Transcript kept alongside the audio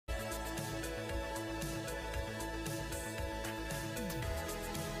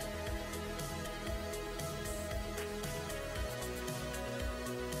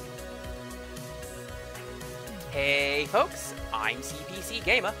folks, I'm CPC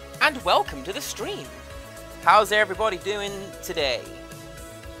Gamer, and welcome to the stream. How's everybody doing today?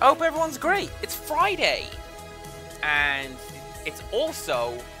 I hope everyone's great. It's Friday, and it's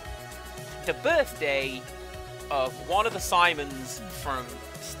also the birthday of one of the Simons from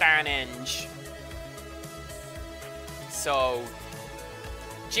Stanenge. So,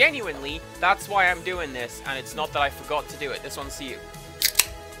 genuinely, that's why I'm doing this, and it's not that I forgot to do it. This one's to you.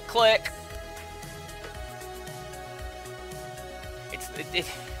 Click!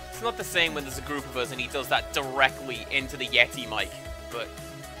 It's not the same when there's a group of us and he does that directly into the Yeti mic, but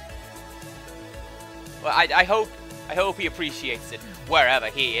well, I hope he appreciates it wherever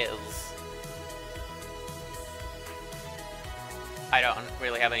he is. I don't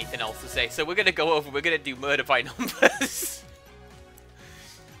really have anything else to say, so we're gonna do murder by numbers.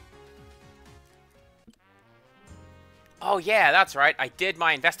 Oh yeah, that's right. I did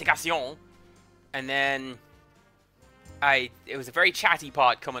my investigation, and then it was a very chatty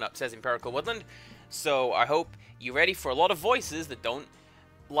part coming up, says Empirical Woodland. So I hope you're ready for a lot of voices that don't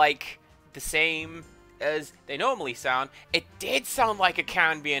like the same as they normally sound. It did sound like a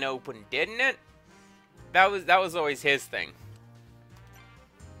can being opened, didn't it? That was always his thing.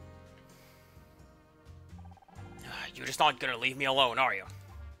 You're just not gonna leave me alone, are you?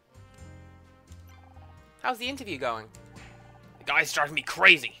 How's the interview going? The guy's driving me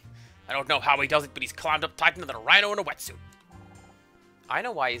crazy. I don't know how he does it, but he's climbed up tighter than a rhino in a wetsuit. I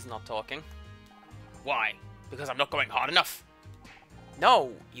know why he's not talking. Why? Because I'm not going hard enough?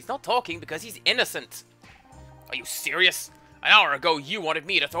 No, he's not talking because he's innocent. Are you serious? An hour ago, you wanted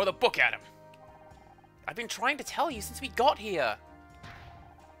me to throw the book at him. I've been trying to tell you since we got here.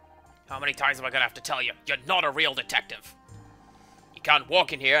 How many times am I gonna have to tell you? You're not a real detective. You can't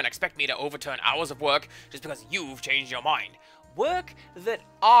walk in here and expect me to overturn hours of work just because you've changed your mind. Work that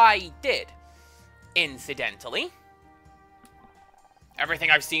I did. Incidentally.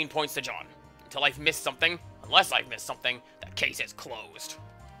 Everything I've seen points to John. Until I've missed something, unless I've missed something, the case is closed.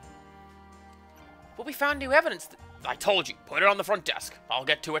 But we found new evidence. I told you, put it on the front desk. I'll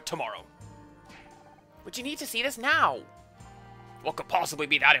get to it tomorrow. But you need to see this now. What could possibly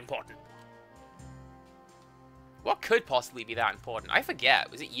be that important? What could possibly be that important? I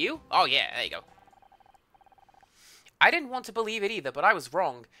forget. Was it you? Oh yeah, there you go. I didn't want to believe it either, but I was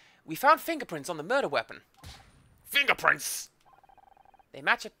wrong. We found fingerprints on the murder weapon. Fingerprints? They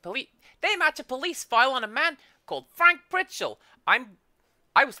match a police file on a man called Frank Pritchell.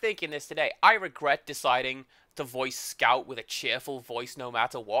 I was thinking this today. I regret deciding to voice Scout with a cheerful voice no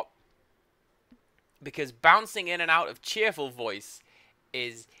matter what. Because bouncing in and out of cheerful voice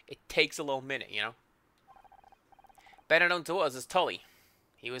it takes a little minute, you know? Better known to us as Tully.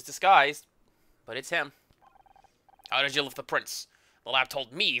 He was disguised, but it's him. How did you lift the prints? The lab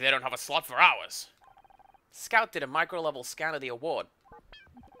told me they don't have a slot for hours. Scout did a micro-level scan of the award.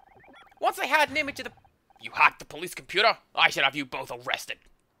 Once I had an image of the... You hacked the police computer? I should have you both arrested.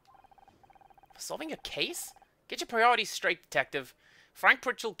 For solving your case? Get your priorities straight, detective. Frank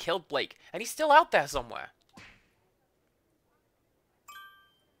Pritchell killed Blake, and he's still out there somewhere.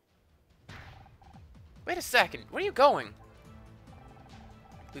 Wait a second, where are you going?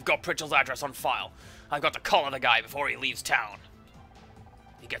 We've got Pritchell's address on file. I've got to collar the guy before he leaves town.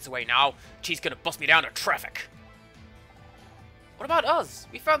 If he gets away now, Chief's gonna bust me down to traffic. What about us?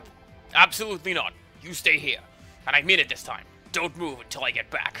 We found... Absolutely not. You stay here. And I mean it this time. Don't move until I get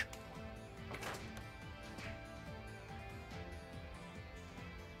back.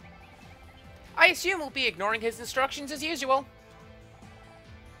 I assume we'll be ignoring his instructions as usual.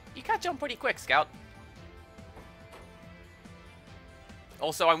 You catch on pretty quick, Scout.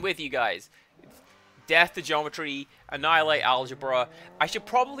 Also, I'm with you guys. Death to geometry, annihilate algebra. I should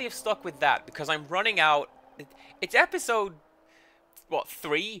probably have stuck with that because I'm running out. It's episode, what,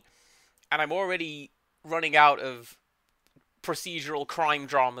 3? And I'm already running out of procedural crime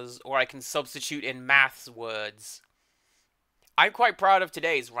dramas where I can substitute in maths words. I'm quite proud of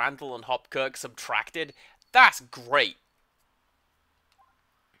today's Randall and Hopkirk subtracted. That's great.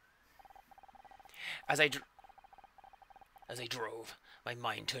 As I drove, my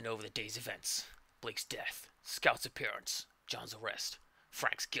mind turned over the day's events. Blake's death, Scout's appearance, John's arrest,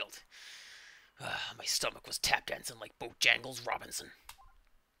 Frank's guilt. My stomach was tap dancing like Bojangles Robinson.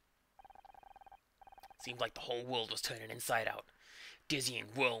 Seemed like the whole world was turning inside out. Dizzying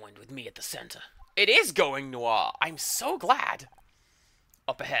whirlwind with me at the center. It is going noir. I'm so glad.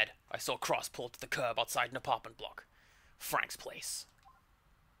 Up ahead, I saw Cross pull to the curb outside an apartment block. Frank's place.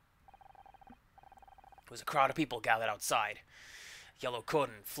 There was a crowd of people gathered outside. Yellow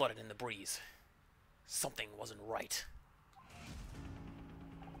curtain flooded in the breeze. Something wasn't right.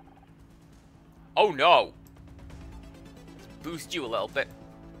 Oh no! boost you a little bit.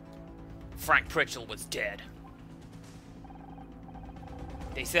 Frank Pritchell was dead.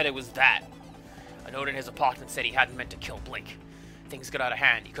 They said it was that. A note in his apartment said he hadn't meant to kill Blake. Things got out of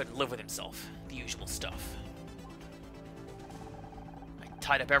hand. He couldn't live with himself. The usual stuff. I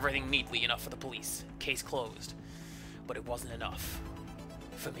tied up everything neatly enough for the police. Case closed. But it wasn't enough.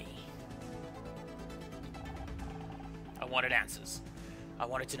 For me. I wanted answers. I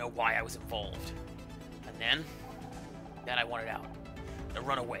wanted to know why I was involved. And then I wanted out. To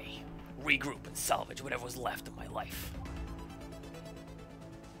run away. Regroup and salvage whatever was left of my life.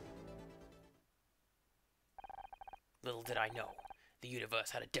 Little did I know, the universe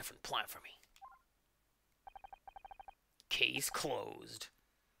had a different plan for me. Case closed.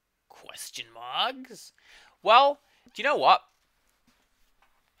 Question marks? Well, do you know what?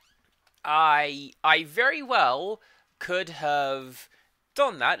 I very well could have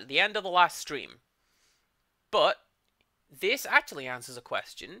done that at the end of the last stream. But this actually answers a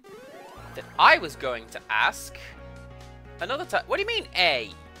question that I was going to ask another time. What do you mean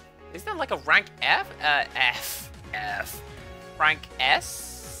A? Isn't that like a rank F? F. Rank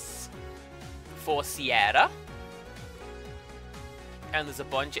S for Sierra. And there's a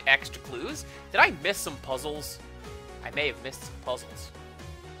bunch of extra clues. Did I miss some puzzles? I may have missed some puzzles.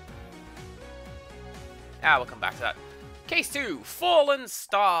 We'll come back to that. Case 2, Fallen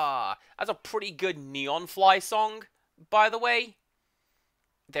Star. That's a pretty good Neon Fly song, by the way.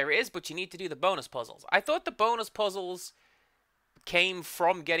 There is, but you need to do the bonus puzzles. I thought the bonus puzzles came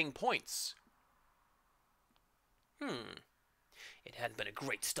from getting points. It hadn't been a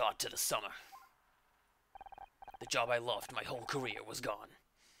great start to the summer. The job I loved my whole career was gone.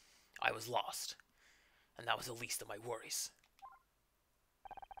 I was lost. And that was the least of my worries.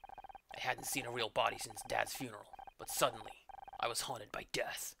 I hadn't seen a real body since Dad's funeral, but suddenly, I was haunted by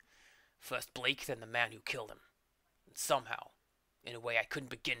death. First Blake, then the man who killed him. And somehow, in a way I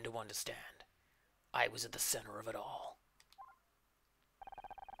couldn't begin to understand, I was at the center of it all.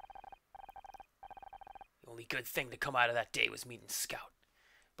 The only good thing to come out of that day was meeting Scout.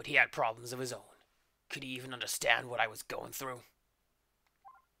 But he had problems of his own. Could he even understand what I was going through?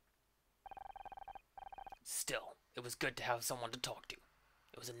 Still, it was good to have someone to talk to.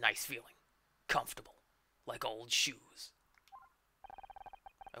 It was a nice feeling. Comfortable. Like old shoes.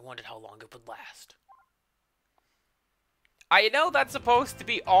 I wondered how long it would last. I know that's supposed to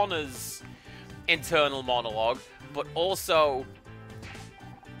be Honor's internal monologue, but also...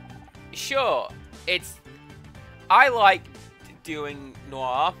 Sure, it's... I like doing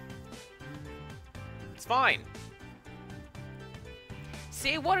noir. It's fine.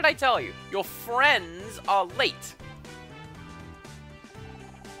 See, what did I tell you? Your friends are late.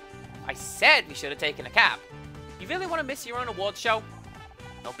 I said we should have taken a cab. You really want to miss your own awards show?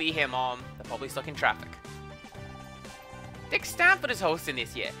 They'll be here, Mom. They're probably stuck in traffic. Dick Stanford is hosting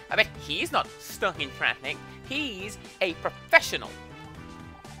this year. I bet he's not stuck in traffic. He's a professional.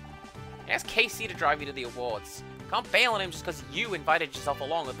 Ask Casey to drive you to the awards. Can't bail on him just because you invited yourself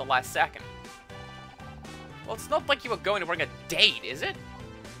along at the last second. Well, it's not like you were going to bring a date, is it?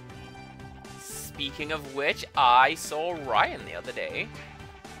 Speaking of which, I saw Ryan the other day.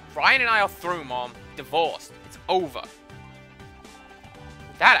 Ryan and I are through, Mom. Divorced. It's over. With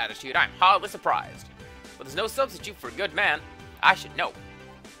that attitude, I'm hardly surprised. But there's no substitute for a good man. I should know.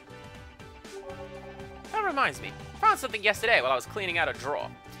 That reminds me. I found something yesterday while I was cleaning out a drawer.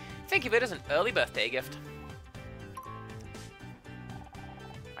 Think of it as an early birthday gift.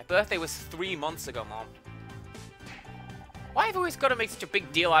 My birthday was 3 months ago, Mom. Why have you always got to make such a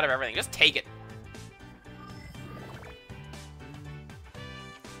big deal out of everything? Just take it.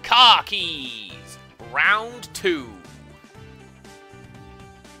 Car keys. Round 2.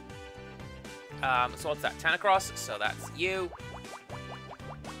 So what's that? 10 across. So that's you.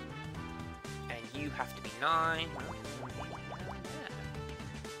 And you have to be 9.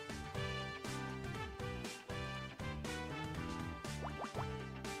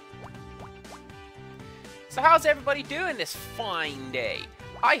 So how's everybody doing this fine day?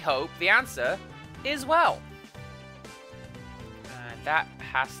 I hope the answer is well. That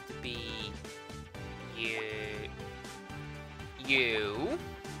has to be you. You.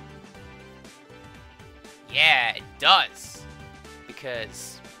 Yeah, it does.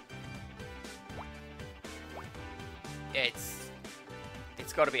 Because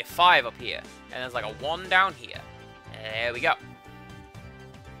it's got to be a 5 up here. And there's like a 1 down here. There we go.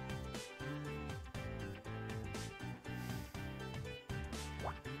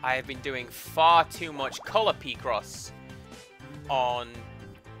 I have been doing far too much color Picross on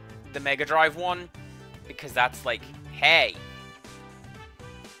the Mega Drive one, because that's like, hey,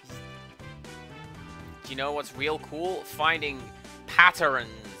 you know what's real cool? Finding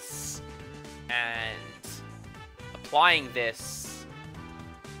patterns and applying this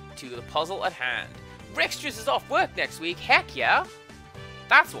to the puzzle at hand. Rextras is off work next week. Heck yeah.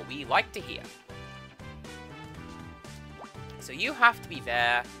 That's what we like to hear. So you have to be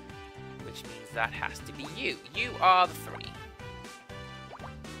there, which means that has to be you. You are the 3.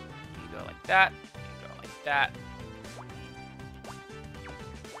 You go like that. You go like that.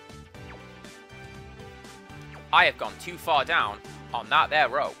 I have gone too far down on that there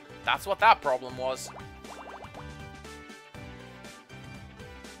row. That's what that problem was.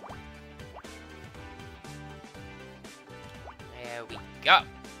 There we go.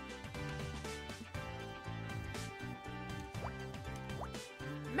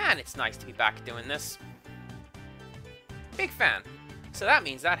 Man, it's nice to be back doing this. Big fan. So that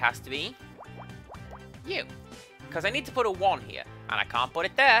means that has to be you. Because I need to put a 1 here. And I can't put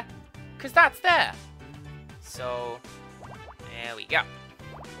it there. Because that's there. So, there we go.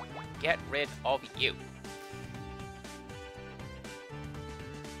 Get rid of you.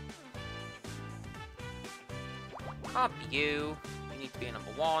 Can't be you. You need to be a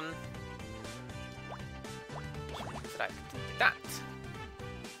number 1. Which means that I completed that.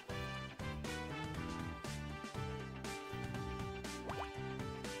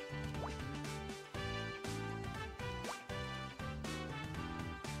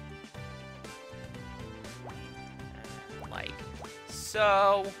 Like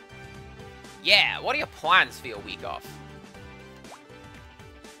so. Yeah, what are your plans for your week off?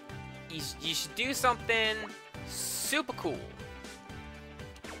 You should do something super cool.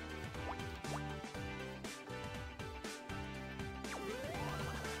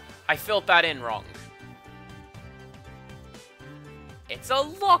 I filled that in wrong. It's a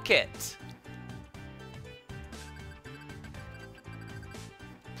locket.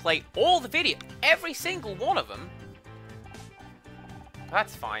 Play all the video, every single one of them.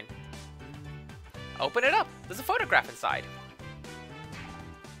 That's fine. Open it up. There's a photograph inside.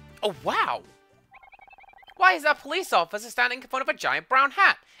 Oh, wow. Why is that police officer standing in front of a giant brown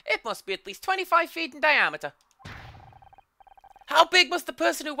hat? It must be at least 25 feet in diameter. How big must the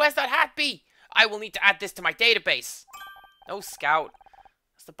person who wears that hat be? I will need to add this to my database. No, Scout.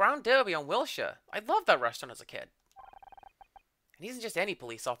 It's the Brown Derby on Wilshire. I loved that restaurant as a kid. And he isn't just any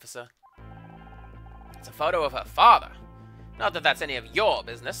police officer. It's a photo of her father. Not that that's any of your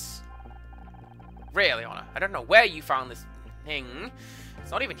business. Really, Honor, I don't know where you found this thing. It's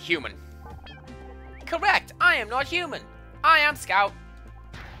not even human. Correct, I am not human. I am Scout.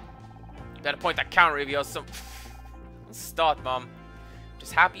 You better point that camera of yours some... Let's start, Mom.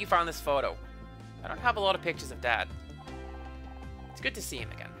 Just happy you found this photo. I don't have a lot of pictures of Dad. It's good to see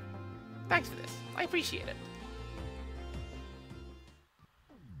him again. Thanks for this. I appreciate it.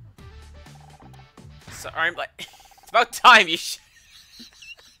 So I'm like... It's about time you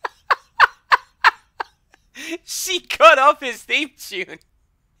She cut off his theme tune.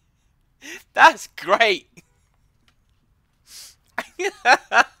 That's great.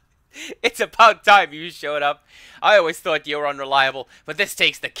 It's about time you showed up. I always thought you were unreliable, but this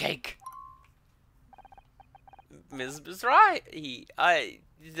takes the cake. Ms. Mizrahi,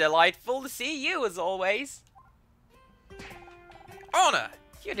 delightful to see you as always. Honor,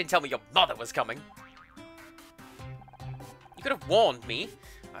 you didn't tell me your mother was coming. You could have warned me.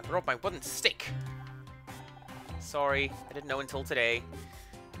 I brought my wooden stick. Sorry, I didn't know until today.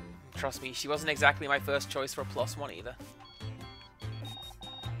 Trust me, she wasn't exactly my first choice for a +1 either.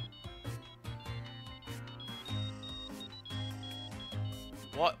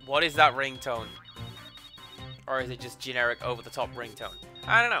 What is that ringtone? Or is it just generic over-the-top ringtone?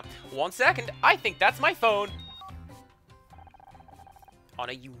 I don't know. 1 second, I think that's my phone.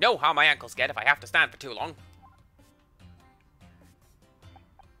 Honor, you know how my ankles get if I have to stand for too long.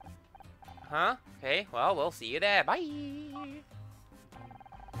 Huh? Okay, well, we'll see you there. Bye!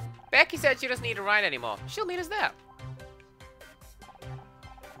 Becky said she doesn't need a ride anymore. She'll meet us there.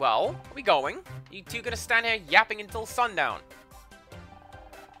 Well, are we going? You two gonna stand here yapping until sundown?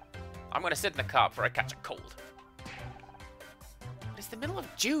 I'm gonna sit in the car before I catch a cold. It's the middle of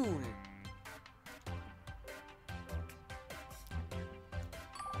June.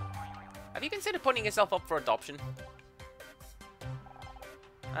 Have you considered putting yourself up for adoption?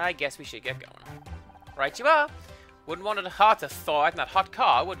 I guess we should get going. Right you are. Wouldn't want it hard to thaw out in that hot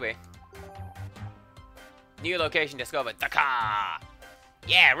car, would we? New location discovered. The car!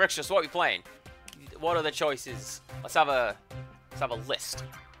 Yeah, Rickshaw, what are we playing? What are the choices? Let's have a list.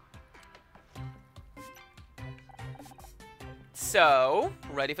 So,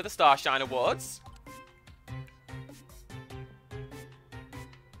 ready for the Starshine Awards?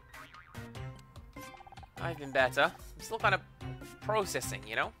 I've been better. I'm still kind of processing,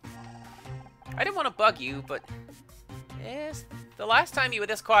 you know? I didn't want to bug you, but... Yes, the last time you were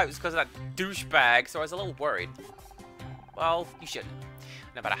this quiet was because of that douchebag, so I was a little worried. Well, you shouldn't.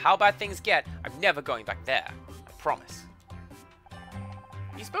 No matter how bad things get, I'm never going back there. I promise.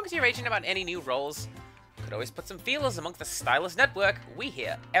 You spoke to your agent about any new roles? Could always put some feelers amongst the stylist network. We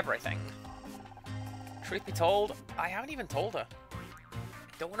hear everything. Truth be told, I haven't even told her.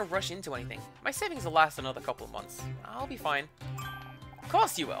 Don't want to rush into anything. My savings will last another couple of months. I'll be fine. Of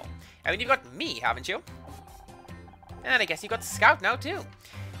course you will. I mean, you've got me, haven't you? And I guess you've got Scout now, too.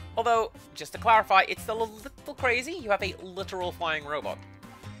 Although, just to clarify, it's still a little crazy. You have a literal flying robot.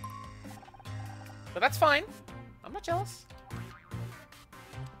 But that's fine. I'm not jealous.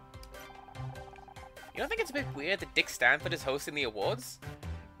 You don't think it's a bit weird that Dick Stanford is hosting the awards?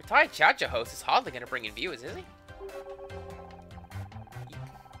 Retired Chacha host is hardly going to bring in viewers, is he?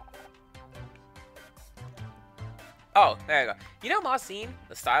 Oh, there you go. You know Marcine,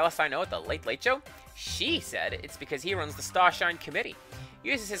 the stylist I know at the Late Late Show? She said it's because he runs the Starshine Committee. He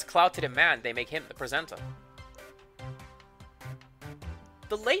uses his clout to demand they make him the presenter.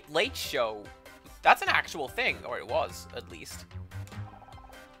 The Late Late Show, that's an actual thing, or it was, at least.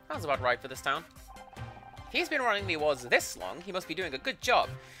 Sounds about right for this town. If he's been running the awards this long, he must be doing a good job.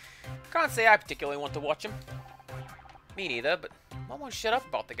 Can't say I particularly want to watch him. Me neither, but Mom won't shut up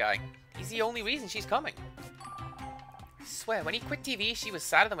about the guy. He's the only reason she's coming. I swear, when he quit TV, she was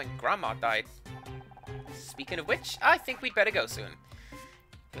sadder than when Grandma died. Speaking of which, I think we'd better go soon.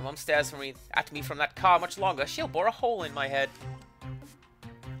 If Mom stares at me from that car much longer, she'll bore a hole in my head.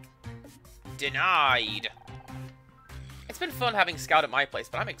 Denied. It's been fun having Scout at my place,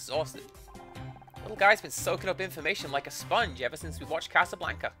 but I'm exhausted. Little guy's been soaking up information like a sponge ever since we watched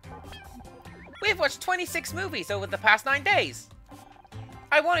Casablanca. We've watched 26 movies over the past 9 days.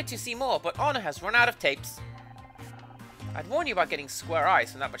 I wanted to see more, but Honor has run out of tapes. I'd warn you about getting square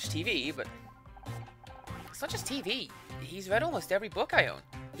eyes from that much TV, but... It's not just TV. He's read almost every book I own.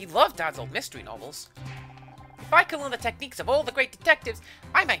 He loved Dad's old mystery novels. If I could learn the techniques of all the great detectives,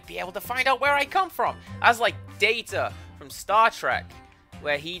 I might be able to find out where I come from. As like Data from Star Trek,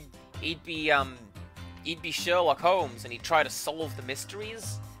 where he'd be Sherlock Holmes and he'd try to solve the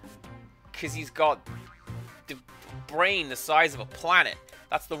mysteries. Because he's got the brain the size of a planet.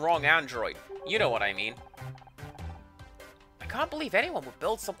 That's the wrong android. You know what I mean. I can't believe anyone would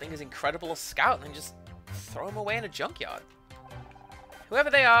build something as incredible as Scout and then just throw him away in a junkyard. Whoever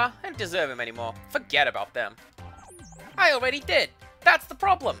they are, I don't deserve him anymore. Forget about them. I already did. That's the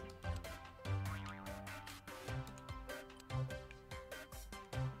problem.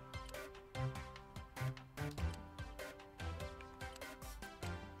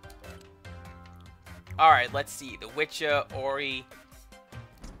 Alright, let's see. The Witcher, Ori,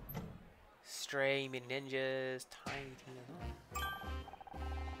 Stray, Mid Ninjas, Tiny Tina.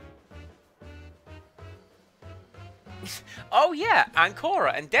 Oh yeah,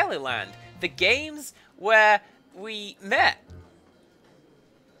 Ancora and Deliland. The games where we met.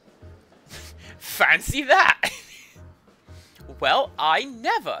 Fancy that! Well, I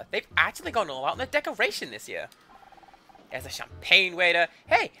never. They've actually gone all out on the decoration this year. There's a champagne waiter.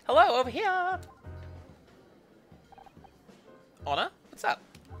 Hey, hello, over here. Honor, what's up?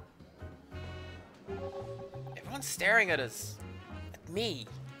 Everyone's staring at us. At me.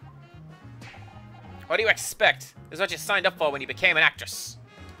 What do you expect? This is what you signed up for when you became an actress.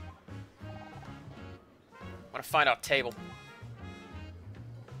 Want to find our table.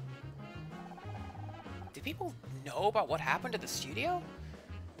 Do people know about what happened at the studio?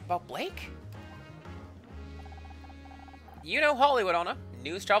 About Blake? You know Hollywood, Honor.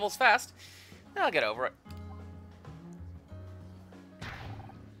 News travels fast. I'll get over it.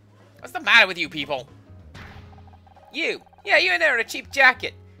 What's the matter with you people? You! Yeah, you in there in a cheap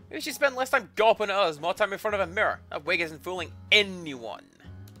jacket. Maybe you should spend less time gawping at us, more time in front of a mirror. That wig isn't fooling anyone.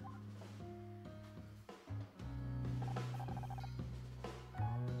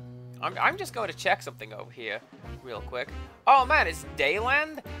 I'm just going to check something over here real quick. Oh man, it's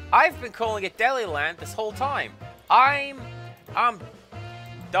Dayland? I've been calling it Deliland this whole time. I'm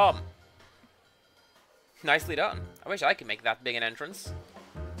dumb. Nicely done. I wish I could make that big an entrance.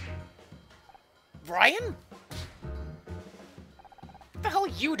 Brian? What the hell are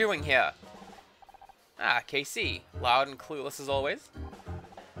you doing here? Ah, KC. Loud and clueless as always.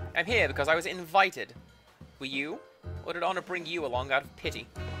 I'm here because I was invited. Were you? Or did Honor bring you along out of pity?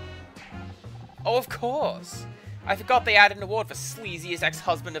 Oh, of course. I forgot they added an award for sleaziest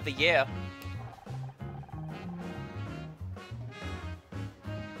ex-husband of the year.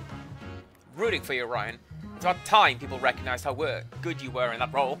 Rooting for you, Ryan. It's about time people recognized how good you were in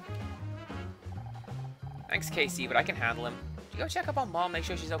that role. Thanks, Casey, but I can handle him. You go check up on Mom, make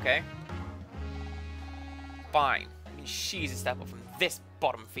sure she's okay. Fine. I mean, she's a step up from this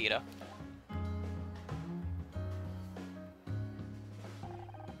bottom feeder.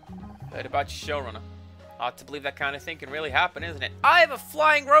 Heard about your showrunner. Hard to believe that kind of thing can really happen, isn't it? I have a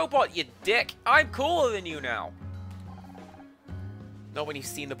flying robot, you dick! I'm cooler than you now! Not when you've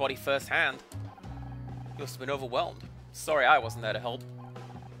seen the body firsthand. You must have been overwhelmed. Sorry I wasn't there to help.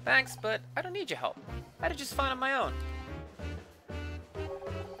 Thanks, but I don't need your help. I had it just fine on my own.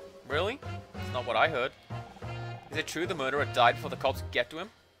 Really? That's not what I heard. Is it true the murderer died before the cops could get to him?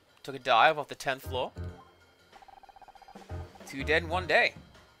 Took a dive off the 10th floor? 2 dead in 1 day.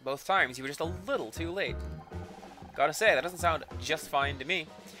 Both times you were just a little too late. Gotta say, that doesn't sound just fine to me.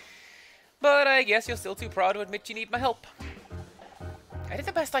 But I guess you're still too proud to admit you need my help. I did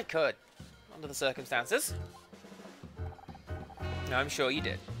the best I could, under the circumstances. I'm sure you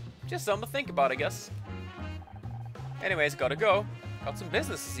did. Just something to think about, I guess. Anyways, gotta go. Got some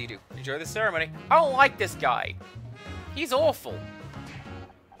business to see to. Enjoy the ceremony. I don't like this guy. He's awful.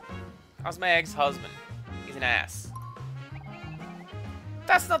 How's my ex-husband? He's an ass.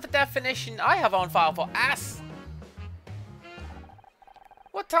 That's not the definition I have on file for ass.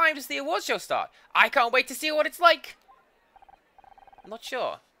 What time does the awards show start? I can't wait to see what it's like. I'm not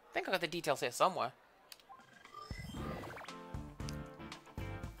sure. I think I got the details here somewhere.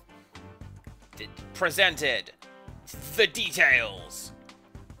 Presented. The details.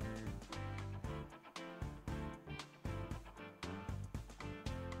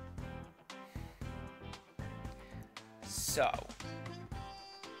 So.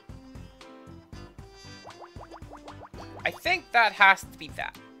 I think that has to be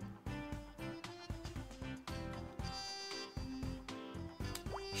that.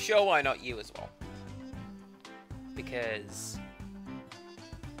 Sure, why not you as well? Because...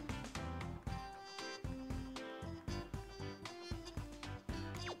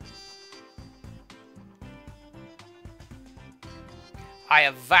 I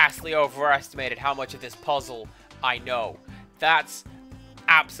have vastly overestimated how much of this puzzle I know. That's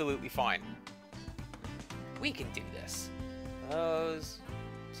absolutely fine. We can do this. Those,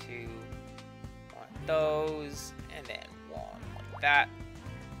 2, 1 those, and then 1 like that.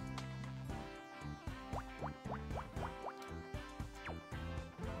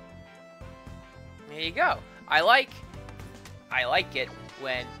 There you go. I like it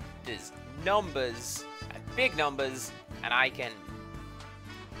when there's numbers, and big numbers, and I can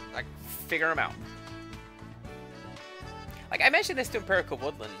like figure them out. Like I mentioned this to Empirical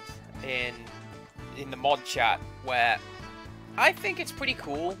Woodland in the mod chat, where I think it's pretty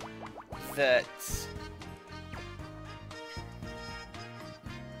cool that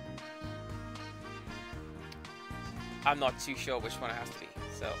I'm not too sure which one it has to be.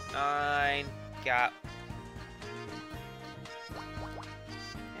 So 9 gap.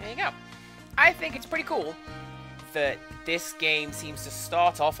 There you go. I think it's pretty cool that this game seems to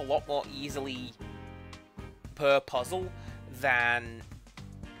start off a lot more easily per puzzle than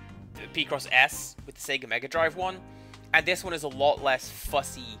the P-Cross-S with the Sega Mega Drive one. And this one is a lot less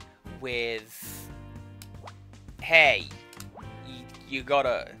fussy with, hey, you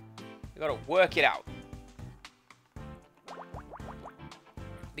gotta work it out.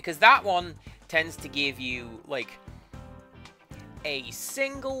 Because that one tends to give you, like, a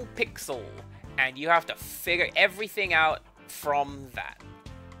single pixel, and you have to figure everything out from that.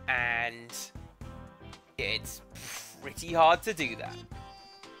 And it's pretty hard to do that.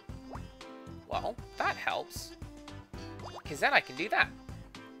 Well, that helps, because then I can do that.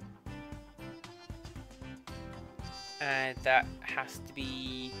 And that has to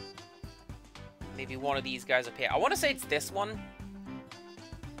be maybe one of these guys up here. I want to say it's this one.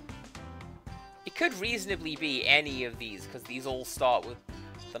 It could reasonably be any of these, because these all start with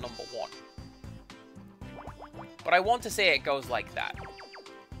the number 1. But I want to say it goes like that.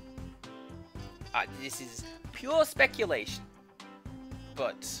 This is pure speculation.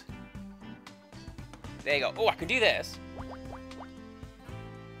 But there you go. Oh, I can do this.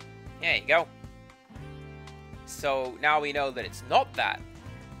 There you go. So now we know that it's not that,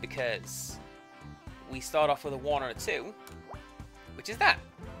 because we start off with a 1 and a 2, which is that.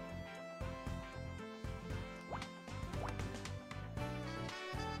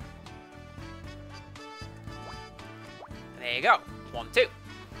 There you go. 1, 2.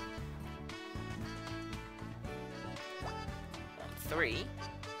 1, 3.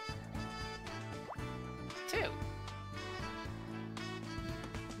 2.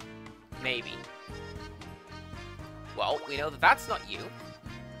 Maybe. Well, we know that that's not you.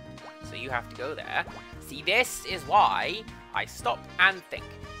 So you have to go there. See, this is why I stop and think.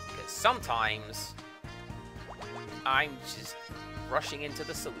 Because sometimes I'm just rushing into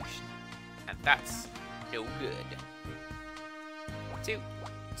the solution. And that's no good. 2,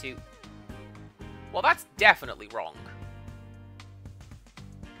 2. Well, that's definitely wrong.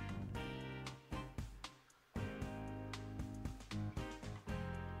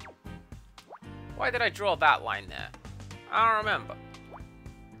 Why did I draw that line there? I don't remember.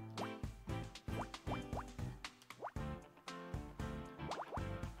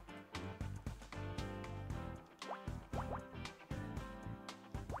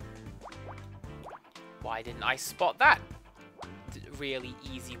 Why didn't I spot that? Really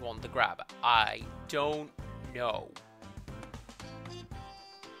easy one to grab. I don't know.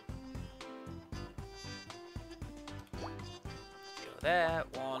 Go there.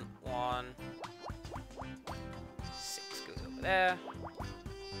 1, 1. 6 goes over there.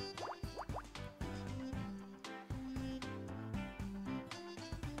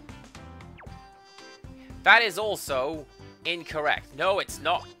 That is also incorrect. No, it's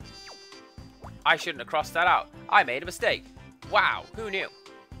not. I shouldn't have crossed that out. I made a mistake. Wow, who knew?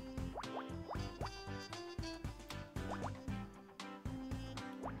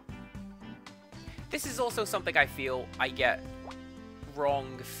 This is also something I feel I get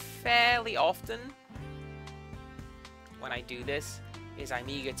wrong fairly often when I do this, is I'm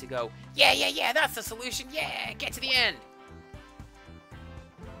eager to go, yeah, yeah, yeah, that's the solution, yeah, get to the end.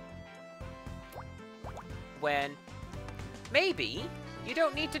 When maybe you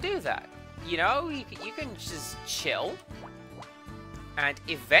don't need to do that. You know, you can just chill, and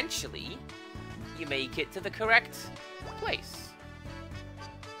eventually you make it to the correct place.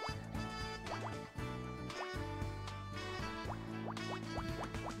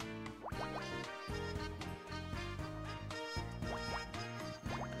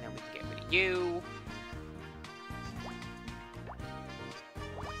 And then we can get rid of you.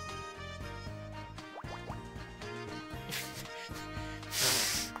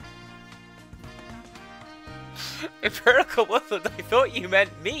 Empirical Woodland, I thought you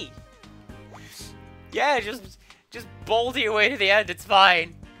meant me. Yeah, just boulder your way to the end, it's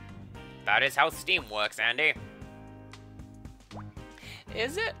fine. That is how Steam works, Andy.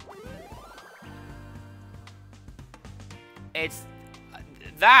 Is it? It's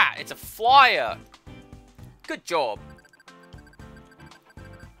that. It's a flyer. Good job.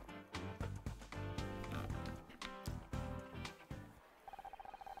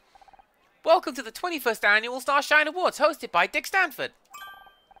 Welcome to the 21st Annual Starshine Awards, hosted by Dick Stanford.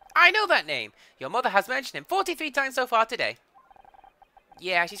 I know that name. Your mother has mentioned him 43 times so far today.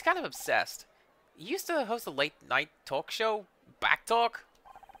 Yeah, she's kind of obsessed. He used to host a late-night talk show, Back Talk.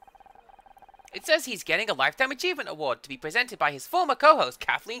 It says he's getting a Lifetime Achievement Award to be presented by his former co-host,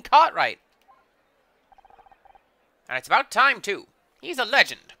 Kathleen Cartwright. And it's about time, too. He's a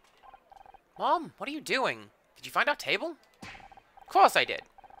legend. Mom, what are you doing? Did you find our table? Of course I did.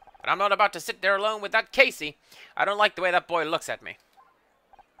 But I'm not about to sit there alone with that Casey. I don't like the way that boy looks at me.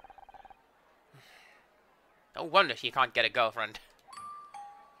 No wonder he can't get a girlfriend.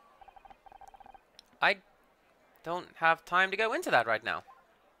 I don't have time to go into that right now.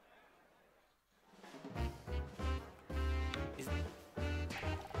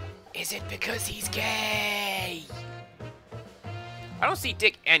 Is it because he's gay? I don't see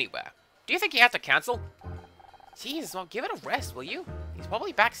Dick anywhere. Do you think he has to cancel? Jeez, well, give it a rest, will you? He's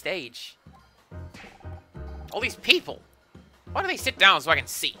probably backstage. All these people. Why don't they sit down so I can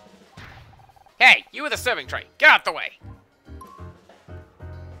see? Hey, you with the serving tray. Get out the way.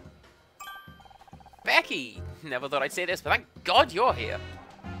 Becky. Never thought I'd say this, but thank God you're here.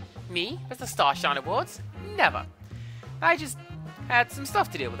 Me? With the Starshine Awards? Never. I just had some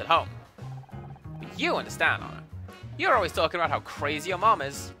stuff to deal with at home. But you understand, Anna. You're always talking about how crazy your mom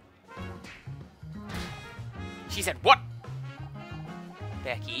is. She said, what?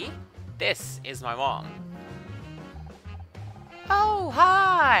 Becky, this is my mom. Oh,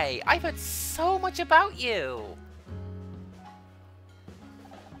 hi! I've heard so much about you.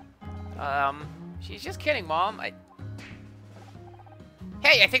 She's just kidding, Mom.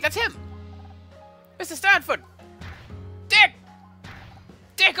 Hey, I think that's him! Mr. Stanford! Dick!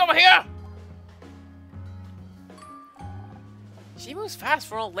 Dick, over here! She moves fast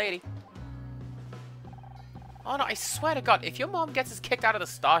for an old lady. Oh no, I swear to God, if your mom gets us kicked out of the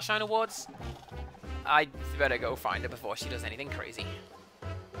Starshine Awards, I'd better go find her before she does anything crazy.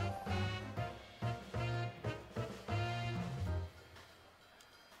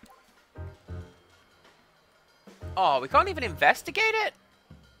 Oh, we can't even investigate it?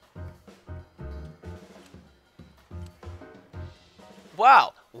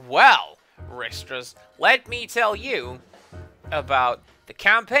 Well, Ristras, let me tell you about the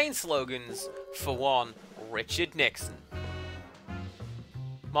campaign slogans for one Richard Nixon.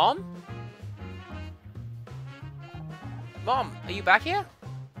 Mom? Mom, are you back here?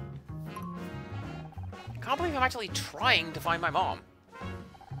 I can't believe I'm actually trying to find my mom.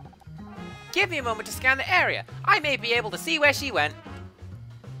 Give me a moment to scan the area. I may be able to see where she went.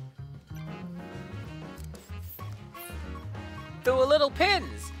 There were little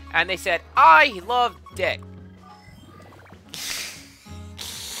pins, and they said, I love Dick.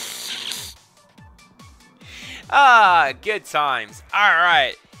 Ah, good times.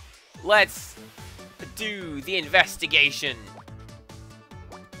 Alright, let's do the investigation.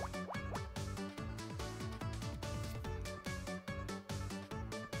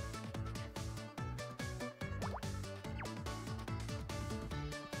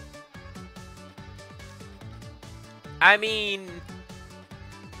 I mean,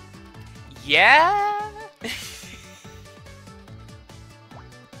 yeah?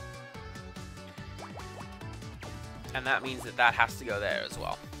 And that means that that has to go there as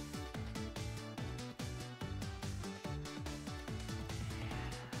well.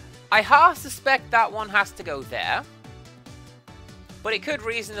 I half suspect that one has to go there. But it could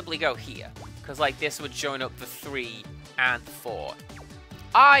reasonably go here. Because like this would join up the 3 and the 4.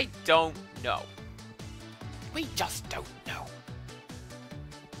 I don't know. We just don't know.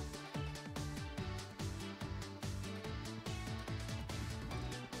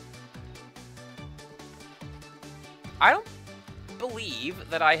 I don't believe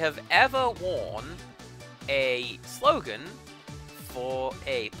that I have ever worn a slogan for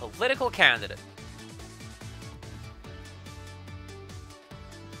a political candidate.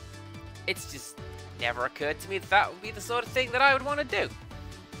 It's just never occurred to me that that would be the sort of thing that I would want to do.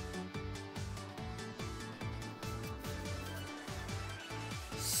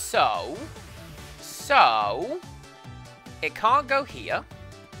 So, it can't go here,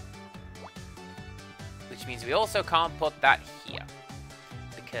 which means we also can't put that here,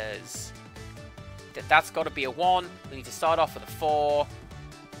 because that's got to be a 1. We need to start off with a 4,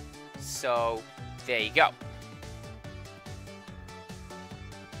 so there you go.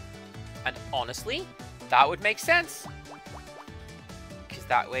 And honestly, that would make sense, because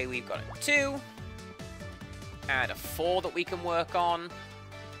that way we've got a 2, and a 4 that we can work on.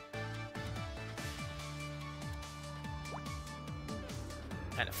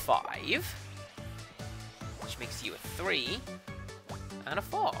 And a 5, which makes you a 3, and a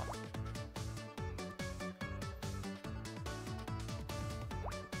 4.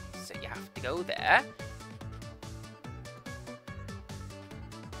 So you have to go there.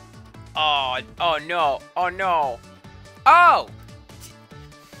 Oh no, oh no. Oh!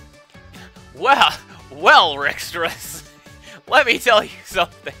 Well, Rickstress, let me tell you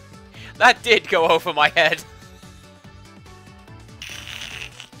something. That did go over my head.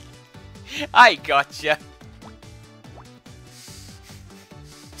 I gotcha.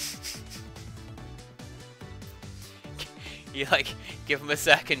 You like, give him a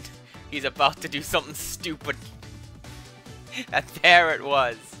second. He's about to do something stupid. And there it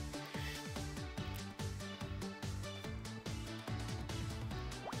was.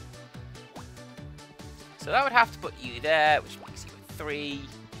 So that would have to put you there, which makes you a 3.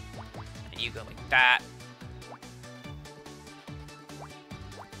 And you go like that.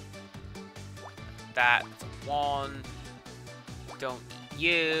 That's a 1. Don't need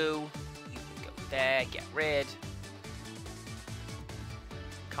you. You can go there, get rid.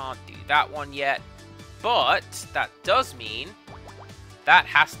 Can't do that one yet. But that does mean that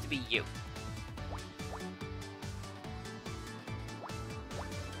has to be you.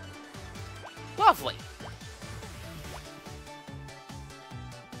 Lovely.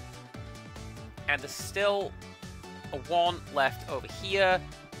 And there's still a 1 left over here,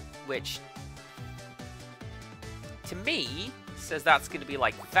 which to me says that's going to be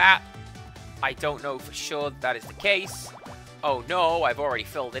like that. I don't know for sure that is the case. Oh no, I've already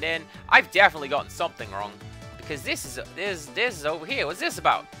filled it in. I've definitely gotten something wrong, because this is over here. What's this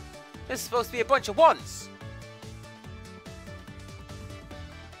about? This is supposed to be a bunch of 1s.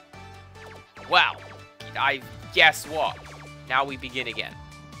 Well, I guess what? Now we begin again.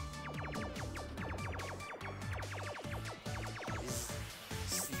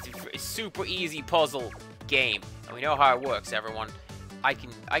 This is a super easy puzzle game, and we know how it works, everyone. I can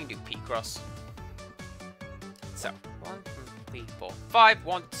do P-cross. So 1, 2, 3, 4, 5.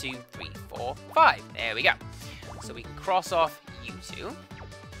 1, 2, 3, 4, 5. There we go. So we can cross off you two.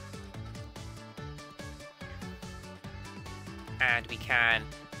 And we can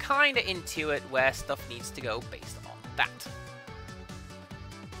kind of intuit where stuff needs to go based on that.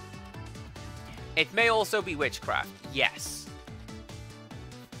 It may also be witchcraft. Yes.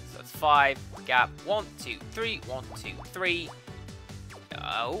 So it's 5, gap, 1, 2, 3, 1, 2, 3.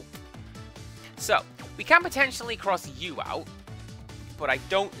 No. So, we can potentially cross you out, but I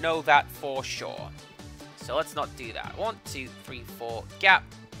don't know that for sure. So let's not do that. 1, 2, 3, 4, gap.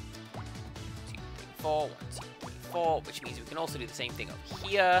 1, 2, 3, 4, 1, 2, 3, 4, which means we can also do the same thing over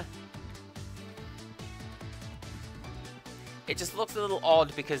here. It just looks a little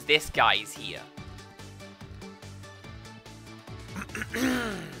odd because this guy is here.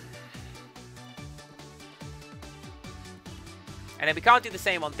 And then we can't do the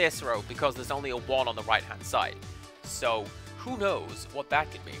same on this row because there's only a 1 on the right-hand side. So, who knows what that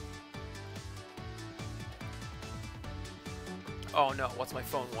could be. Oh no, what's my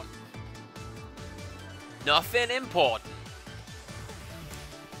phone want? Nothing important.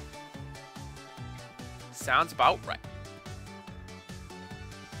 Sounds about right.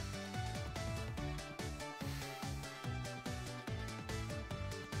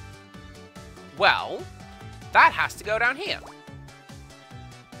 Well, that has to go down here.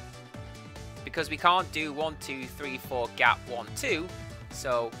 Because we can't do 1, 2, 3, 4, gap, 1, 2.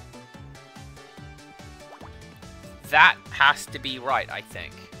 So, that has to be right, I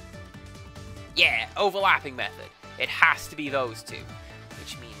think. Yeah, overlapping method. It has to be those two.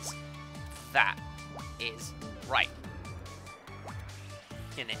 Which means that is right.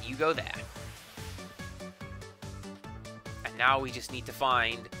 And then you go there. And now we just need to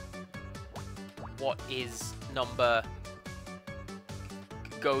find what is number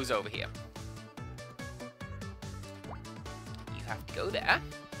goes over here. You have to go there.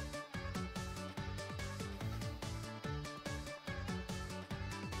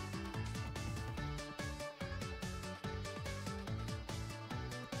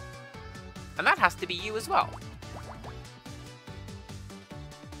 And that has to be you as well.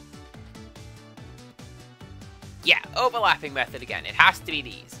 Yeah, overlapping method again. It has to be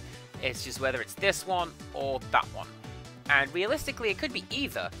these. It's just whether it's this one or that one. And realistically, it could be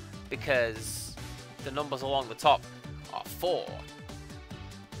either, because the numbers along the top are 4.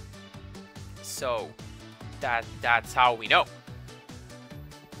 So, that's how we know.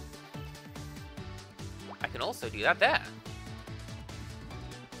 I can also do that there.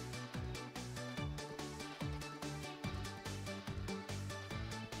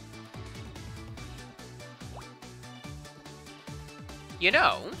 You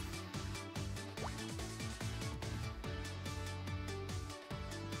know,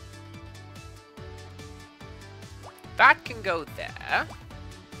 that can go there.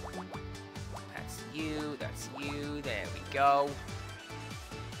 That's you, there we go.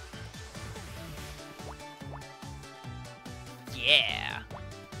 Yeah.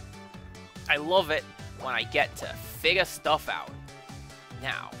 I love it when I get to figure stuff out.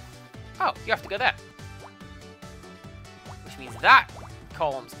 Now, oh, you have to go there. Which means that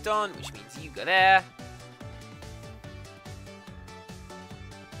column's done, which means you go there.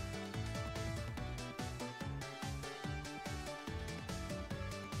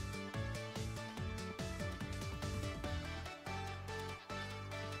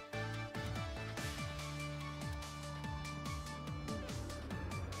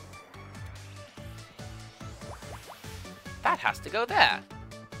 That has to go there.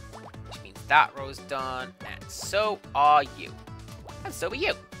 Which means that row's done, and so are you. And so are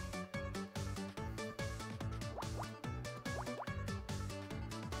you.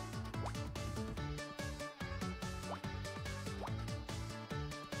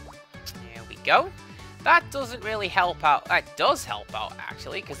 There we go. That doesn't really help out. That does help out,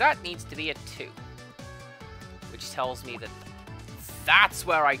 actually, because that needs to be a 2. Which tells me that that's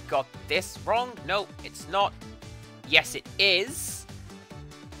where I got this wrong. No, it's not. Yes, it is.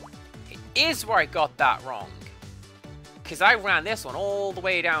 It is where I got that wrong. Because I ran this one all the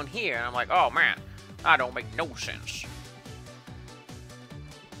way down here, and I'm like, oh man, that don't make no sense.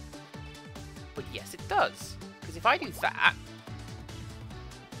 But yes, it does. Because if I do that,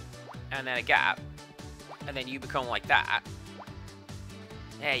 and then a gap, and then you become like that,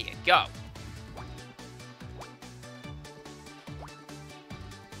 there you go.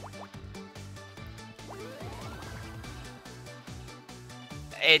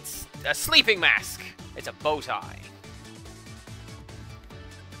 It's a sleeping mask. It's a bow tie.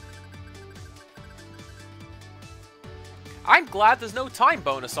 I'm glad there's no time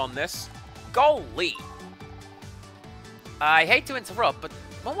bonus on this. Golly. I hate to interrupt, but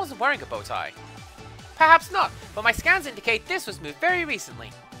Mom wasn't wearing a bow tie. Perhaps not, but my scans indicate this was moved very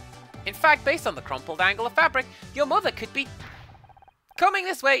recently. In fact, based on the crumpled angle of fabric, your mother could be coming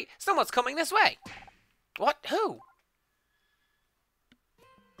this way. Someone's coming this way. What? Who?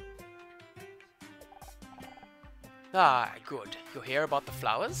 Ah, good. You hear about the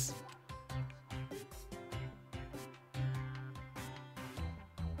flowers?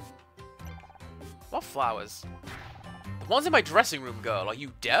 What flowers? The ones in my dressing room, girl. Are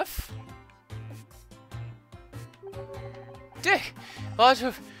you deaf? Dick! Glad to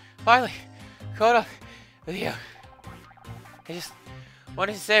have finally caught up with you. I just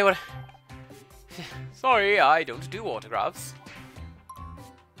wanted to say what... Sorry, I don't do autographs.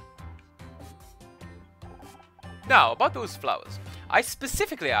 Now, about those flowers. I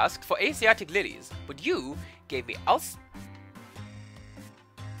specifically asked for Asiatic lilies, but you gave me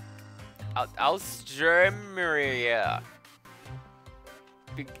Alstremeria.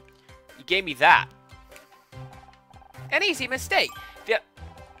 You gave me that. An easy mistake.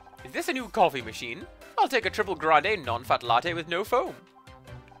 Is this a new coffee machine? I'll take a triple grande non-fat latte with no foam.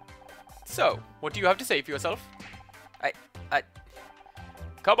 So, what do you have to say for yourself?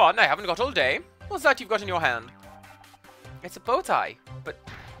 Come on, I haven't got all day. What's that you've got in your hand? It's a bow tie, but...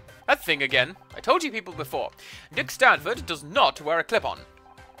 That thing again. I told you people before. Dick Stanford does not wear a clip-on.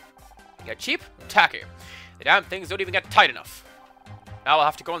 They're cheap and tacky. The damn things don't even get tight enough. Now I'll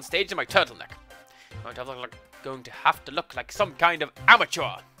have to go on stage in my turtleneck. I'm going to have to look like some kind of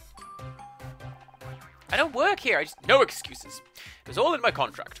amateur. I don't work here. I just... No excuses. It was all in my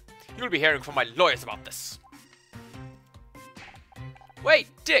contract. You'll be hearing from my lawyers about this. Wait,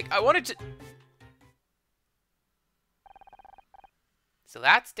 Dick, I wanted to... So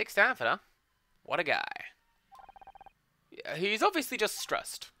that's Dick Stanford, huh? What a guy. Yeah, he's obviously just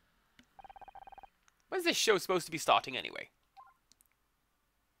stressed. When's this show supposed to be starting anyway?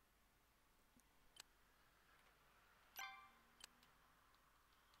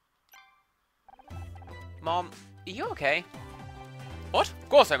 Mom, are you okay? What? Of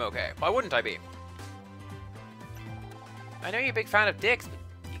course I'm okay. Why wouldn't I be? I know you're a big fan of Dick's,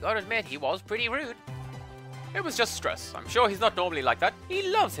 but you gotta admit, he was pretty rude. It was just stress. I'm sure he's not normally like that. He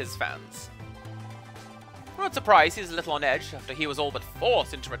loves his fans. I'm not surprised he's a little on edge after he was all but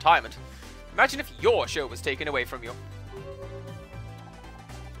forced into retirement. Imagine if your show was taken away from you.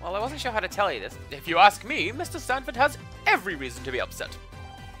 Well, I wasn't sure how to tell you this. If you ask me, Mr. Stanford has every reason to be upset.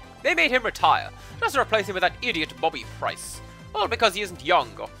 They made him retire, just to replace him with that idiot Bobby Price. All because he isn't young,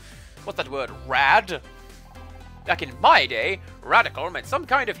 or what's that word, rad? Back in my day, radical meant some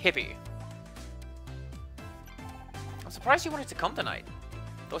kind of hippie. I'm surprised you wanted to come tonight.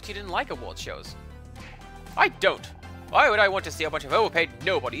 Thought you didn't like award shows. I don't. Why would I want to see a bunch of overpaid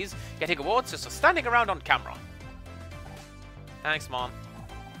nobodies getting awards just for standing around on camera? Thanks, Mom.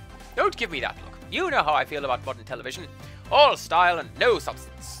 Don't give me that look. You know how I feel about modern television. All style and no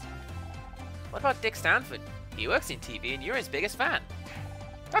substance. What about Dick Stanford? He works in TV and you're his biggest fan.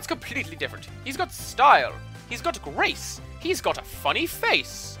 That's completely different. He's got style. He's got grace. He's got a funny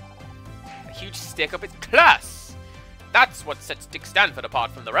face. A huge stick-up with class. That's what sets Dick Stanford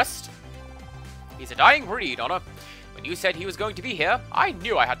apart from the rest. He's a dying breed, Honor. When you said he was going to be here, I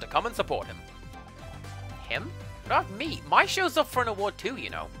knew I had to come and support him. Him? Not me. My show's up for an award too, you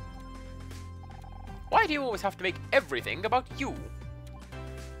know. Why do you always have to make everything about you?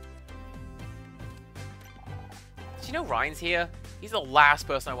 Do you know Ryan's here? He's the last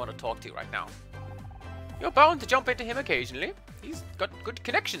person I want to talk to right now. You're bound to jump into him occasionally. He's got good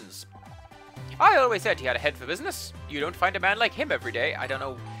connections. I always said he had a head for business. You don't find a man like him every day. I don't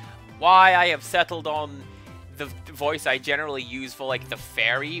know why I have settled on the voice I generally use for, like, the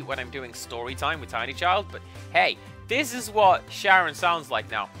fairy when I'm doing story time with Tiny Child, but hey, this is what Sharon sounds like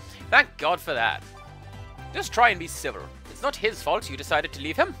now. Thank God for that. Just try and be civil. It's not his fault you decided to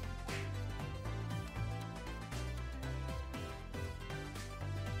leave him.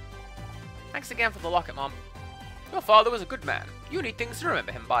 Thanks again for the locket, Mom. Your father was a good man. You need things to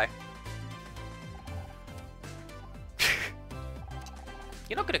remember him by.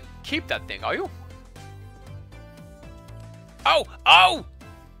 You're not gonna keep that thing, are you? Oh! Oh!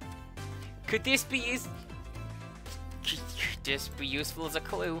 Could this be useful as a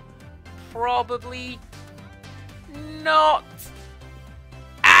clue? Probably not.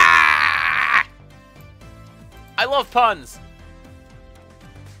 Ah! I love puns.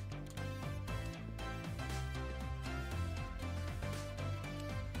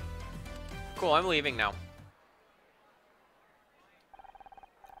 Cool, I'm leaving now.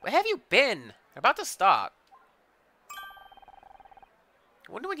 Where have you been? We're about to start.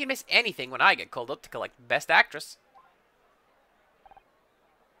 I wonder when you miss anything when I get called up to collect Best Actress.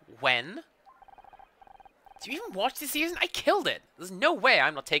 When? Do you even watch this season? I killed it. There's no way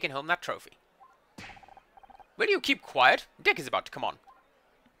I'm not taking home that trophy. Will you keep quiet? Dick is about to come on.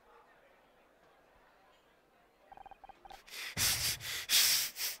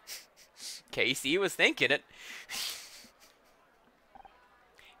 Casey was thinking it.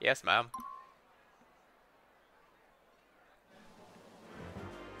 Yes, ma'am.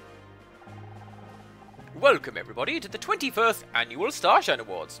 Welcome everybody to the 21st Annual Starshine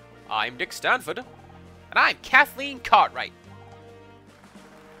Awards. I'm Dick Stanford. And I'm Kathleen Cartwright.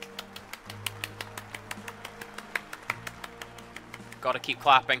 Gotta keep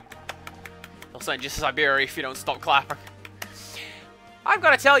clapping. They'll send you to Siberia if you don't stop clapping. I've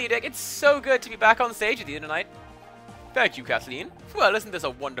gotta tell you, Dick, it's so good to be back on stage with you tonight. Thank you, Kathleen. Well, isn't this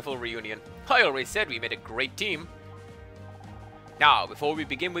a wonderful reunion? I always said we made a great team. Now, before we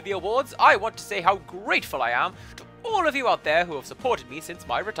begin with the awards, I want to say how grateful I am to all of you out there who have supported me since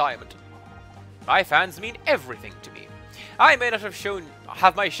my retirement. My fans mean everything to me. I may not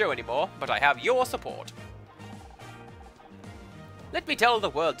have my show anymore, but I have your support. Let me tell the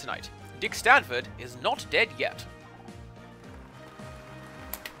world tonight, Dick Stanford is not dead yet.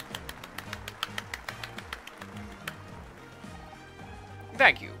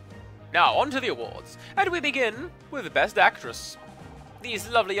 Thank you. Now on to the awards, and we begin with Best Actress. These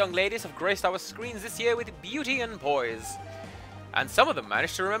lovely young ladies have graced our screens this year with beauty and poise. And some of them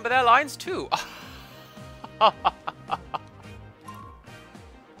managed to remember their lines too.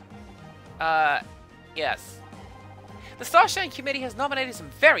 Yes. The Starshine Committee has nominated some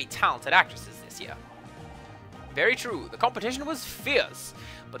very talented actresses this year. Very true, the competition was fierce,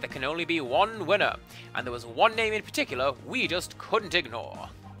 but there can only be one winner, and there was one name in particular we just couldn't ignore.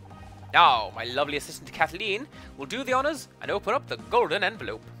 Now, my lovely assistant Kathleen will do the honors and open up the golden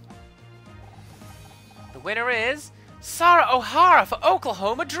envelope. The winner is Sarah O'Hara for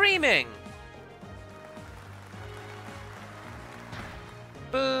Oklahoma Dreaming.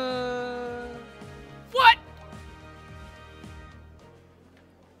 Boo. What?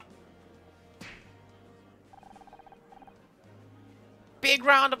 Big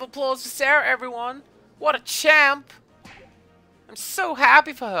round of applause for Sarah, everyone. What a champ. I'm so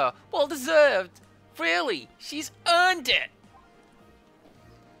happy for her. Well deserved. Really, she's earned it.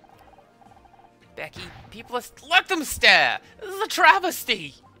 Becky, people are... Let them stare. This is a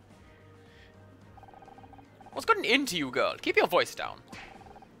travesty. What's gotten into you, girl? Keep your voice down.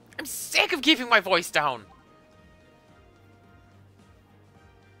 I'm sick of keeping my voice down.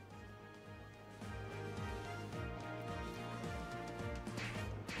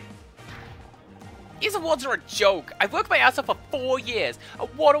 These awards are a joke. I've worked my ass off for 4 years. And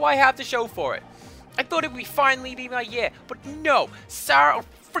what do I have to show for it? I thought it would finally be my year. But no. Sarah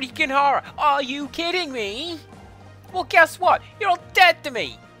freaking O'Hara. Are you kidding me? Well, guess what? You're all dead to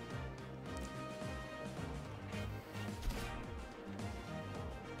me.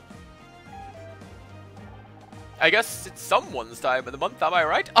 I guess it's someone's time of the month, am I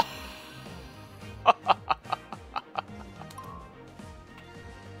right?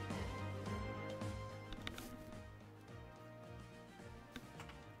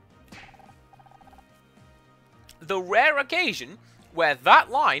 The rare occasion where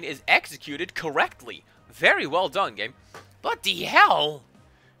that line is executed correctly. Very well done, game. Bloody hell!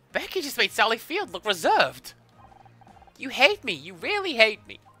 Becky just made Sally Field look reserved. You hate me. You really hate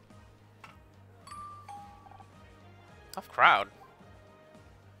me. Tough crowd.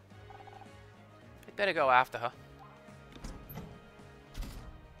 I'd better go after her.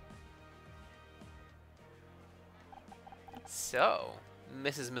 So,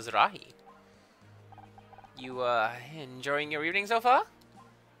 Mrs. Mizrahi. You, enjoying your evening so far?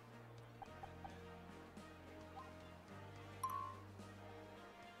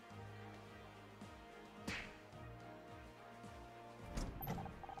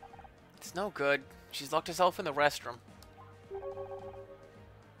 It's no good. She's locked herself in the restroom.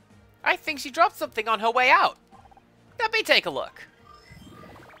 I think she dropped something on her way out. Let me take a look.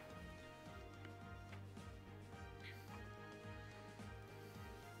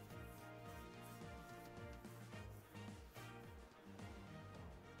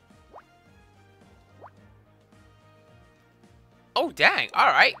 Oh, dang.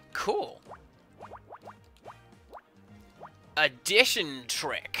 Alright, cool. Addition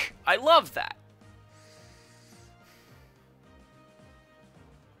trick. I love that.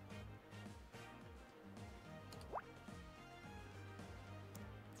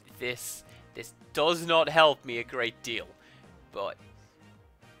 This does not help me a great deal, but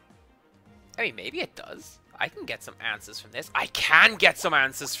I mean, maybe it does. I can get some answers from this. I can get some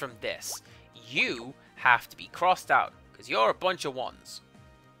answers from this. You have to be crossed out, because you're a bunch of ones.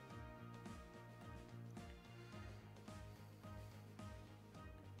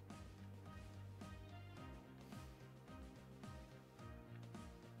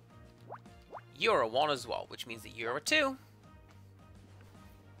 You're a 1 as well, which means that you're a 2.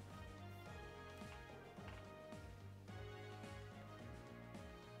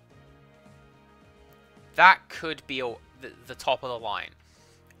 That could be the top of the line.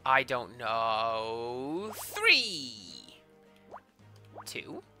 I don't know. 3,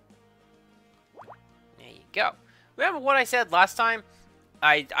 2. There you go. Remember what I said last time?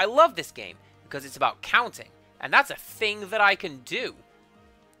 I love this game because it's about counting. And that's a thing that I can do.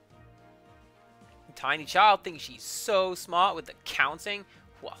 Tiny child thinks she's so smart with the counting.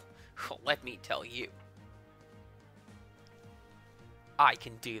 Well, let me tell you. I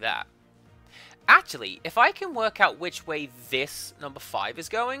can do that. Actually, if I can work out which way this number 5 is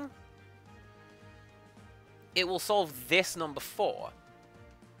going, it will solve this number 4.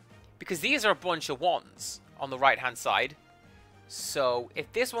 Because these are a bunch of 1s on the right-hand side. So,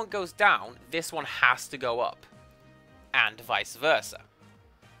 if this one goes down, this one has to go up. And vice versa.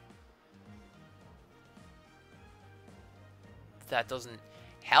 That doesn't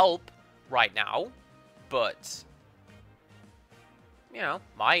help right now, but, you know,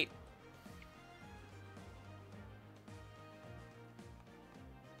 might.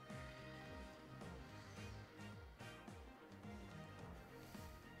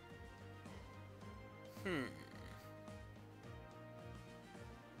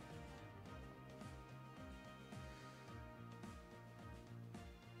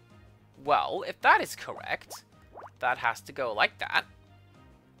 Well, if that is correct, that has to go like that.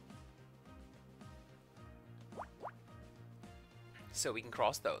 So we can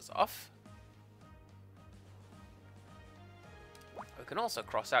cross those off. We can also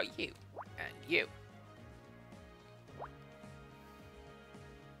cross out you and you.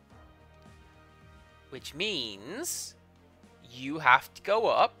 Which means you have to go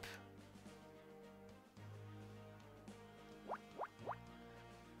up.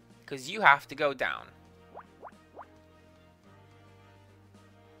 Because you have to go down.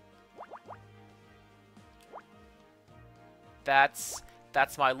 That's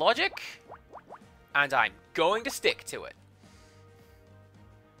my logic. And I'm going to stick to it.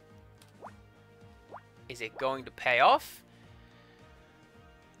 Is it going to pay off?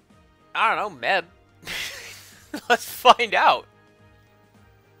 I don't know, Meb. Let's find out.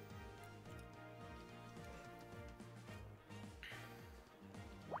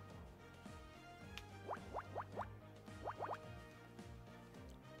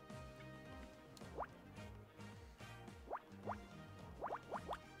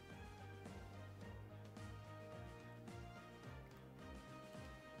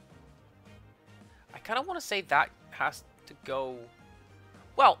 I kind of want to say that has to go...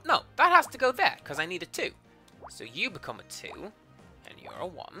 Well, no, that has to go there, because I need a 2. So you become a 2, and you're a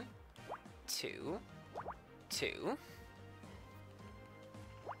 1. 2. 2.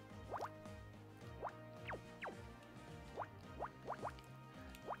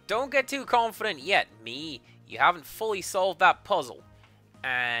 Don't get too confident yet, me. You haven't fully solved that puzzle.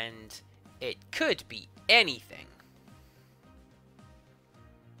 And it could be anything.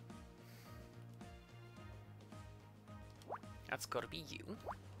 That's gotta be you.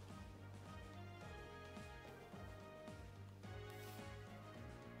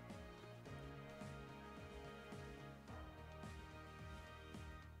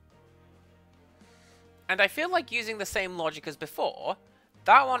 And I feel like using the same logic as before,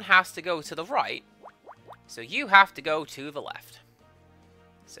 that one has to go to the right, so you have to go to the left.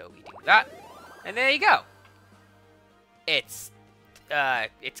 So we do that, and there you go. It's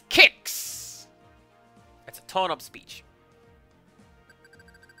kicks! It's a torn-up speech.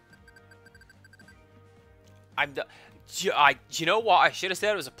 You know what? I should have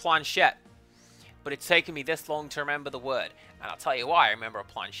said it was a planchette. But it's taken me this long to remember the word. And I'll tell you why I remember a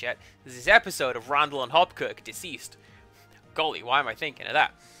planchette. There's this episode of Randall and Hopkirk, Deceased. Golly, why am I thinking of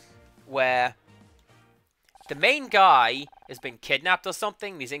that? Where the main guy has been kidnapped or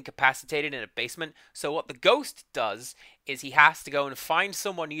something. And he's incapacitated in a basement. So what the ghost does is he has to go and find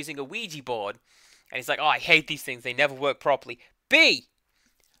someone using a Ouija board. And he's like, oh, I hate these things. They never work properly. B!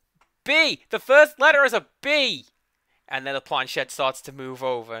 B! The first letter is a B! And then the planchette starts to move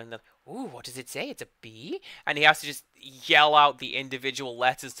over. And then, ooh, what does it say? It's a B? And he has to just yell out the individual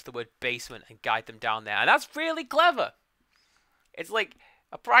letters to the word basement and guide them down there. And that's really clever. It's like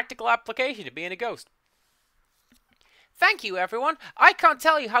a practical application to being a ghost. Thank you, everyone. I can't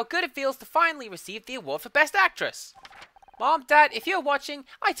tell you how good it feels to finally receive the award for Best Actress. Mom, Dad, if you're watching,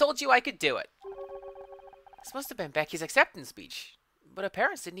 I told you I could do it. This must have been Becky's acceptance speech. But her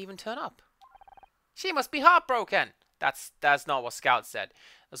parents didn't even turn up. She must be heartbroken. That's not what Scout said.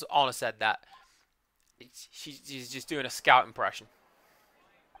 That's what Anna said that. She's just doing a Scout impression.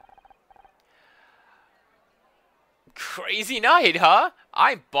 Crazy night, huh?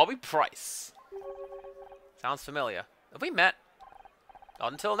 I'm Bobby Price. Sounds familiar. Have we met?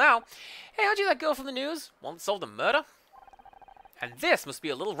 Not until now. Hey, aren't you that girl from the news? Want to solve the murder? And this must be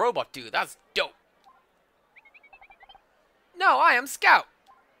a little robot dude. That's dope. No, I am Scout.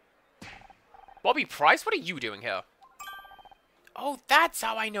 Bobby Price, what are you doing here? Oh, that's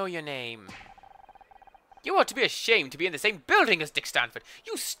how I know your name. You ought to be ashamed to be in the same building as Dick Stanford.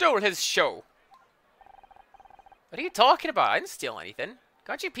 You stole his show. What are you talking about? I didn't steal anything.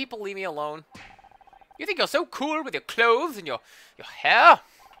 Can't you people leave me alone? You think you're so cool with your clothes and your hair?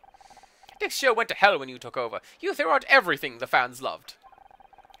 Dick's show went to hell when you took over. You threw out everything the fans loved.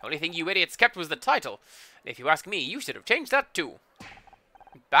 The only thing you idiots kept was the title. And if you ask me, you should have changed that too.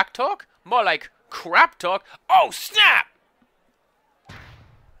 Back talk? More like crap talk. Oh, snap!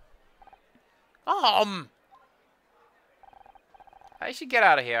 I should get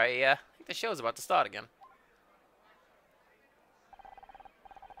out of here. I think the show's about to start again.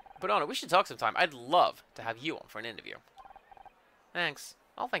 But Anna, we should talk sometime. I'd love to have you on for an interview. Thanks.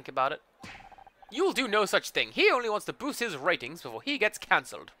 I'll think about it. You'll do no such thing. He only wants to boost his ratings before he gets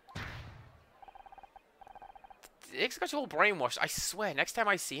cancelled. Dick's got you all brainwashed. I swear, next time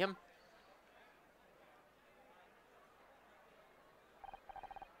I see him...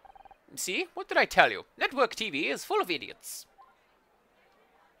 See? What did I tell you? Network TV is full of idiots.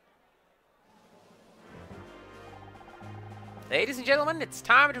 Ladies and gentlemen, it's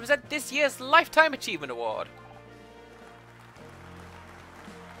time to present this year's Lifetime Achievement Award.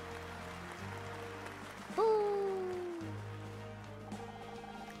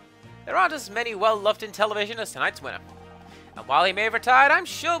 There aren't as many well-loved in television as tonight's winner. And while he may have retired, I'm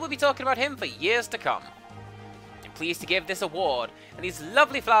sure we'll be talking about him for years to come. I'm pleased to give this award and these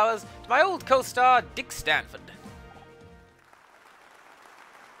lovely flowers to my old co-star, Dick Stanford.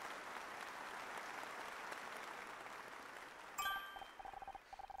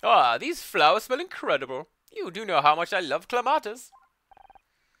 Ah, these flowers smell incredible. You do know how much I love clematis.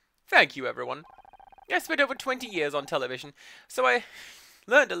 Thank you, everyone. I spent over 20 years on television, so I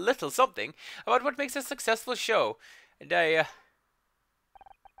learned a little something about what makes a successful show. And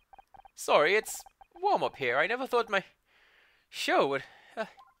sorry, it's warm up here. I never thought my show would...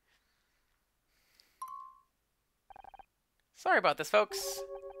 Sorry about this, folks.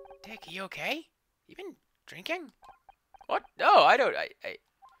 Dick, are you okay? You been drinking? What? No, I don't... It's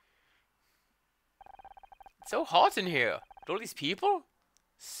so hot in here. With all these people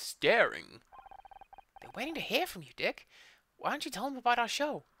staring. They're waiting to hear from you, Dick. Why don't you tell them about our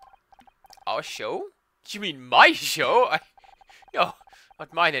show? Our show? You mean my show? No,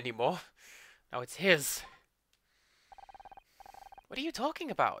 not mine anymore. Now it's his. What are you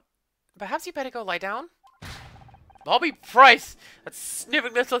talking about? Perhaps you better go lie down? Bobby Price! That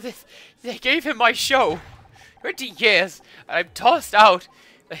sniveling little... They gave him my show. 20 years, and I'm tossed out.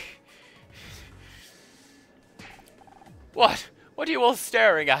 What? What are you all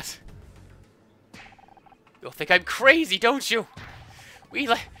staring at? You'll think I'm crazy, don't you?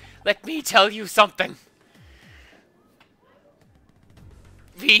 Let me tell you something.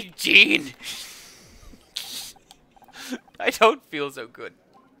 Gene. I don't feel so good.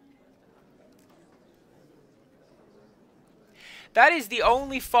 That is the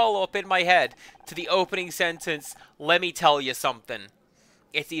only follow-up in my head to the opening sentence, let me tell you something.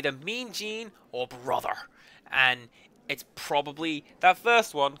 It's either Mean Gene or Brother. And it's probably that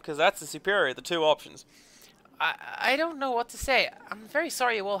first one, because that's the superior of the two options. I don't know what to say. I'm very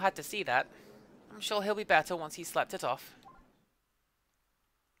sorry you all had to see that. I'm sure he'll be better once he's slept it off.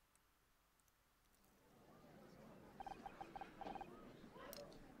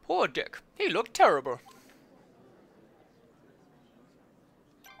 Poor Dick. He looked terrible.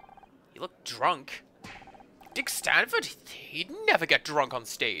 He looked drunk. Dick Stanford? He'd never get drunk on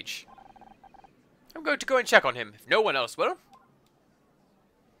stage. I'm going to go and check on him, if no one else will.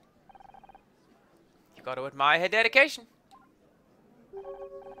 You got to admire her dedication.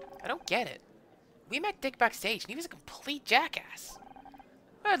 I don't get it. We met Dick backstage, and he was a complete jackass.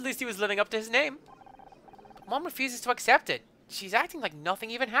 Well, at least he was living up to his name. But Mom refuses to accept it. She's acting like nothing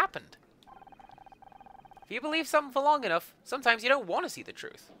even happened. If you believe something for long enough, sometimes you don't want to see the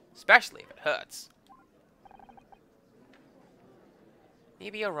truth. Especially if it hurts.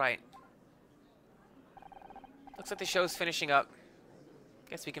 Maybe you're right. Looks like the show's finishing up.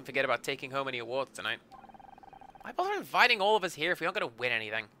 Guess we can forget about taking home any awards tonight. Why bother inviting all of us here if we aren't going to win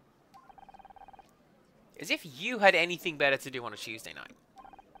anything? As if you had anything better to do on a Tuesday night.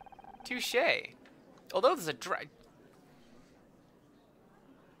 Touché. Although there's a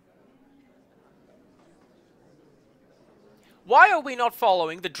Why are we not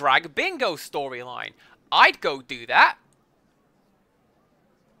following the drag bingo storyline? I'd go do that.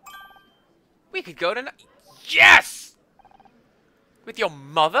 We could go to... Yes! With your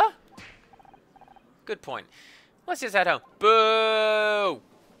mother? Good point. Let's just head home. Boo!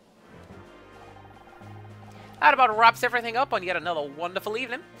 That about wraps everything up on yet another wonderful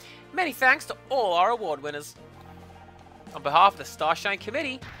evening. Many thanks to all our award winners. On behalf of the Starshine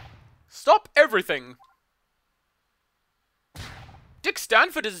Committee, stop everything! Dick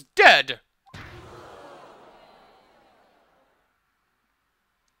Stanford is dead!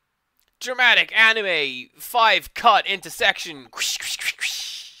 Dramatic anime 5 cut intersection.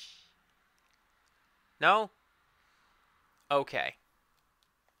 No? Okay.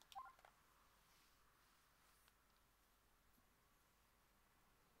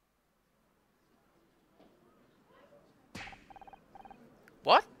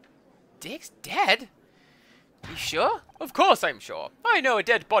 What? Dick's dead? You sure? Of course I'm sure. I know a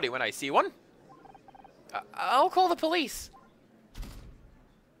dead body when I see one. I'll call the police.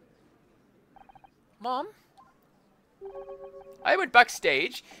 Mom? I went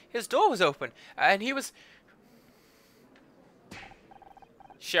backstage. His door was open, and he was...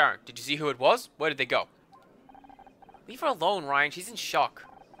 Sharon, did you see who it was? Where did they go? Leave her alone, Ryan. She's in shock.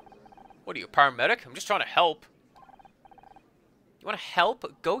 What are you, a paramedic? I'm just trying to help. You want to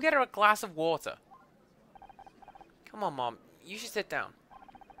help? Go get her a glass of water. Come on, Mom. You should sit down.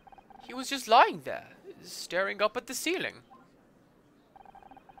 He was just lying there, staring up at the ceiling.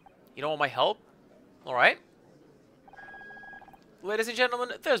 You don't want my help? Alright. Ladies and gentlemen,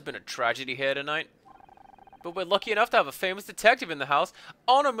 there's been a tragedy here tonight. But we're lucky enough to have a famous detective in the house.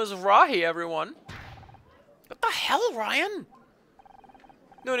 Honor Mizrahi, everyone. What the hell, Ryan?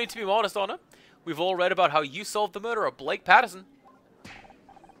 No need to be modest, Honor. We've all read about how you solved the murder of Blake Patterson.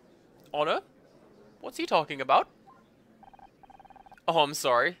 Honor? What's he talking about? Oh, I'm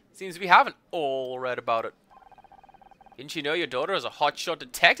sorry. Seems we haven't all read about it. Didn't you know your daughter is a hotshot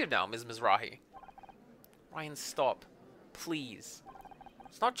detective now, Ms. Mizrahi? Ryan, stop. Please.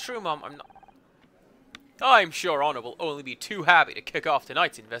 It's not true, Mom. I'm sure Honor will only be too happy to kick off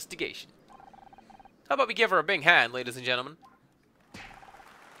tonight's investigation. How about we give her a big hand, ladies and gentlemen?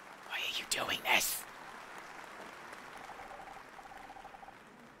 Why are you doing this?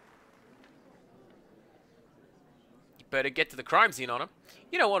 You better get to the crime scene, Honor.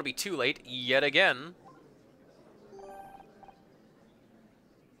 You don't want to be too late yet again.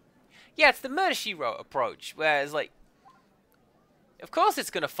 Yeah, it's the Murder, She Wrote approach, whereas, like, of course it's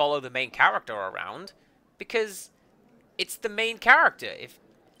going to follow the main character around, because it's the main character. If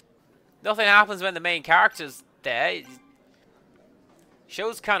nothing happens when the main character's there,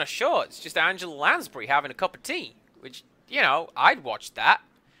 show's kind of short. It's just Angela Lansbury having a cup of tea, which, you know, I'd watch that,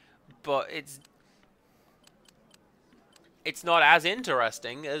 but it's not as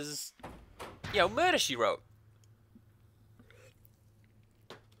interesting as, you know, Murder, She Wrote.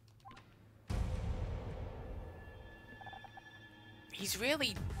 He's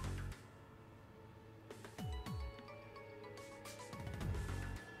really...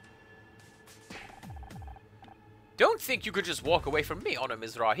 Don't think you could just walk away from me, Honor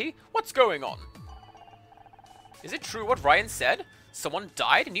Mizrahi. What's going on? Is it true what Ryan said? Someone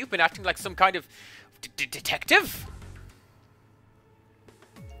died and you've been acting like some kind of detective?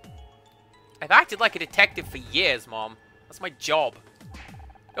 I've acted like a detective for years, Mom. That's my job.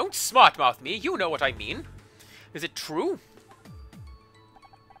 Don't smart-mouth me. You know what I mean. Is it true?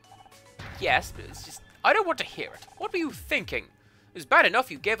 Yes, but it's just... I don't want to hear it. What were you thinking? It was bad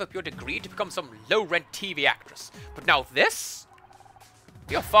enough you gave up your degree to become some low-rent TV actress. But now this?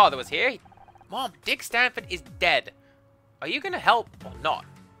 If your father was here... Mom, Dick Stanford is dead. Are you going to help or not?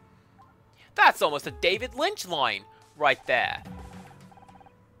 That's almost a David Lynch line right there.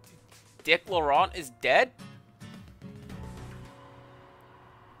 Dick Laurent is dead?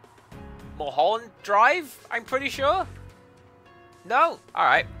 Mulholland Drive, I'm pretty sure? No?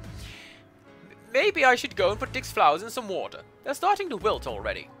 Alright. Maybe I should go and put Dick's flowers in some water. They're starting to wilt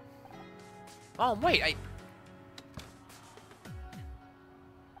already. Oh, wait,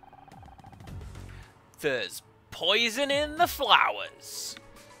 There's poison in the flowers.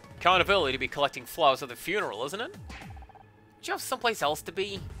 Accountability to be collecting flowers at the funeral, isn't it? Do you have someplace else to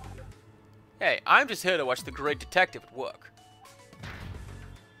be? Hey, I'm just here to watch the great detective at work.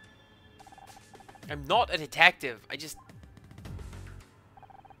 I'm not a detective. I just...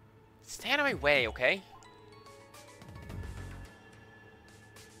 Stay out of my way, okay?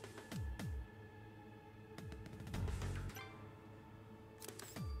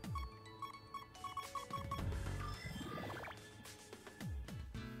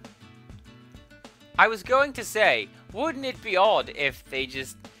 I was going to say, wouldn't it be odd if they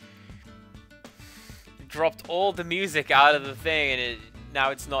just dropped all the music out of the thing and now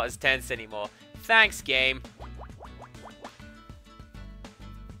it's not as tense anymore? Thanks, game.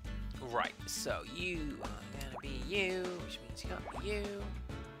 Right, so you are gonna be you, which means you got you.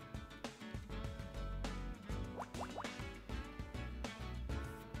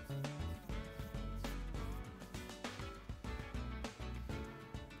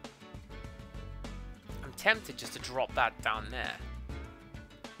 I'm tempted just to drop that down there.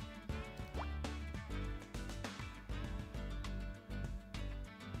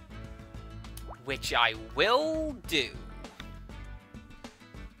 Which I will do.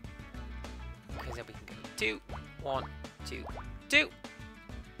 Because then we can go 2, 1, 2, 2.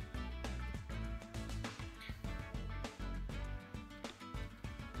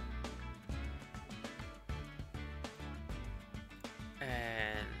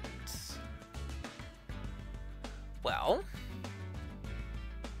 And well,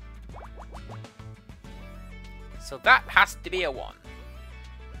 so that has to be a 1.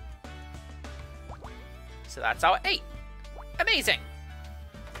 So that's our 8. Amazing.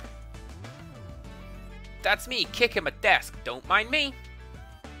 That's me kicking my desk. Don't mind me.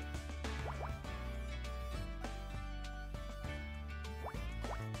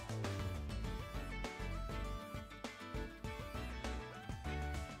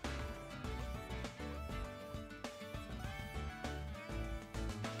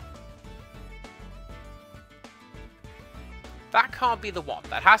 That can't be the 1.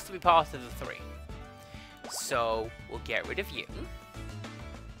 That has to be part of the 3. So, we'll get rid of you.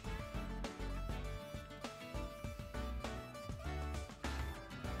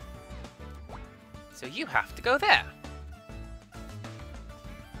 So you have to go there.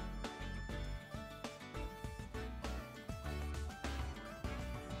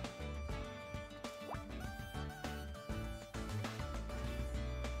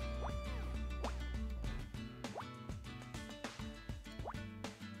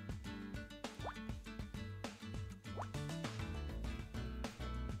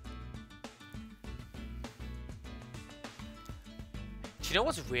 Do you know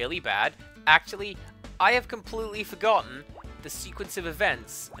what's really bad? Actually, I have completely forgotten the sequence of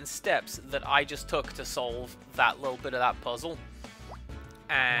events and steps that I just took to solve that little bit of that puzzle.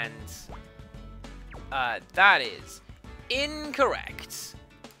 And that is incorrect.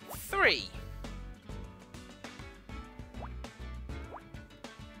 3.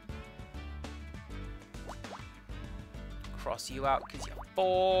 Cross you out because you're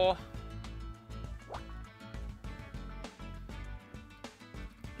 4.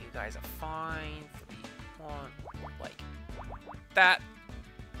 You guys are fine. 3, 1, like that.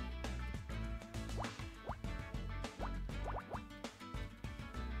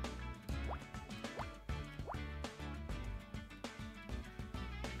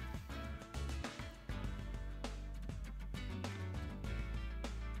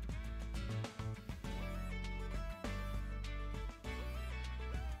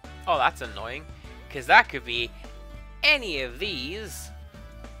 Oh, that's annoying, because that could be any of these.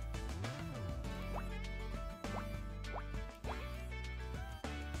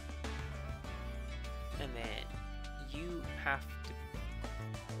 And then you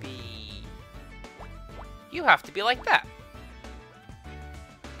have to be like that.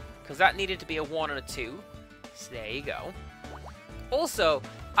 Because that needed to be a 1 and a 2. So there you go. Also,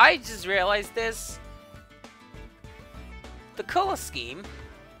 I just realized this. The color scheme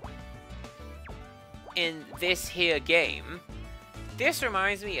in this here game, this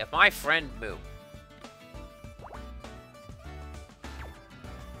reminds me of my friend Moo.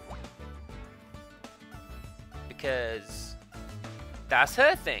 Because that's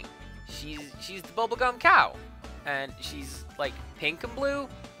her thing. She's the bubblegum cow. And she's like pink and blue.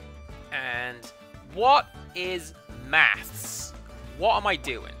 And what is maths? What am I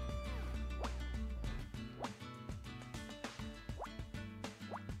doing?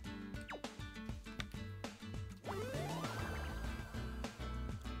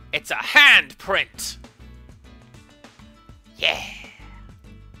 It's a handprint! Yeah!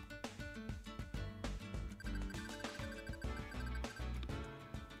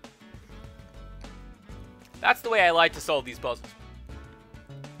 That's the way I like to solve these puzzles.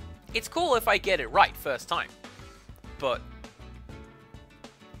 It's cool if I get it right first time, but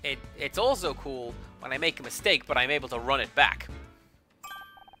it's also cool when I make a mistake, but I'm able to run it back.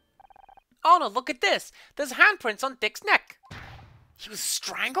 Oh no, look at this! There's handprints on Dick's neck! He was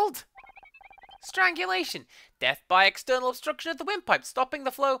strangled? Strangulation. Death by external obstruction of the windpipe, stopping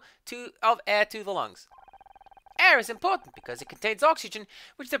the flow of air to the lungs. Air is important because it contains oxygen,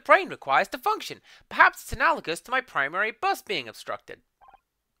 which the brain requires to function. Perhaps it's analogous to my primary bus being obstructed.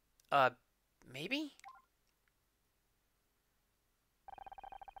 Maybe?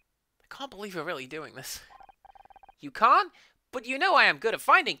 I can't believe you're really doing this. You can't? But you know I am good at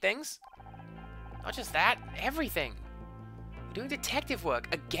finding things. Not just that, everything. We're doing detective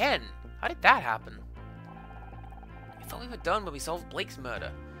work again. How did that happen? I thought we were done when we solved Blake's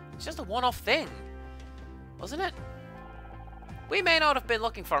murder. It's just a one-off thing, wasn't it? We may not have been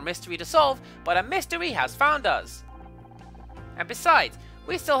looking for a mystery to solve, but a mystery has found us. And besides,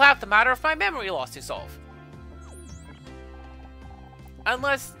 we still have the matter of my memory loss to solve.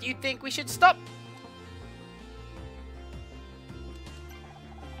 Unless you think we should stop.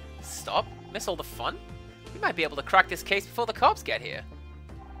 Stop? Miss all the fun? We might be able to crack this case before the cops get here.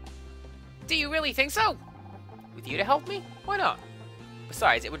 Do you really think so? With you to help me? Why not?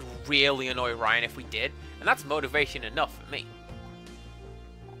 Besides, it would really annoy Ryan if we did, and that's motivation enough for me.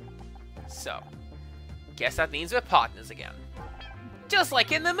 So, guess that means we're partners again. Just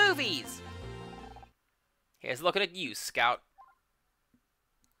like in the movies! Here's looking at you, Scout.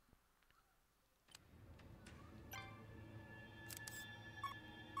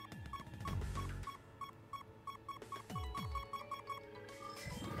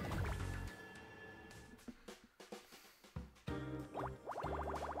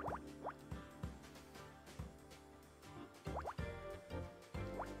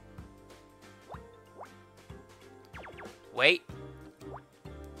 Wait.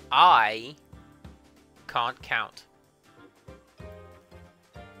 I can't count.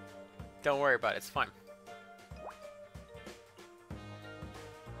 Don't worry about it, it's fine.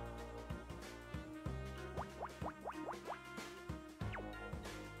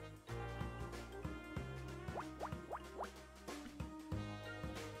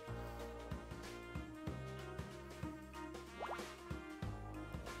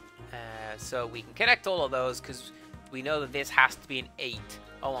 So we can connect all of those because we know that this has to be an 8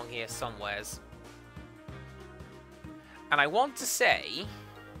 along here somewheres. And I want to say...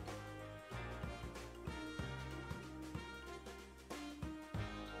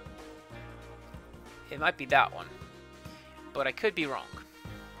 it might be that one. But I could be wrong.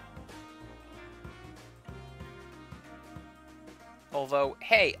 Although,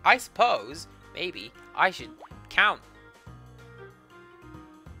 hey, I suppose, maybe, I should count.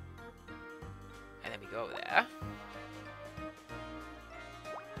 And then we go there.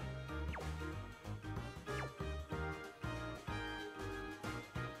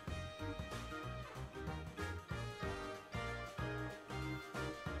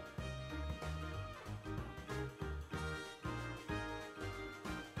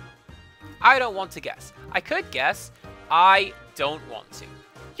 I don't want to guess. I could guess. I don't want to.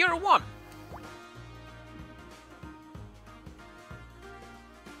 You're a 1.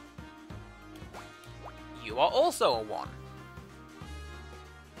 You are also a 1.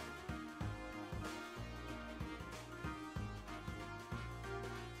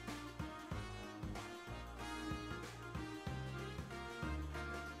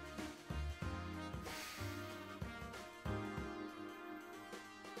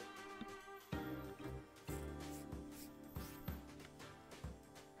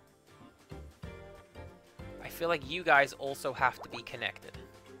 I feel like you guys also have to be connected.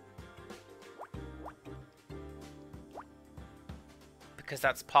 Because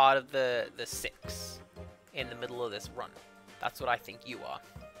that's part of the 6 in the middle of this run. That's what I think you are.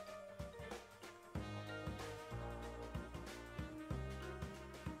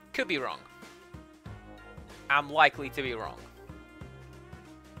 Could be wrong. I'm likely to be wrong.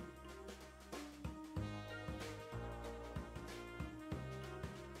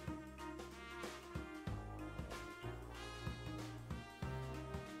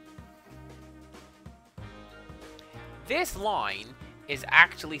 This line is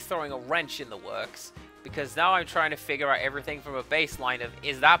actually throwing a wrench in the works, because now I'm trying to figure out everything from a baseline of,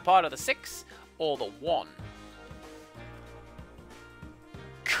 is that part of the 6 or the 1?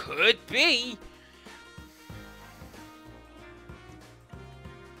 Could be!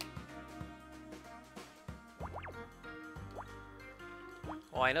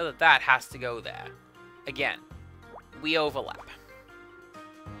 Well, I know that that has to go there. Again, we overlap.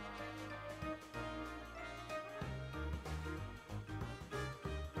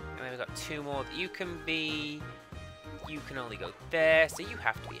 And then we've got 2 more that you can be. You can only go there, so you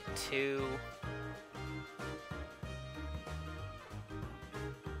have to be a 2.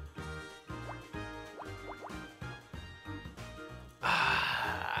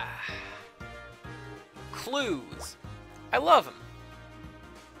 Clues. I love them.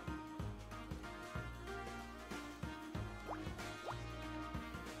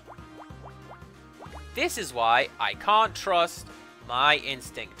 This is why I can't trust my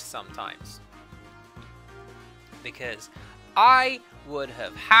instinct sometimes. Because I would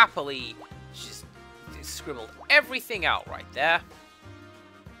have happily just scribbled everything out right there.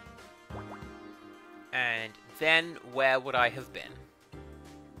 And then where would I have been?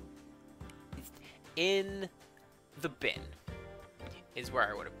 In the bin is where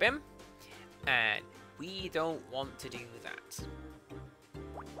I would have been. And we don't want to do that.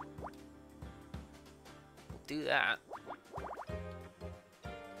 We'll do that.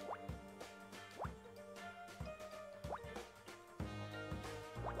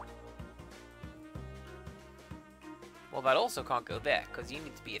 Well, that also can't go there, because you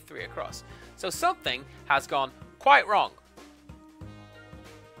need to be a 3 across. So something has gone quite wrong.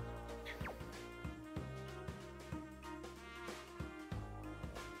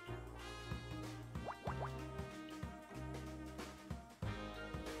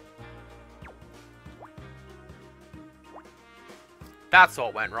 That's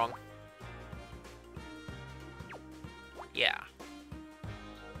what went wrong. Yeah.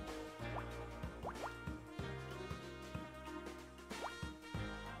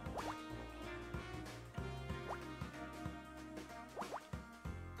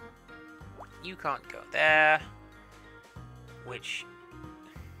 You can't go there. Which...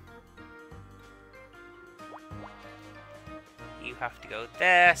 you have to go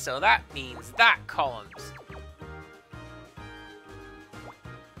there, so that means that column's...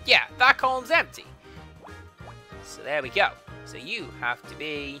 yeah, that column's empty. So there we go. So you have to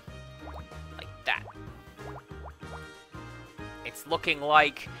be like that. It's looking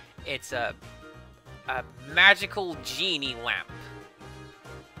like it's a magical genie lamp.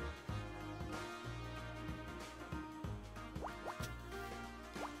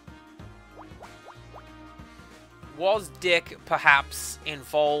 Was Dick perhaps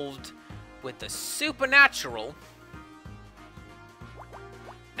involved with the supernatural?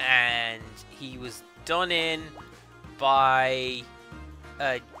 And he was done in by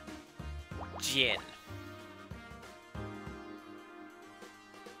a djinn.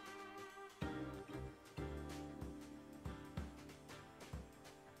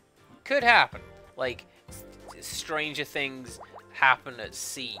 Could happen. Like, stranger things happen at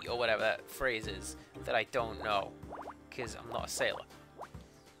sea, or whatever that phrase is, that I don't know, because I'm not a sailor.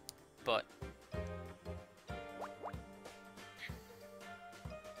 But...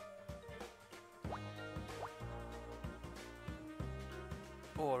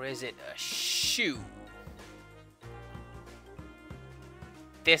 or is it a shoe?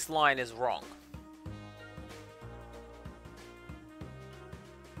 This line is wrong.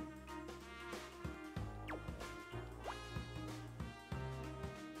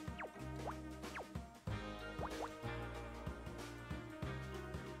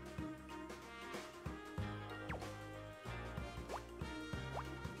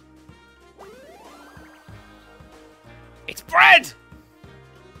 It's bread!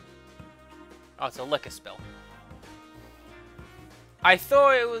 Oh, it's a liquor spill. I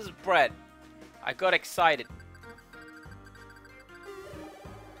thought it was bread. I got excited.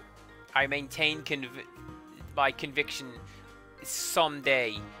 I maintain my conviction.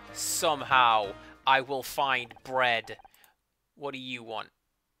 Someday, somehow, I will find bread. What do you want?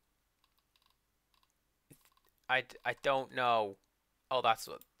 I don't know. Oh, that's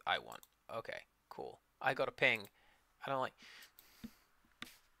what I want. Okay, cool. I got a ping. I don't like...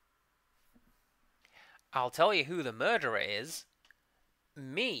 I'll tell you who the murderer is.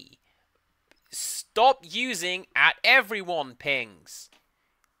 Me. Stop using at everyone pings.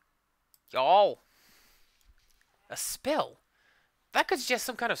 Y'all. A spill? That could suggest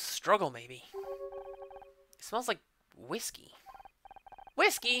some kind of struggle, maybe. It smells like whiskey.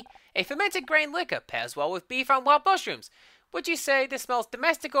 Whiskey? A fermented grain liquor pairs well with beef and wild mushrooms. Would you say this smells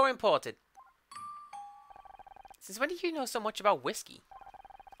domestic or imported? Since when do you know so much about whiskey?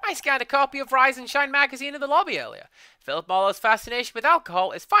 I scanned a copy of Rise and Shine magazine in the lobby earlier. Philip Marlowe's fascination with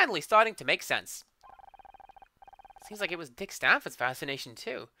alcohol is finally starting to make sense. Seems like it was Dick Stanford's fascination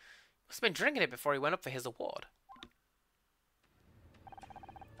too. Must have been drinking it before he went up for his award.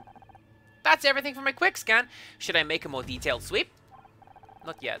 That's everything for my quick scan. Should I make a more detailed sweep?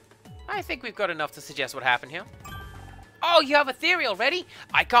 Not yet. I think we've got enough to suggest what happened here. Oh, you have a theory already?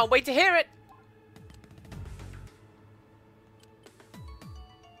 I can't wait to hear it!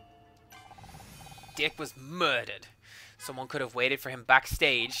 Dick was murdered. Someone could have waited for him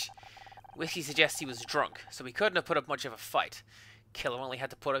backstage. Whiskey suggests he was drunk, so he couldn't have put up much of a fight. Killer only had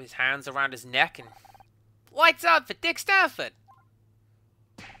to put up his hands around his neck and... lights out for Dick Stanford!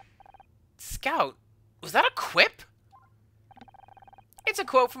 Scout? Was that a quip? It's a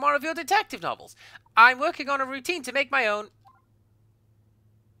quote from one of your detective novels. I'm working on a routine to make my own...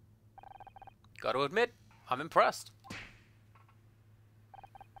 Gotta admit, I'm impressed.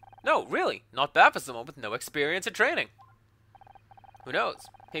 No, really, not bad for someone with no experience or training. Who knows?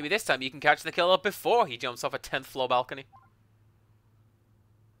 Maybe this time you can catch the killer before he jumps off a 10th floor balcony.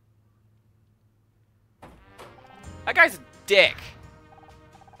 That guy's a dick.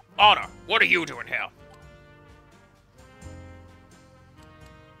 Honor, what are you doing here?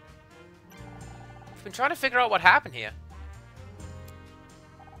 I've been trying to figure out what happened here.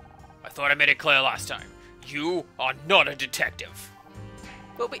 I thought I made it clear last time. You are not a detective.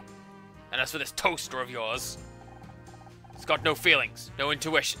 But we... And as for this toaster of yours, it's got no feelings, no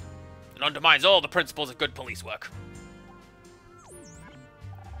intuition, and undermines all the principles of good police work.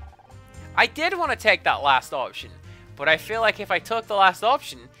 I did want to take that last option, but I feel like if I took the last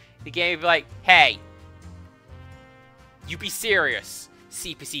option, the game would be like, hey, you be serious,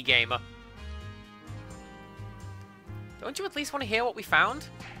 CPC gamer. Don't you at least want to hear what we found?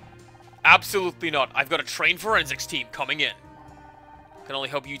 Absolutely not. I've got a trained forensics team coming in. Can only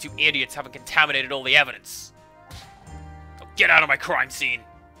hope you two idiots haven't contaminated all the evidence. So get out of my crime scene.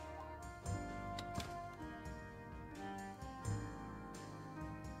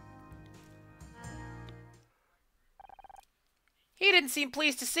 He didn't seem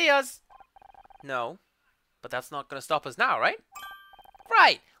pleased to see us. No, but that's not going to stop us now, right?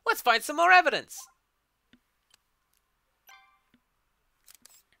 Right, let's find some more evidence.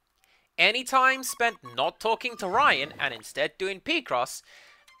 Any time spent not talking to Ryan and instead doing P-Cross,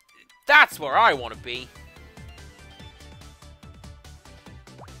 that's where I want to be.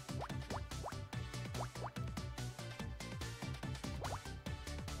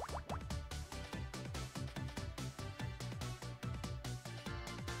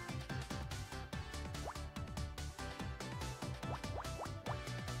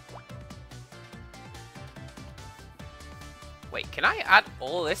 Wait, can I add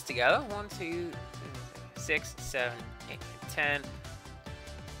all this together? 1, 2, 6, 7, 8, 10.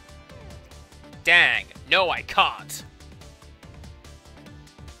 Dang, no I can't.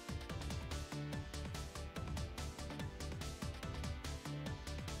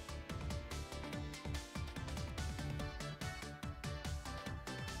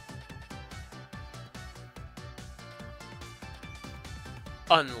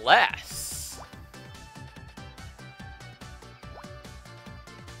 Unless...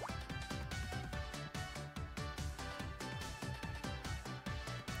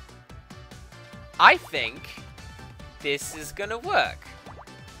 I think this is gonna work.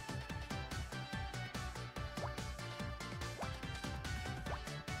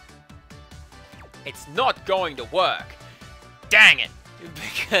 It's not going to work. Dang it.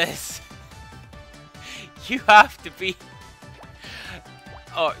 Because you have to be...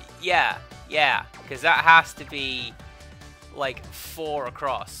 Oh, yeah. Because that has to be like 4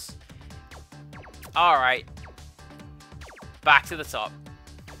 across. Alright. Back to the top.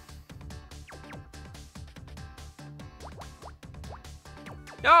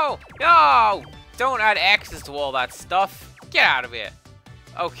 No! No! Don't add X's to all that stuff. Get out of here.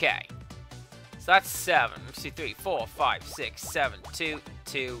 Okay. So that's 7. Let's see, 3, 4, 5, 6, 7, 2,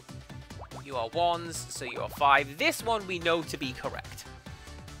 2. You are 1s, so you are 5. This one we know to be correct.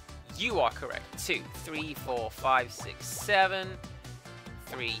 You are correct. 2, 3, 4, 5, 6, 7.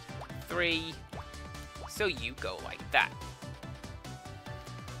 3, 3. So you go like that.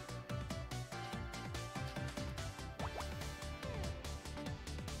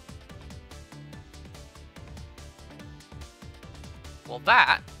 Well,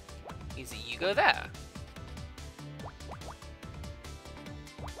 that is that you go there.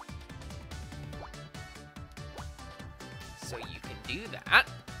 So you can do that.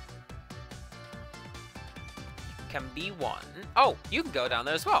 You can be 1. Oh, you can go down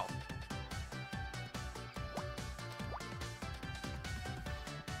there as well.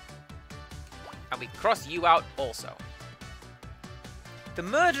 And we cross you out also. The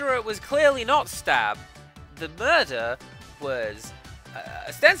murderer was clearly not stabbed. The murder was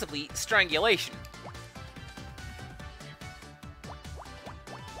ostensibly strangulation.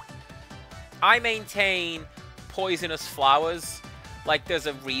 I maintain poisonous flowers. Like, there's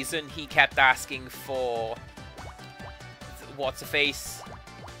a reason he kept asking for what's-a-face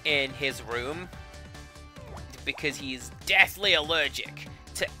in his room. Because he's deathly allergic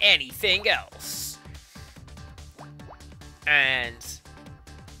to anything else. And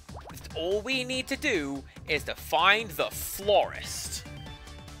all we need to do is to find the florist.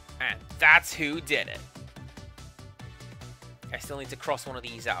 And that's who did it. I still need to cross one of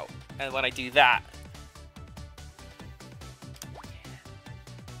these out. And when I do that...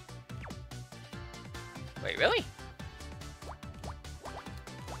 Wait, really?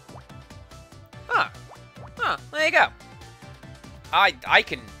 Huh. Huh, there you go. I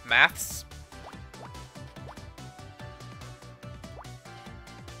can maths.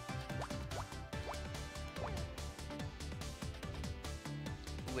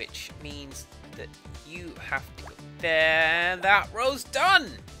 which means that you have to go there. That row's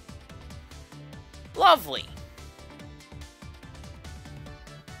done! Lovely!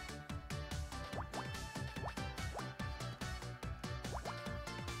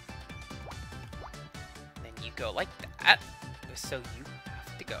 Then you go like that, so you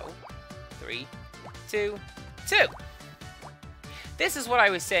have to go 3, 2, 2. This is what I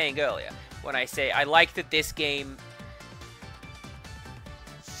was saying earlier, when I say I like that this game,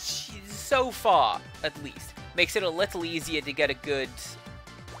 so far at least, makes it a little easier to get a good,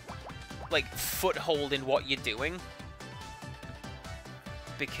 like, foothold in what you're doing.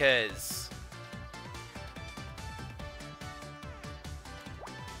 Because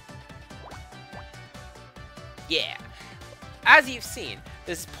yeah, as you've seen,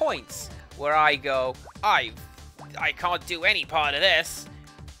 there's points where I go, I can't do any part of this,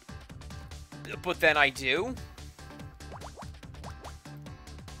 but then I do.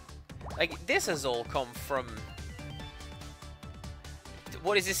 Like, this has all come from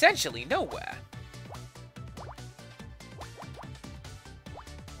what is essentially nowhere.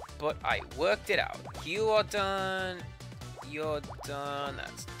 But I worked it out. You are done. You're done.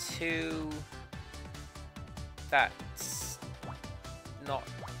 That's 2. That's not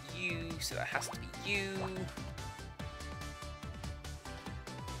you, so that has to be you.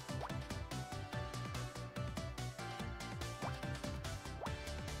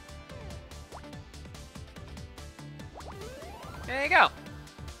 There you go.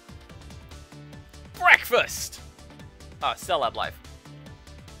 Breakfast! Oh, Celeb Life.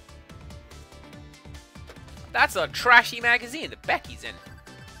 That's a trashy magazine that Becky's in.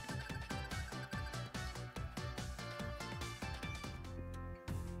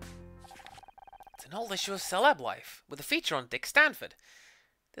 It's an old issue of Celeb Life, with a feature on Dick Stanford.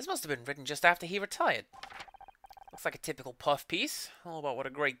 This must have been written just after he retired. Looks like a typical Puff piece, all about what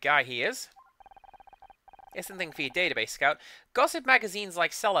a great guy he is. Here's something for your database, Scout. Gossip magazines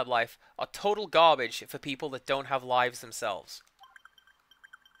like Celeb Life are total garbage for people that don't have lives themselves.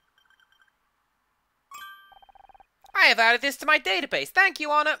 I have added this to my database. Thank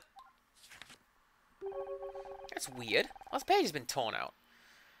you, Anna. That's weird. Last page has been torn out.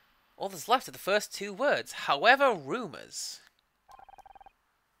 All that's left are the first 2 words. However, rumors.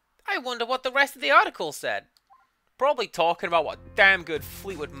 I wonder what the rest of the article said. Probably talking about what damn good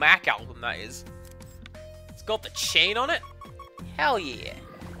Fleetwood Mac album that is. It's got the chain on it? Hell yeah.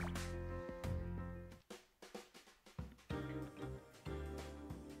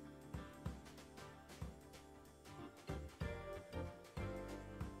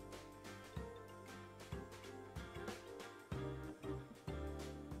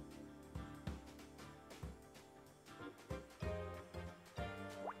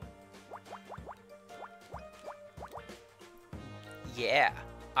 Yeah,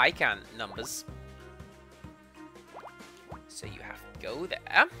 icon numbers. So you have to go there.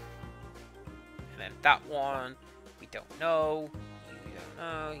 And then that one, we don't know. You don't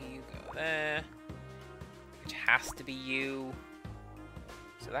know. You go there. Which has to be you.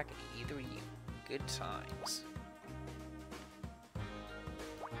 So that could be either you. Good times.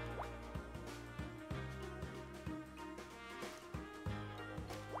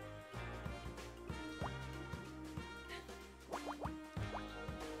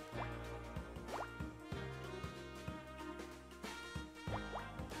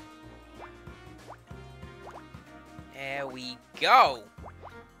 There we go.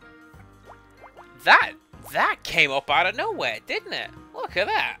 That came up out of nowhere, didn't it? Look at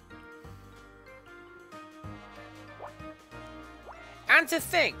that. And to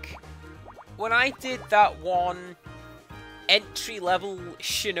think, when I did that one entry-level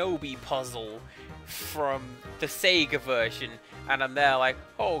Shinobi puzzle from the Sega version, and I'm there like,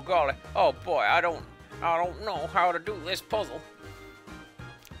 oh golly, oh boy, I don't know how to do this puzzle.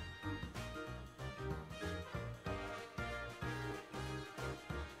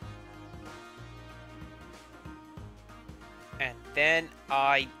 And then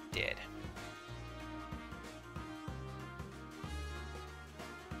I did.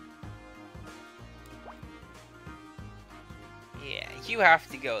 Yeah, you have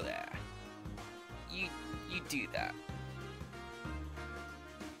to go there. You do that.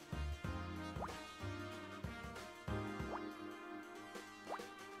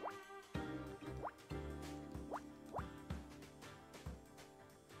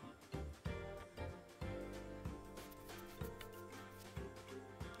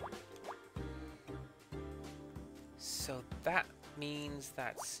 So that means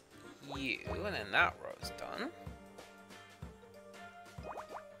that's you, and then that row's done.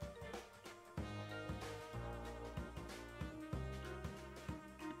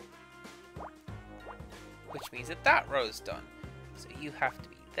 which means that that row's done. So you have to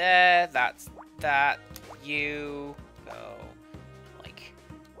be there, that's that, you go like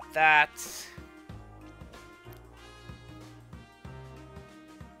that.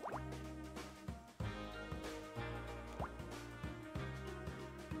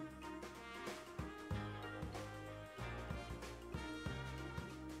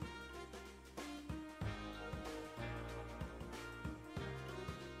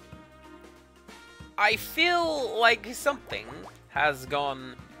 I feel like something has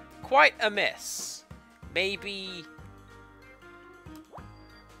gone quite amiss. Maybe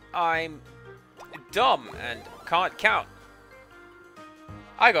I'm dumb and can't count.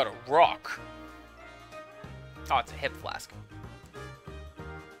 I got a rock. Oh, it's a hip flask.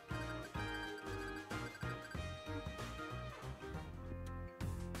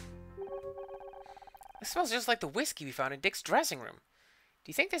 It smells just like the whiskey we found in Dick's dressing room. Do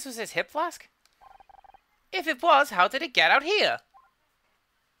you think this was his hip flask? If it was, how did it get out here?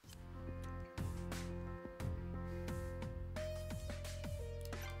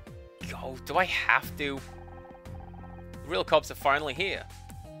 Oh, do I have to? The real cops are finally here.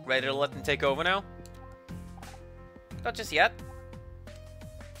 Ready to let them take over now? Not just yet.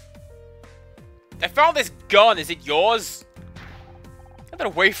 I found this gun. Is it yours? Get that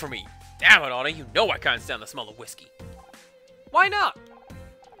away from me. Damn it, Anna. You know I can't stand the smell of whiskey. Why not?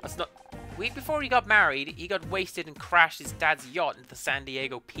 That's not... A week before he got married, he got wasted and crashed his dad's yacht into the San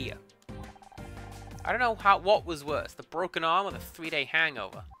Diego pier. I don't know what was worse, the broken arm or the 3-day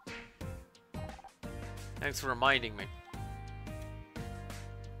hangover. Thanks for reminding me.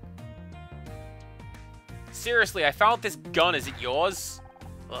 Seriously, I found this gun. Is it yours?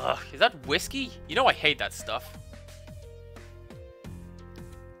 Ugh, is that whiskey? You know I hate that stuff.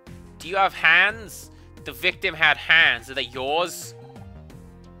 Do you have hands? The victim had hands. Are they yours?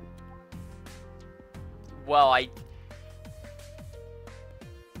 Well, I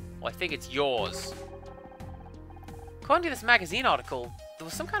think it's yours. According to this magazine article, there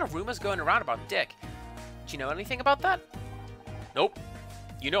was some kind of rumors going around about Dick. Do you know anything about that? Nope.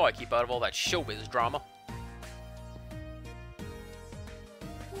 You know I keep out of all that showbiz drama.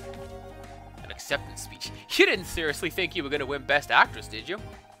 An acceptance speech. You didn't seriously think you were going to win Best Actress, did you?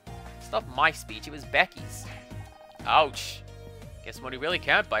 It's not my speech, it was Becky's. Ouch. Guess money really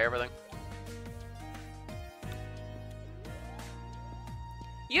can't buy everything.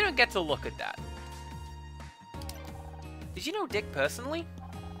 You don't get to look at that. Did you know Dick personally?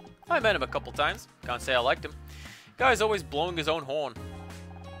 I met him a couple times. Can't say I liked him. Guy's always blowing his own horn.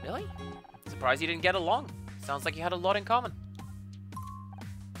 Really? Surprised you didn't get along. Sounds like you had a lot in common.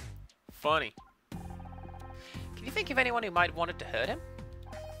 Funny. Can you think of anyone who might have wanted to hurt him?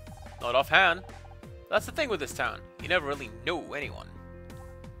 Not offhand. That's the thing with this town. You never really know anyone.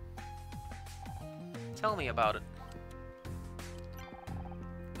 Tell me about it.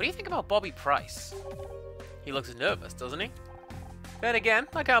 What do you think about Bobby Price? He looks nervous, doesn't he? Then again,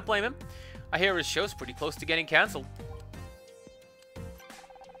 I can't blame him. I hear his show's pretty close to getting cancelled.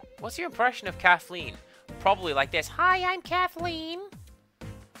 What's your impression of Kathleen? Probably like this. Hi, I'm Kathleen.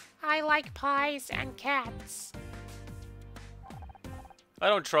 I like pies and cats. I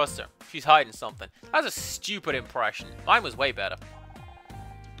don't trust her. She's hiding something. That's a stupid impression. Mine was way better.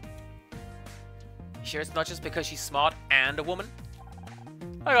 You sure it's not just because she's smart and a woman?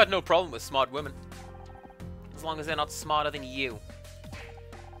 I got no problem with smart women. As long as they're not smarter than you.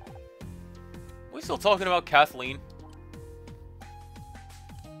 Are we still talking about Kathleen?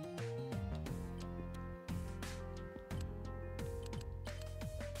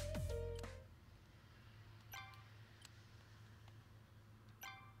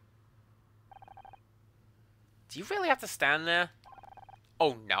 Do you really have to stand there?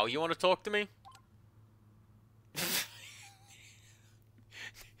 Oh, now you want to talk to me?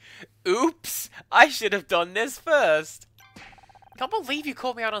 Oops! I should have done this first. Can't believe you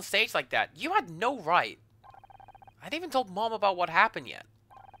called me out on stage like that. You had no right. I hadn't even told Mom about what happened yet.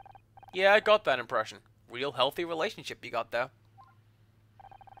 Yeah, I got that impression. Real healthy relationship you got there.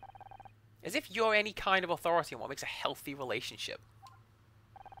 As if you're any kind of authority on what makes a healthy relationship.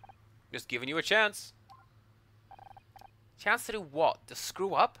 Just giving you a chance. Chance to do what? To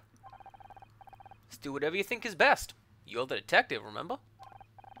screw up? Just do whatever you think is best. You're the detective, remember?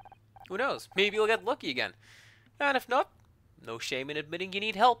 Who knows? Maybe you'll get lucky again. And if not, no shame in admitting you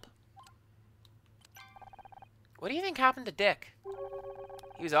need help. What do you think happened to Dick?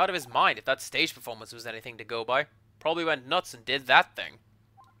 He was out of his mind if that stage performance was anything to go by. Probably went nuts and did that thing.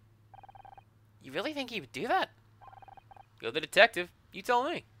 You really think he would do that? You're the detective. You tell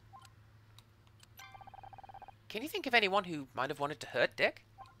me. Can you think of anyone who might have wanted to hurt Dick?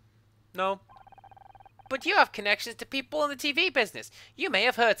 No. But you have connections to people in the TV business. You may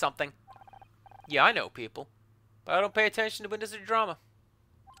have heard something. Yeah, I know people. But I don't pay attention to when there's a drama.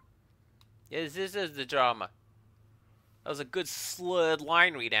 Yes, this is the drama. That was a good slurred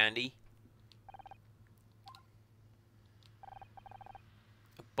line read, Andy.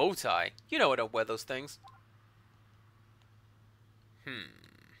 A bow tie? You know I don't wear those things.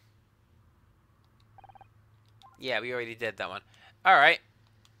 Yeah, we already did that one. Alright.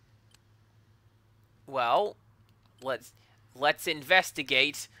 Well, let's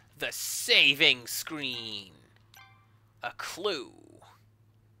investigate the saving screen. A clue.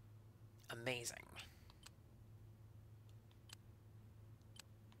 Amazing.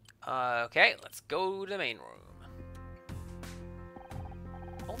 Okay, let's go to the main room.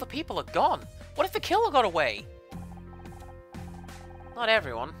 All the people are gone. What if the killer got away? Not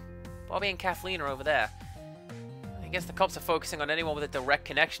everyone. Bobby and Kathleen are over there. I guess the cops are focusing on anyone with a direct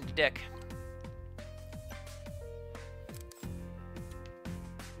connection to Dick.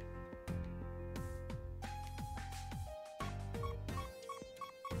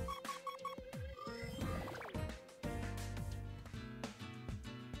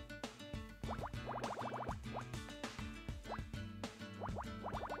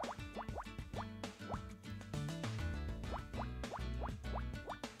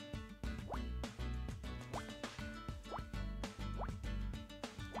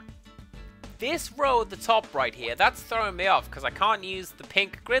 This row at the top right here, that's throwing me off because I can't use the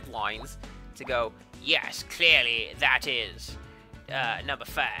pink grid lines to go, yes, clearly that is number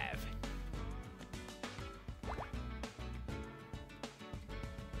 5.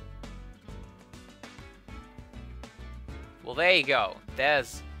 Well, there you go.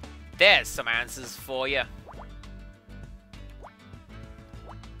 There's some answers for you.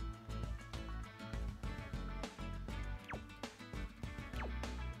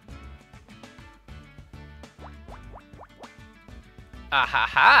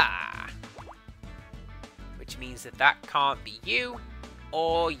 Ahaha! Which means that that can't be you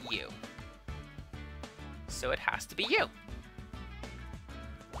or you. So it has to be you.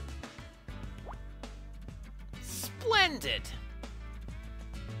 Splendid!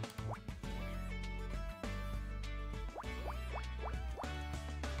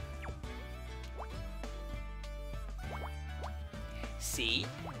 See?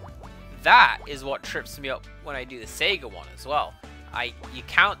 That is what trips me up when I do the Sega one as well. You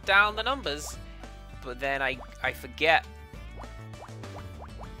count down the numbers, but then I forget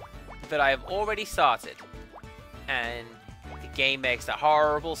that I have already started, and the game makes a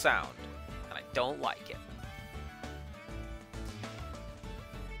horrible sound, and I don't like it.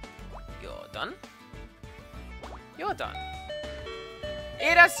 You're done? You're done.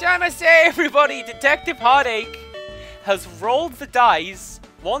 Irashamase, everybody! Detective Heartache has rolled the dice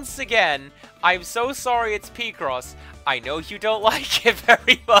once again. I'm so sorry it's P-Cross. I know you don't like it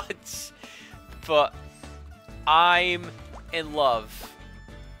very much, but I'm in love.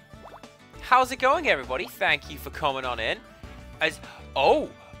 How's it going, everybody? Thank you for coming on in. Oh,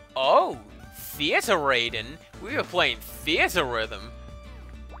 Theater Raiden. We were playing Theater Rhythm.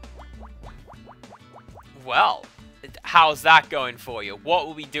 Well, how's that going for you? What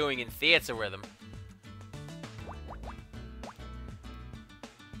will we be doing in Theater Rhythm?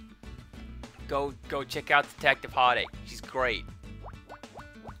 Go check out Detective Heartache. She's great.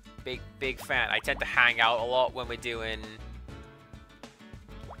 Big fan. I tend to hang out a lot when we're doing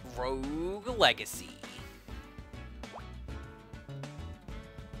Rogue Legacy,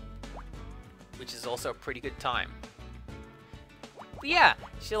 which is also a pretty good time. But yeah,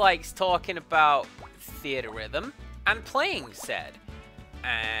 she likes talking about Theater Rhythm and playing said.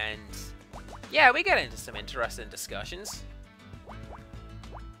 And yeah, we get into some interesting discussions.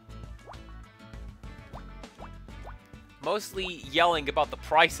 Mostly yelling about the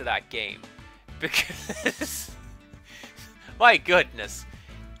price of that game. Because... my goodness.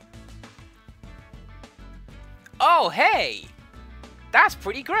 Oh, hey! That's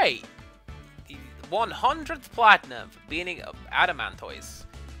pretty great. The 100th platinum for beating Adamantoise.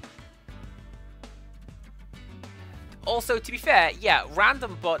 Also, to be fair, yeah,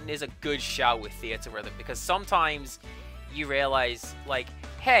 random button is a good shout with Theater Rhythm. Because sometimes you realize, like,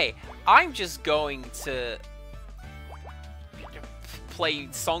 hey, I'm just going to play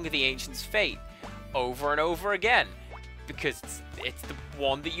Song of the Ancient's Fate over and over again because it's the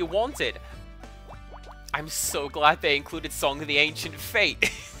one that you wanted. I'm so glad they included Song of the Ancient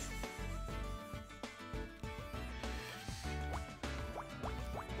Fate.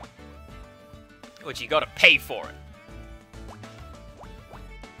 But you gotta pay for it.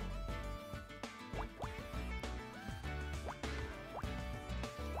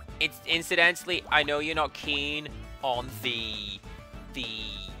 Incidentally, I know you're not keen on the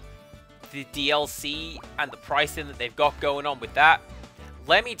DLC and the pricing that they've got going on with that.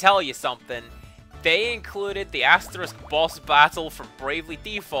 Let me tell you something. They included the Asterisk boss battle from Bravely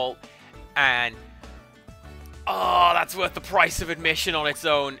Default, and oh, that's worth the price of admission on its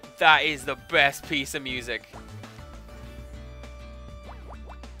own. That is the best piece of music.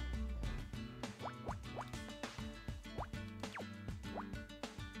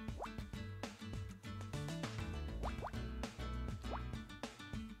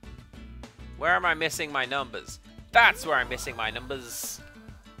 Where am I missing my numbers? That's where I'm missing my numbers.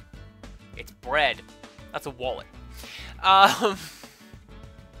 It's bread. That's a wallet.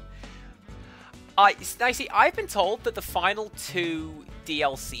 See, I've been told that the final 2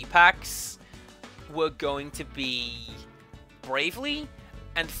 DLC packs were going to be Bravely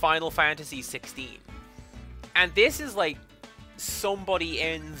and Final Fantasy 16. And this is like somebody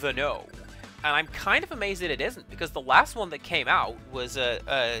in the know. And I'm kind of amazed that it isn't, because the last one that came out was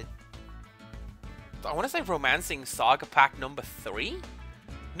I want to say Romancing Saga Pack number 3?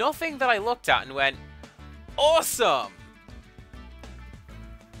 Nothing that I looked at and went, awesome!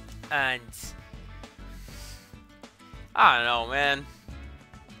 And I don't know, man.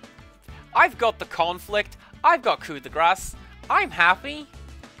 I've got the conflict. I've got coup de grace. I'm happy.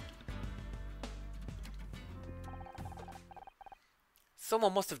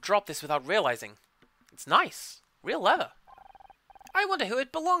 Someone must have dropped this without realizing. It's nice. Real leather. I wonder who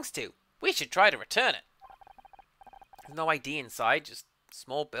it belongs to. We should try to return it. There's no ID inside, just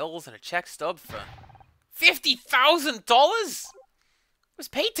small bills and a check stub for $50,000? It was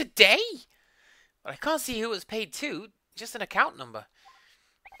paid today? But I can't see who it was paid to, just an account number.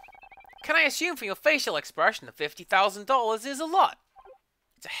 Can I assume from your facial expression that $50,000 is a lot?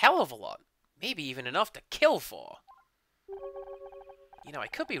 It's a hell of a lot. Maybe even enough to kill for. You know, I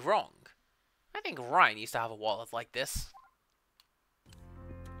could be wrong. I think Ryan used to have a wallet like this.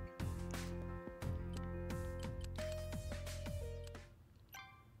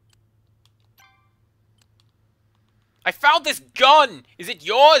 I found this gun! Is it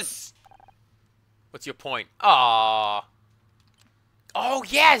yours? What's your point? Ah. Oh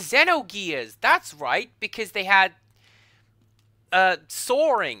yeah, Xenogears. That's right, because they had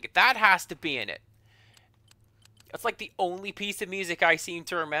soaring. That has to be in it. That's like the only piece of music I seem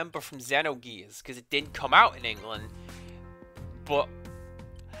to remember from Xenogears, because it didn't come out in England. But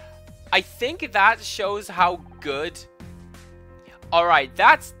I think that shows how good. Alright,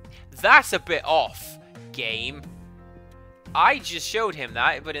 that's a bit off, game. I just showed him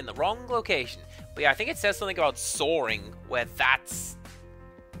that, but in the wrong location. But yeah, I think it says something about soaring, where that's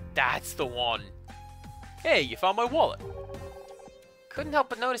the one. Hey, you found my wallet. Couldn't help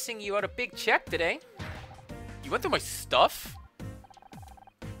but noticing you had a big check today. You went through my stuff?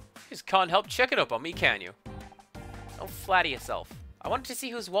 Just can't help check it up on me, can you? Don't flatter yourself. I wanted to see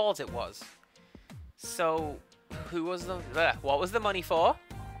whose wallet it was. So, what was the money for?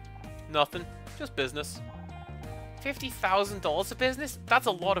 Nothing. Just business. $50,000 of business? That's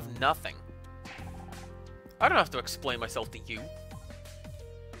a lot of nothing. I don't have to explain myself to you.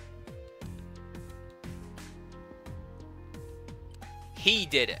 He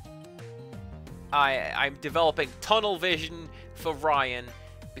did it. I'm developing tunnel vision for Ryan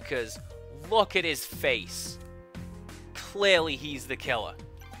because look at his face. Clearly he's the killer.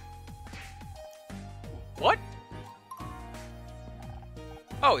 What?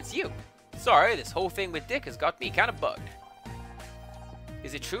 Oh, it's you. Sorry, this whole thing with Dick has got me kind of bugged.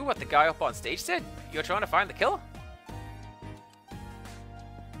 Is it true what the guy up on stage said? You're trying to find the killer? I'm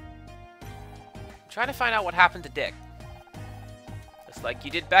trying to find out what happened to Dick. Just like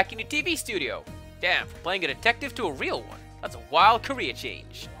you did back in your TV studio. Damn, from playing a detective to a real one. That's a wild career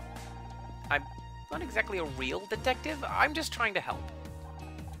change. I'm not exactly a real detective. I'm just trying to help.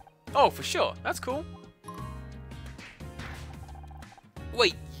 Oh, for sure. That's cool.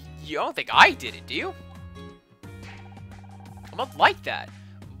 Wait, you don't think I did it, do you? I'm not like that.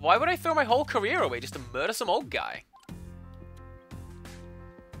 Why would I throw my whole career away just to murder some old guy?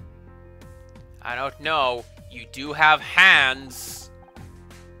 I don't know. You do have hands.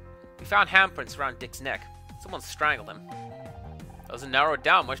 We found handprints around Dick's neck. Someone strangled him. Doesn't narrow it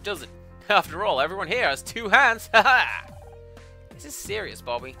down much, does it? After all, everyone here has 2 hands. Haha! This is serious,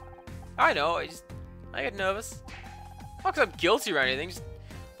 Bobby. I know, I get nervous. Not because I'm guilty or anything, just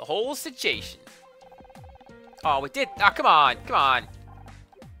the whole situation. Oh, we did. Ah, come on, come on.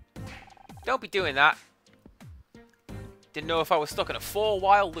 Don't be doing that. Didn't know if I was stuck in a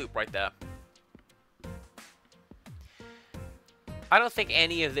 4-while loop right there. I don't think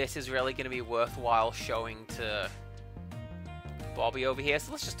any of this is really going to be worthwhile showing to Bobby over here,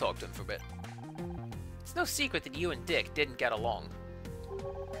 so let's just talk to him for a bit. It's no secret that you and Dick didn't get along.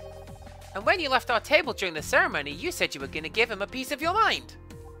 And when you left our table during the ceremony, you said you were going to give him a piece of your mind.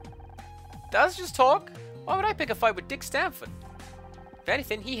 That's just talk. Why would I pick a fight with Dick Stanford? If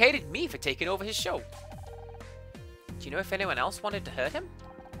anything, he hated me for taking over his show. Do you know if anyone else wanted to hurt him?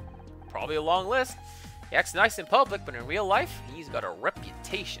 Probably a long list. He acts nice in public, but in real life, he's got a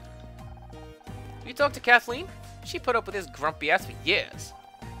reputation. You talked to Kathleen? She put up with his grumpy ass for years.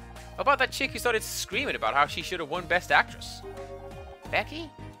 How about that chick who started screaming about how she should have won Best Actress? Becky?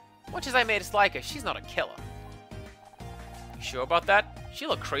 Much as I may dislike her, she's not a killer. You sure about that? She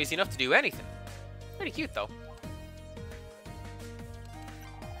looked crazy enough to do anything. Pretty cute, though.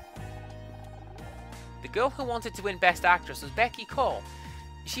 The girl who wanted to win Best Actress was Becky Cole.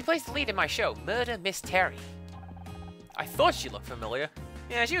 She plays the lead in my show, Murder Mystery. I thought she looked familiar.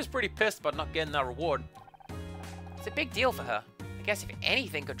 Yeah, she was pretty pissed about not getting that reward. It's a big deal for her. I guess if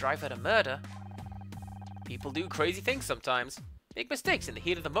anything could drive her to murder. People do crazy things sometimes. Make mistakes in the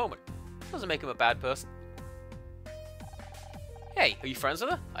heat of the moment. Doesn't make him a bad person. Hey, are you friends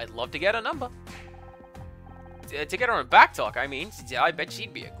with her? I'd love to get her number. To get her on back talk, I mean. I bet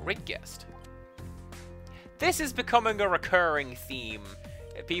she'd be a great guest. This is becoming a recurring theme.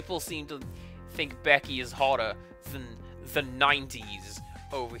 People seem to think Becky is hotter than the 90s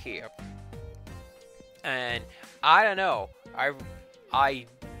over here. And I don't know. I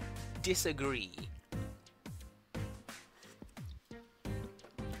disagree.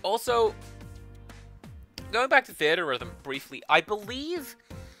 Also, going back to Theater Rhythm briefly, I believe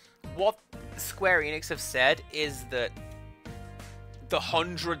what Square Enix have said is that the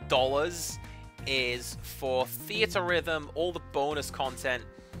 $100 is for Theater Rhythm, all the bonus content,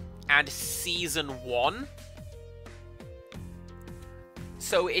 and Season 1.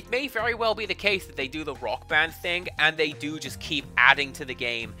 So it may very well be the case that they do the Rock Band thing, and they do just keep adding to the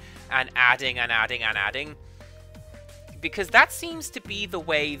game, and adding, and adding, and adding. Because that seems to be the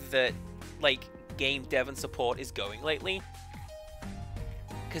way that, like, game dev and support is going lately.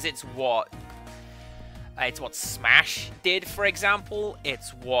 Because it's what Smash did, for example.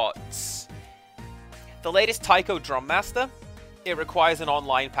 It's what the latest Taiko Drum Master. It requires an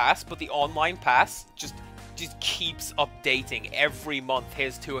online pass, but the online pass just keeps updating every month.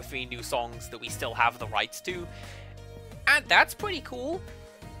 Here's 2 or 3 new songs that we still have the rights to, and that's pretty cool.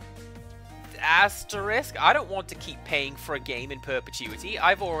 Asterisk, I don't want to keep paying for a game in perpetuity.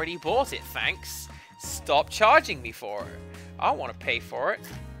 I've already bought it, thanks. Stop charging me for it. I don't want to pay for it.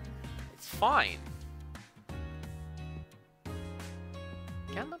 It's fine.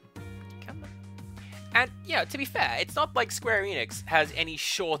 Come on. And, yeah, to be fair, it's not like Square Enix has any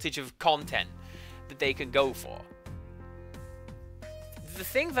shortage of content that they can go for. The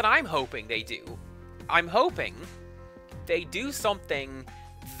thing that I'm hoping they do, something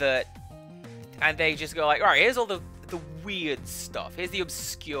that, and they just go like, alright, here's all the weird stuff, here's the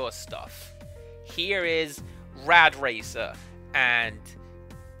obscure stuff. Here is Rad Racer, and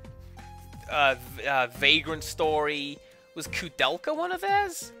Vagrant Story. Was Kudelka one of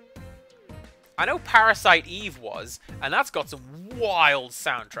theirs? I know Parasite Eve was, and that's got some wild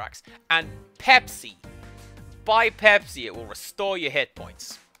soundtracks. And Pepsi. Buy Pepsi, it will restore your hit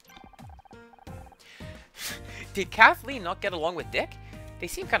points. Did Kathleen not get along with Dick? They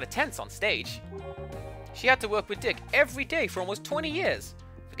seem kind of tense on stage. She had to work with Dick every day for almost 20 years.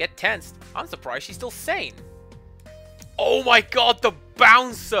 Forget tensed, I'm surprised she's still sane. Oh my god, the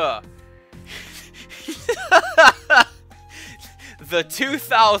bouncer! The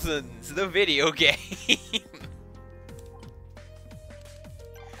 2000s, the video game.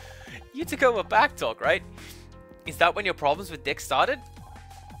 You took over Backtalk, right? Is that when your problems with Dick started?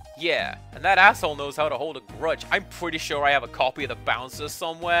 Yeah, and that asshole knows how to hold a grudge. I'm pretty sure I have a copy of the bouncer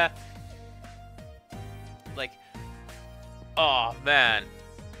somewhere. Like, oh man.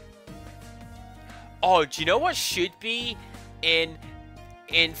 Oh, do you know what should be in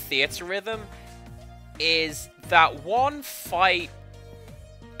Theater Rhythm? Is that one fight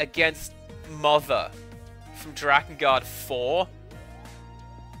against Mother from Drakengard 4,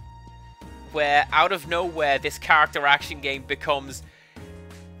 where out of nowhere this character action game becomes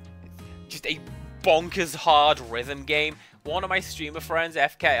just a bonkers hard rhythm game. One of my streamer friends,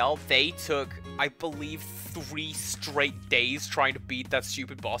 FKL, they took, I believe, 3 straight days trying to beat that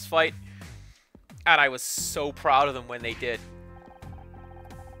stupid boss fight, and I was so proud of them when they did.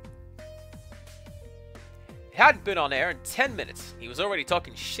 It hadn't been on air in 10 minutes. He was already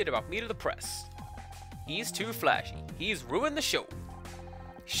talking shit about me to the press. He's too flashy. He's ruined the show.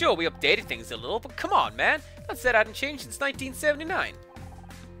 Sure, we updated things a little, but come on, man. That set hadn't changed since 1979.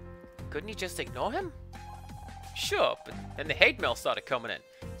 Couldn't you just ignore him? Sure, but then the hate mail started coming in.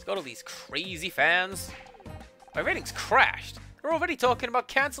 It's got all these crazy fans. My ratings crashed. They're already talking about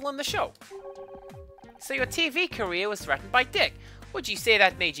canceling the show. So your TV career was threatened by Dick. Would you say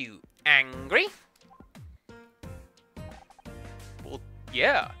that made you angry? Well,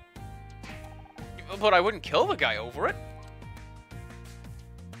 yeah. But I wouldn't kill the guy over it.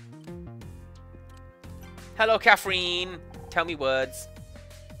 Hello, Catherine. Tell me words.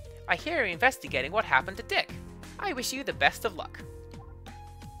 I hear you're investigating what happened to Dick. I wish you the best of luck.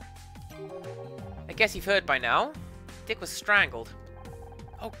 I guess you've heard by now. Dick was strangled.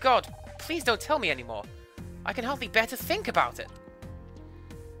 Oh God, please don't tell me anymore. I can hardly bear to think about it.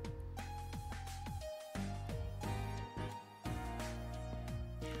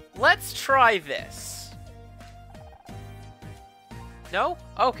 Let's try this. No?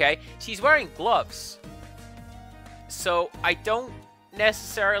 Okay. She's wearing gloves. So I don't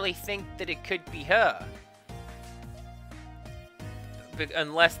necessarily think that it could be her.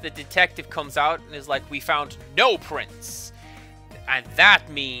 Unless the detective comes out and is like, we found no prints. And that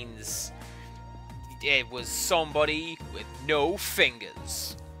means it was somebody with no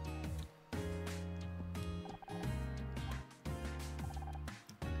fingers.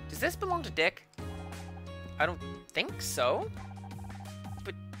 Does this belong to Dick? I don't think so.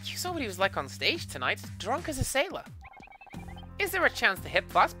 But you saw what he was like on stage tonight, drunk as a sailor. Is there a chance the hip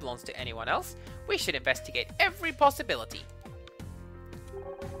flask belongs to anyone else? We should investigate every possibility.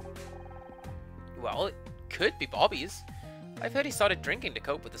 Well, it could be Bobby's. I've heard he started drinking to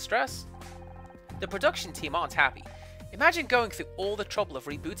cope with the stress. The production team aren't happy. Imagine going through all the trouble of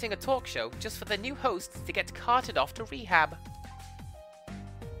rebooting a talk show just for the new hosts to get carted off to rehab.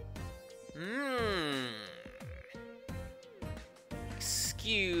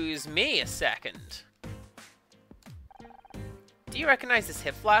 Excuse me a second. Do you recognize this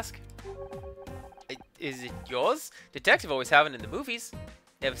hip flask? Is it yours? Detective always have it in the movies.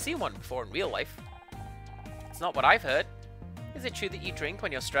 Never seen one before in real life. It's not what I've heard. Is it true that you drink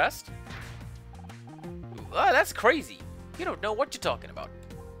when you're stressed? Oh, that's crazy. You don't know what you're talking about.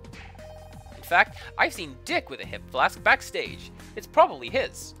 In fact, I've seen Dick with a hip flask backstage. It's probably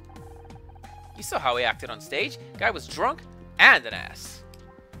his. You saw how he acted on stage. Guy was drunk and an ass.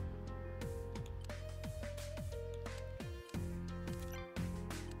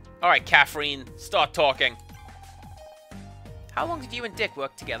 Alright, Catherine, start talking. How long did you and Dick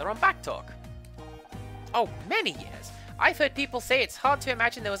work together on Backtalk? Oh, many years. I've heard people say it's hard to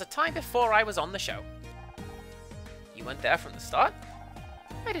imagine there was a time before I was on the show. You weren't there from the start?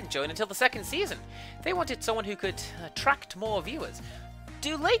 I didn't join until the second season. They wanted someone who could attract more viewers.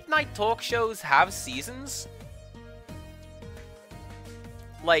 Do late night talk shows have seasons?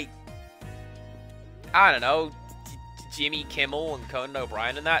 Like, I don't know, Jimmy Kimmel and Conan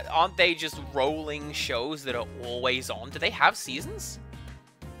O'Brien and that, aren't they just rolling shows that are always on? Do they have seasons?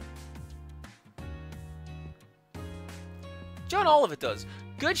 John Oliver does.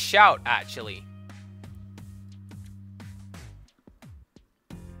 Good shout, actually.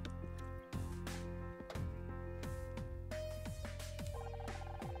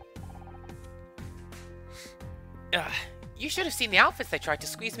 You should have seen the outfits they tried to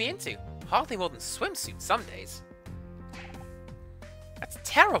squeeze me into. Hardly more than swimsuits some days. That's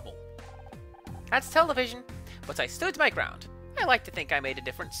terrible. That's television, but I stood my ground. I like to think I made a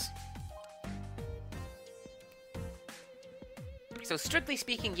difference. So strictly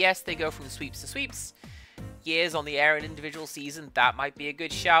speaking, yes, they go from sweeps to sweeps. Years on the air in individual season, that might be a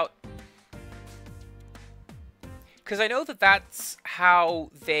good shout. Because I know that that's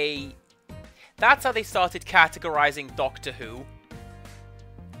how they started categorizing Doctor Who.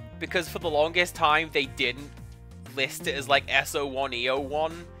 Because for the longest time, they didn't list it as like SO1,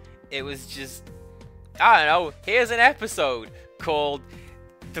 EO1. It was just, I don't know, here's an episode called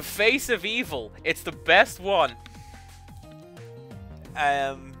The Face of Evil. It's the best one.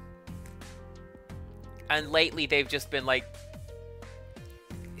 And lately they've just been like,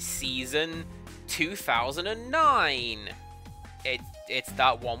 season 2009. It's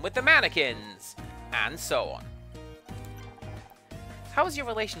that one with the mannequins, and so on. How was your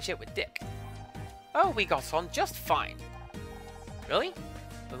relationship with Dick? Oh, we got on just fine. Really?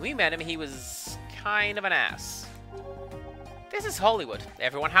 When we met him, he was kind of an ass. This is Hollywood.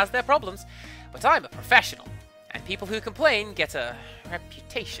 Everyone has their problems, but I'm a professional, and people who complain get a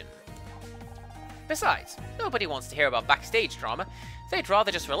reputation. Besides, nobody wants to hear about backstage drama. They'd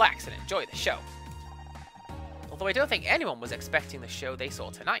rather just relax and enjoy the show. Although I don't think anyone was expecting the show they saw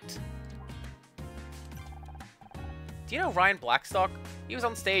tonight. Do you know Ryan Blackstock? He was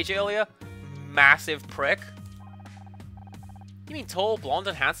on stage earlier. Massive prick. You mean tall, blonde,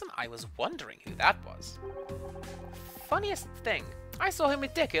 and handsome? I was wondering who that was. Funniest thing, I saw him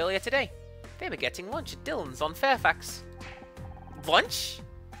with Dick earlier today. They were getting lunch at Dylan's on Fairfax. Lunch?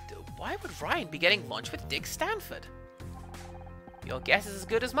 Why would Ryan be getting lunch with Dick Stanford? Your guess is as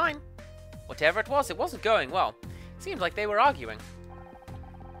good as mine. Whatever it wasn't going well. Seemed like they were arguing.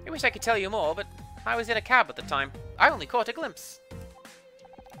 I wish I could tell you more, but I was in a cab at the time. I only caught a glimpse.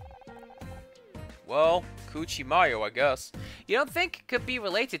 Well, Coochie Mayo, I guess. You don't think it could be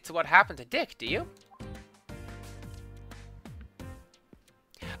related to what happened to Dick, do you?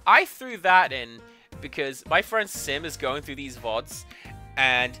 I threw that in because my friend Sim is going through these VODs,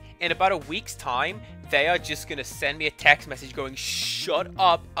 and in about a week's time, they are just going to send me a text message going, shut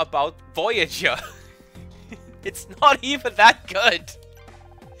up about Voyager. It's not even that good.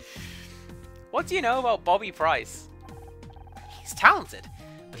 What do you know about Bobby Price? He's talented,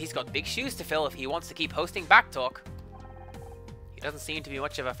 but he's got big shoes to fill if he wants to keep hosting Backtalk. He doesn't seem to be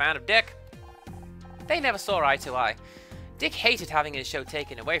much of a fan of Dick. They never saw eye to eye. Dick hated having his show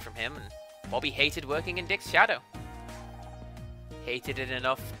taken away from him, and Bobby hated working in Dick's shadow. Hated it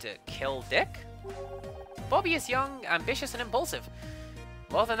enough to kill Dick? Bobby is young, ambitious, and impulsive.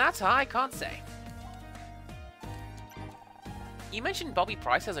 More than that, I can't say. You mentioned Bobby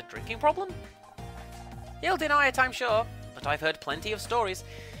Price has a drinking problem? He'll deny it, I'm sure, but I've heard plenty of stories.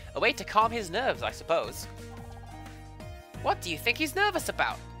 A way to calm his nerves, I suppose. What do you think he's nervous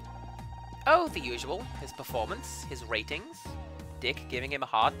about? Oh, the usual. His performance, his ratings, Dick giving him a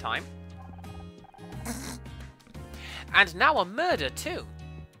hard time. And now a murder, too.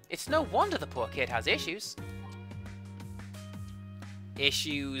 It's no wonder the poor kid has issues.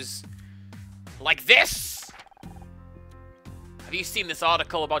 Issues like this? Have you seen this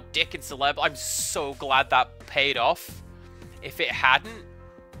article about Dick and Celeb? I'm so glad that paid off. If it hadn't,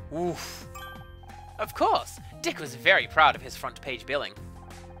 oof. Of course, Dick was very proud of his front page billing.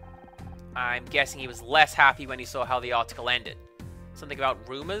 I'm guessing he was less happy when he saw how the article ended. Something about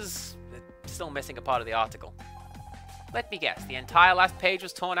rumors? Still missing a part of the article. Let me guess, the entire last page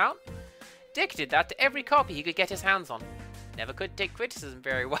was torn out? Dick did that to every copy he could get his hands on. Never could take criticism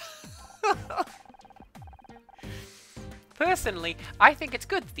very well. Personally, I think it's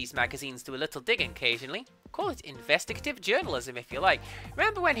good that these magazines do a little digging occasionally. Call it investigative journalism if you like.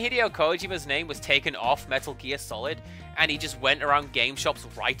 Remember when Hideo Kojima's name was taken off Metal Gear Solid and he just went around game shops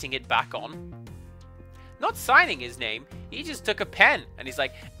writing it back on? Not signing his name, he just took a pen and he's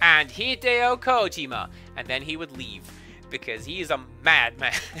like, and Hideo Kojima, and then he would leave because he is a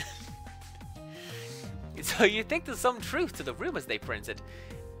madman. So you think there's some truth to the rumors they printed?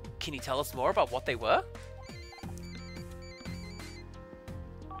 Can you tell us more about what they were?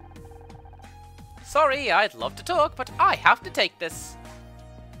 Sorry, I'd love to talk, but I have to take this.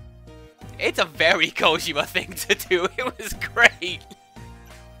 It's a very Kojima thing to do. It was great.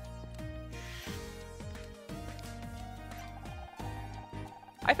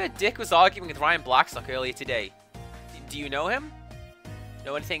 I've heard Dick was arguing with Ryan Blackstock earlier today. Do you know him?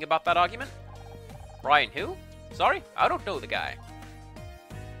 Know anything about that argument? Ryan who? Sorry, I don't know the guy.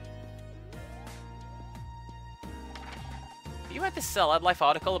 Have you read this Celeb Life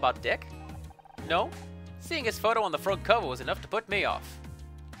article about Dick? No? Seeing his photo on the front cover was enough to put me off.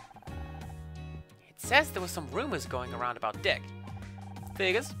 It says there were some rumors going around about Dick.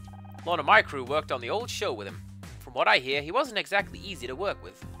 Figures. A lot of my crew worked on the old show with him. From what I hear, he wasn't exactly easy to work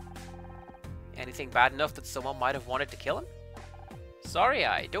with. Anything bad enough that someone might have wanted to kill him? Sorry,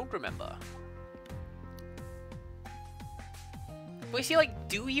 I don't remember. But you see, like,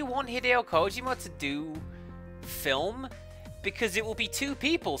 do you want Hideo Kojima to do film? Because it will be two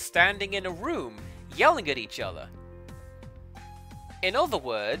people standing in a room yelling at each other. In other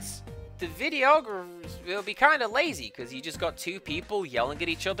words, the videographers will be kind of lazy because you just got two people yelling at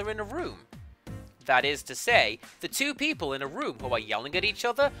each other in a room. That is to say, the two people in a room who are yelling at each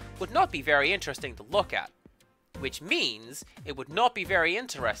other would not be very interesting to look at. Which means it would not be very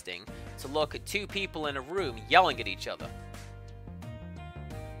interesting to look at two people in a room yelling at each other.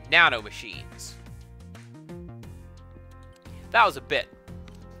 Nanomachines. That was a bit.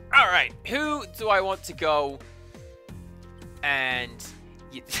 Alright, who do I want to go and...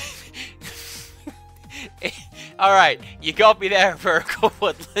 Alright, you got me there, Vertical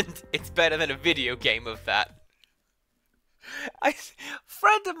Woodland. It's better than a video game of that. A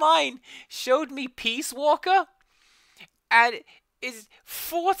friend of mine showed me Peace Walker, and it's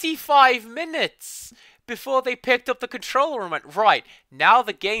 45 minutes before they picked up the controller and went, right, now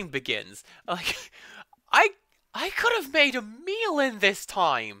the game begins. Like, I could have made a meal in this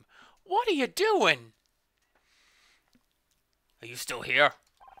time. What are you doing? Are you still here?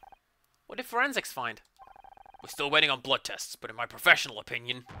 What did forensics find? We're still waiting on blood tests, but in my professional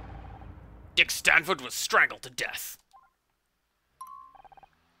opinion, Dick Stanford was strangled to death.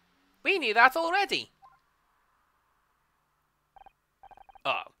 We knew that already.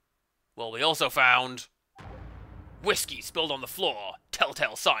 Oh. Well, we also found whiskey spilled on the floor,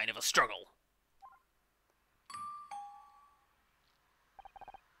 telltale sign of a struggle.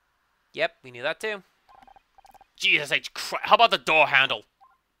 Yep, we knew that too. Jesus H. Christ. How about the door handle?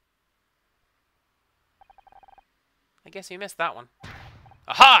 I guess we missed that one.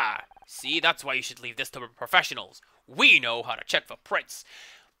 Aha! See, that's why you should leave this to professionals. We know how to check for prints.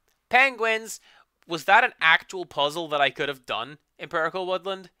 Penguins, was that an actual puzzle that I could have done, Empirical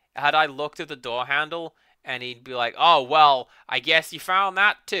Woodland? Had I looked at the door handle, and he'd be like, oh, well, I guess you found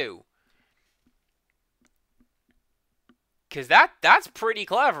that too. Because that's pretty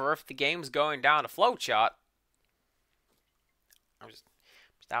clever if the game's going down a flowchart. I'm just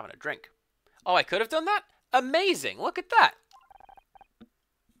having a drink. Oh, I could have done that? Amazing. Look at that.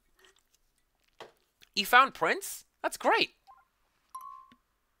 You found prints? That's great.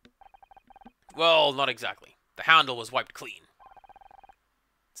 Well, not exactly. The handle was wiped clean.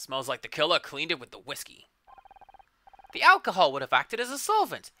 It smells like the killer cleaned it with the whiskey. The alcohol would have acted as a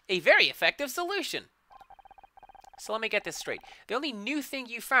solvent. A very effective solution. So let me get this straight. The only new thing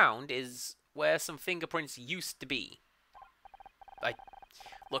you found is where some fingerprints used to be.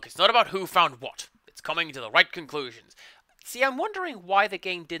 Look, it's not about who found what. It's coming to the right conclusions. See, I'm wondering why the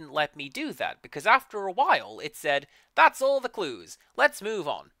game didn't let me do that, because after a while, it said, that's all the clues. Let's move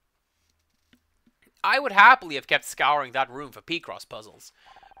on. I would happily have kept scouring that room for P-Cross puzzles,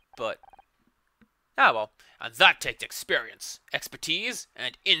 but... ah, well. And that takes experience, expertise,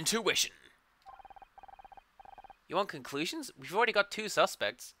 and intuition. You want conclusions? We've already got 2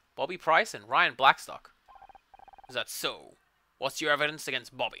 suspects, Bobby Price and Ryan Blackstock. Is that so? What's your evidence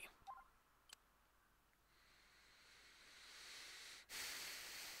against Bobby?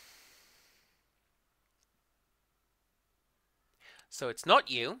 So it's not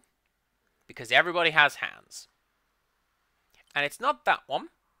you, because everybody has hands. And it's not that one,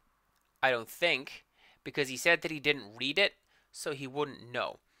 I don't think, because he said that he didn't read it, so he wouldn't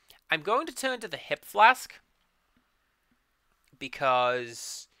know. I'm going to turn to the hip flask,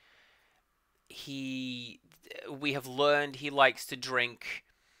 because we have learned he likes to drink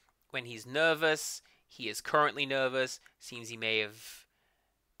when he's nervous. He is currently nervous. Seems he may have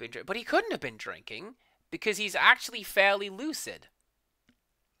been drinking. But he couldn't have been drinking because he's actually fairly lucid.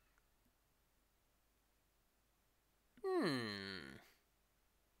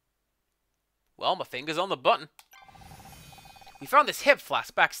 Well, my finger's on the button. We found this hip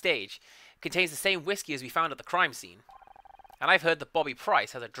flask backstage. It contains the same whiskey as we found at the crime scene. And I've heard that Bobby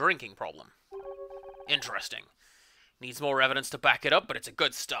Price has a drinking problem. Interesting. Needs more evidence to back it up, but it's a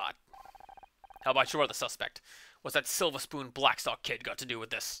good start. How about your other suspect? What's that Silver Spoon Blackstock kid got to do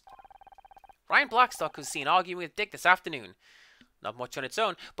with this? Ryan Blackstock was seen arguing with Dick this afternoon. Not much on its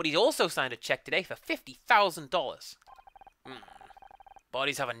own, but he also signed a check today for $50,000.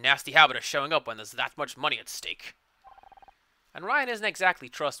 Bodies have a nasty habit of showing up when there's that much money at stake. And Ryan isn't exactly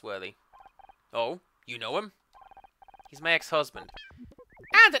trustworthy. Oh, you know him? He's my ex-husband.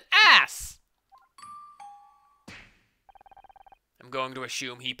 And an ass! I'm going to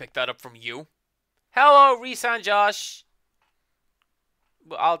assume he picked that up from you. Hello, Reese and Josh.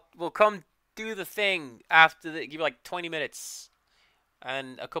 We'll come do the thing after give you like 20 minutes.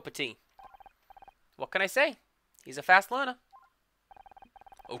 And a cup of tea. What can I say? He's a fast learner.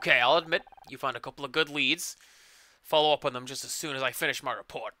 Okay, I'll admit, you found a couple of good leads. Follow up on them just as soon as I finish my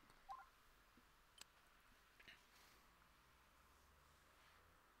report.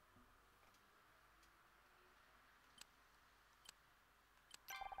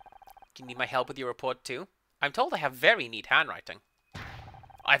 Do you need my help with your report too? I'm told I have very neat handwriting.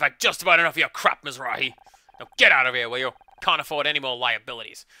 I've had just about enough of your crap, Mizrahi. Now get out of here, will you? Can't afford any more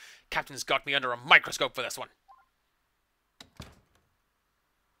liabilities. Captain's got me under a microscope for this one.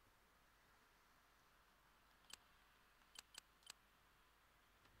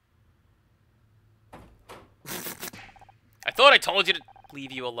 I thought I told you to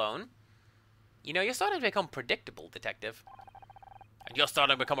leave you alone. You know, you're starting to become predictable, Detective. And you're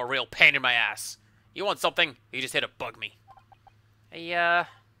starting to become a real pain in my ass. You want something? You just here to bug me.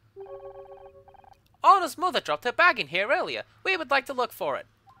 Anna's mother dropped her bag in here earlier. We would like to look for it.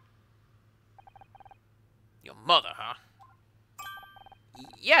 Your mother, huh?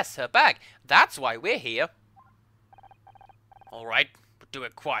 Yes, her bag. That's why we're here. Alright, but do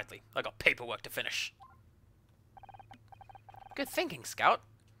it quietly. I got paperwork to finish. Good thinking, Scout.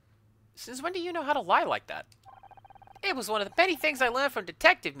 Since when do you know how to lie like that? It was one of the many things I learned from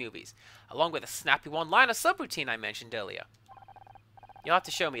detective movies, along with a snappy one-liner subroutine I mentioned earlier. You'll have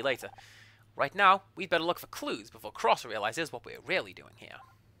to show me later. Right now, we'd better look for clues before Cross realizes what we're really doing here.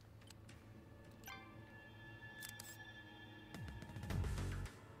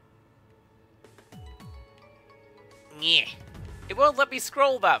 Yeah. It won't let me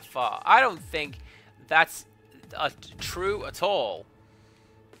scroll that far. I don't think that's true at all.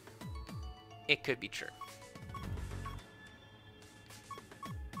 It could be true.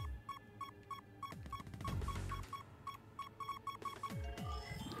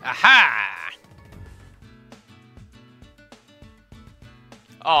 Aha!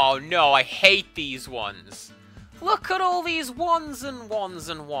 Oh no, I hate these ones. Look at all these ones and ones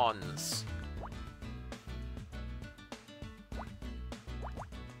and ones.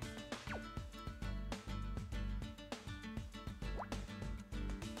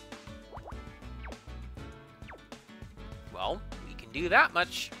 Well, we can do that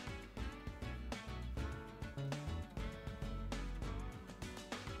much.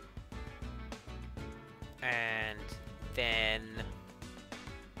 And then...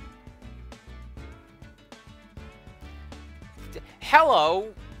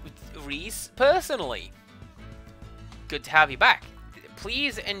 Hello, Reese, personally. Good to have you back.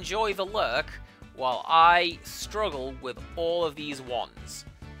 Please enjoy the lurk while I struggle with all of these wands.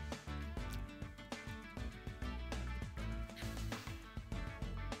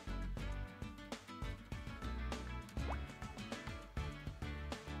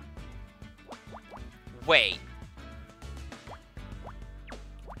 Wait.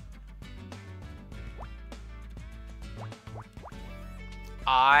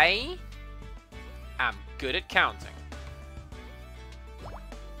 I am good at counting.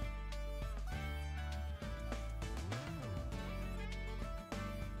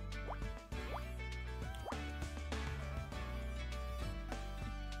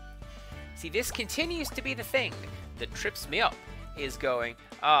 See, this continues to be the thing that trips me up, is going,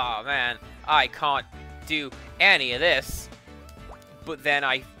 oh man, I can't do any of this, but then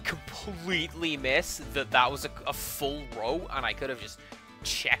I completely miss that that was a full row, and I could have just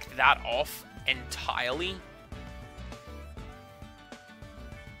checked that off entirely.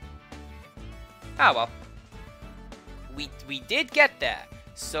 Ah well. We did get there,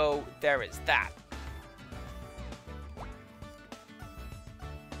 so there is that.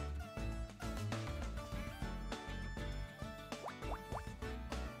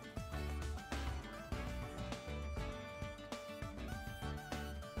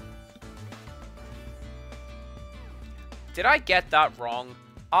 Did I get that wrong?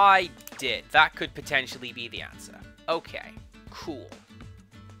 I did. That could potentially be the answer. Okay, cool.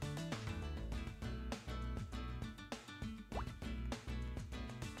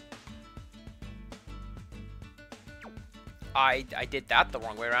 I did that the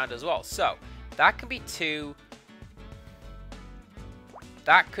wrong way around as well. So, that can be 2.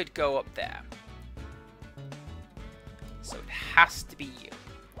 That could go up there. So it has to be you.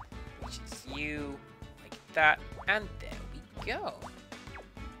 Which is you, like that, and there we go.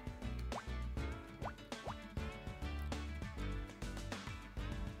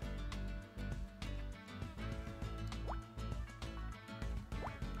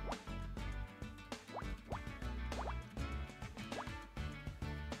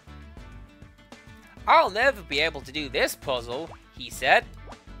 I'll never be able to do this puzzle, he said.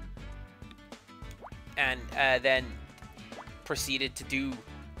 And then proceeded to do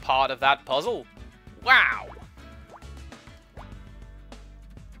part of that puzzle. Wow!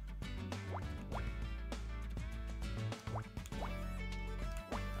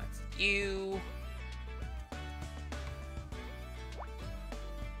 That's you.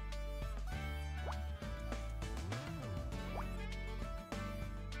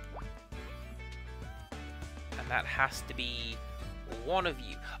 That has to be one of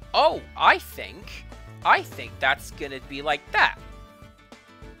you. Oh, I think that's gonna be like that.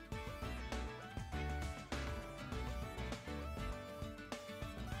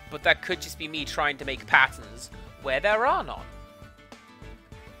 But that could just be me trying to make patterns where there are none.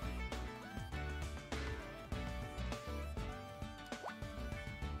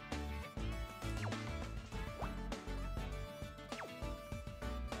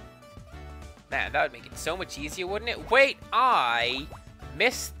 Man, that would make it so much easier, wouldn't it? Wait, I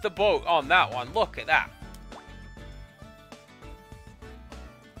missed the boat on that one. Look at that.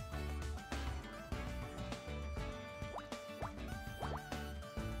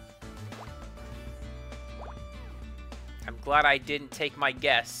 I'm glad I didn't take my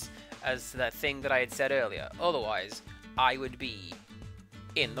guess as the thing that I had said earlier. Otherwise, I would be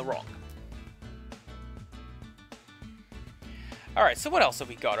in the wrong. Alright, so what else have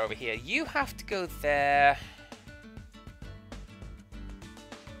we got over here? You have to go there.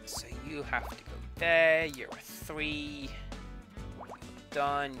 So you have to go there. You're a 3.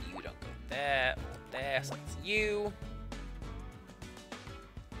 Done. You don't go there or there. So that's you.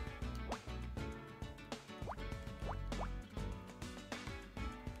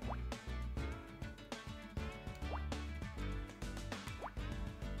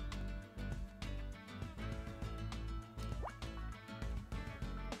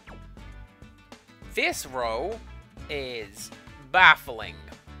 This row is baffling.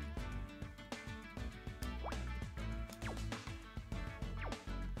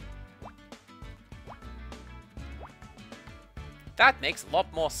 That makes a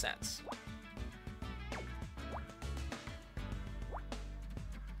lot more sense.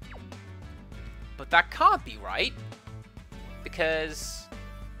 But that can't be right, because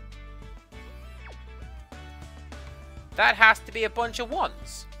that has to be a bunch of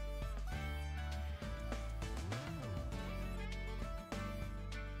 1s.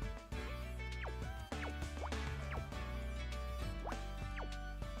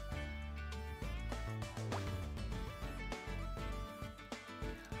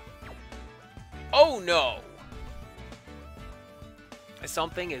 Oh no!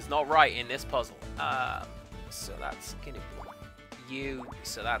 Something is not right in this puzzle. So that's gonna be you,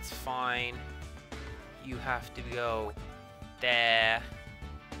 so that's fine. You have to go there.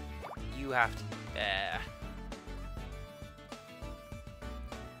 You have to go there.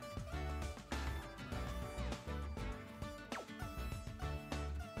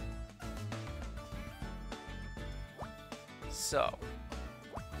 So,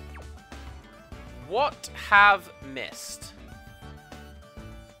 what have missed?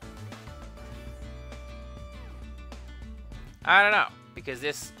 I don't know, because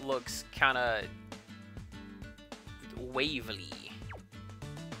this looks kind of wavily.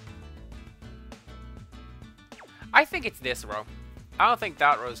 I think it's this row. I don't think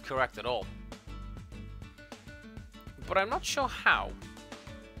that row is correct at all. But I'm not sure how.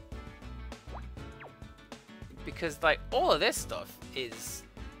 Because, like, all of this stuff is,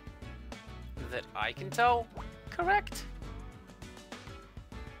 that I can tell, correct?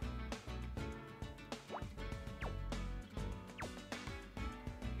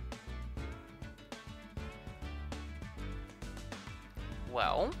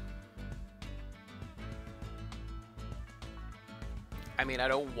 Well, I mean, I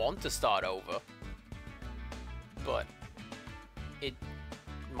don't want to start over, but it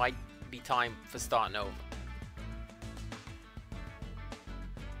might be time for starting over.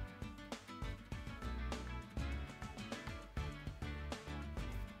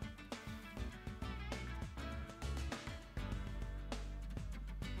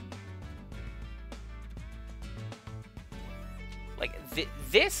 Like,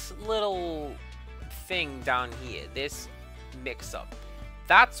 this little thing down here, this mix-up,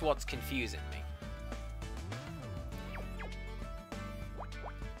 that's what's confusing me.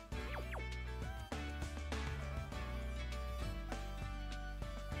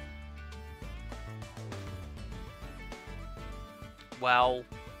 Well,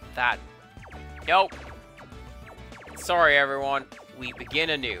 that... Nope. Sorry, everyone. We begin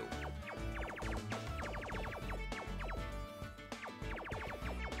anew.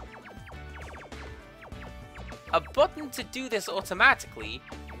 A button to do this automatically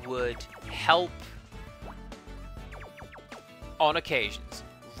would help on occasions.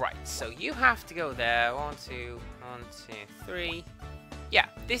 Right, so you have to go there. 1, 2, 1, 2, 3. Yeah,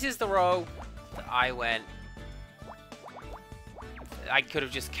 this is the row that I went. I could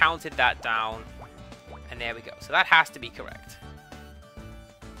have just counted that down, and there we go. So that has to be correct.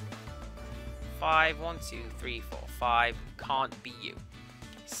 5, 1, 2, 3, 4, 5. Can't be you.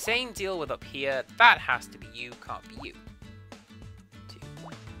 Same deal with up here. That has to be you, can't be you. 2,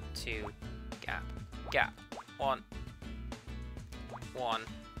 2, gap, gap. 1, 1,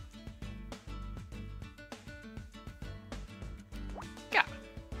 gap.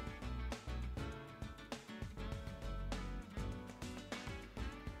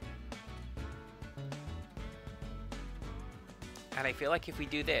 And I feel like if we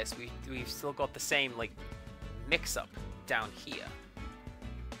do this, we've still got the same, like, mix-up down here.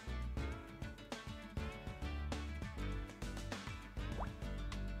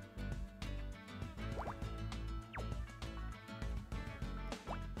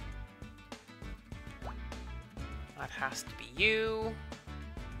 That has to be you.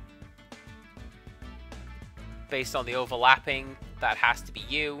 Based on the overlapping, that has to be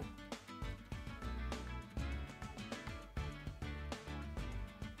you.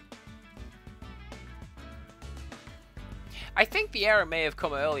 I think the error may have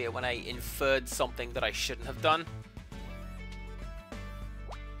come earlier when I inferred something that I shouldn't have done.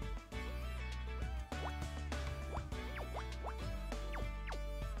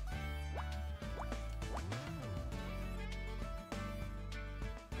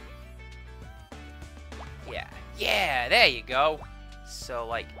 Yeah, yeah, there you go. So,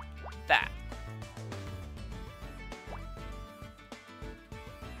 like, that.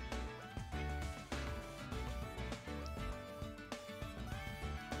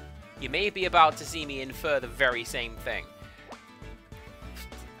 You may be about to see me infer the very same thing.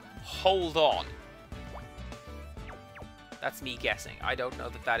 Hold on. That's me guessing. I don't know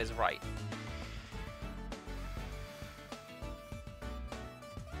that that is right.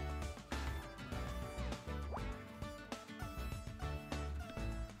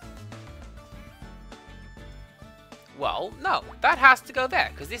 Well, no. That has to go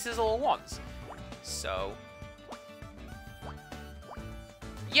there, because this is all ones. So...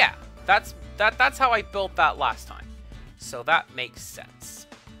 yeah. That's how I built that last time. So that makes sense.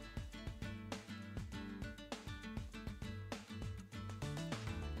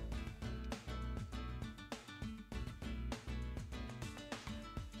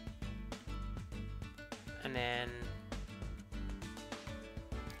 And then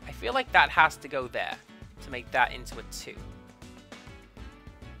I feel like that has to go there to make that into a 2.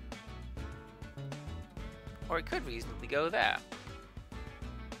 Or it could reasonably go there.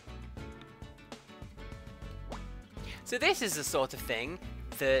 So this is the sort of thing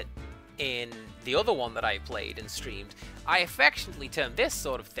that in the other one that I played and streamed, I affectionately termed this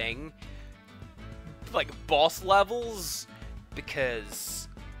sort of thing like boss levels, because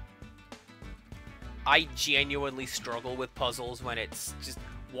I genuinely struggle with puzzles when it's just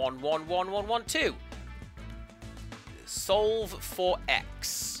 1, 1, 1, 1, 1, 2. Solve for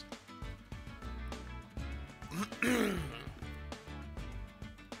X.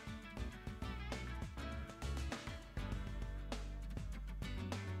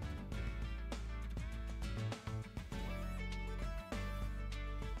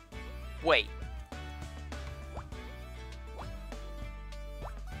 Wait.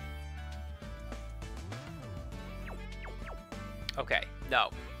 Okay,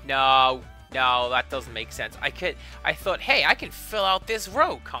 no, that doesn't make sense. I thought, hey, I can fill out this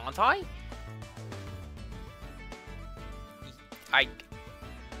row, can't I?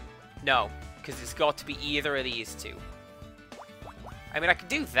 No, because it's got to be either of these two. I mean, I could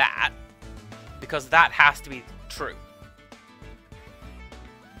do that, because that has to be true.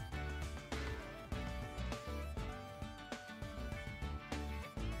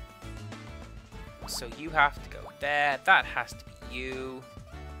 So you have to go there. That has to be you.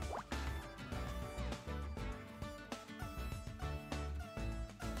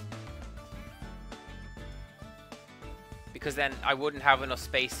 Because then I wouldn't have enough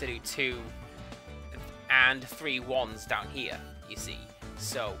space to do 2 and 3 1s down here, you see.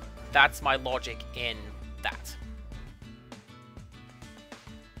 So that's my logic in that.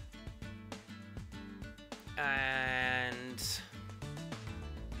 And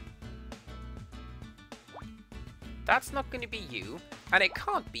that's not going to be you, and it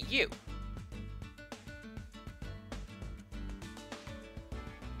can't be you.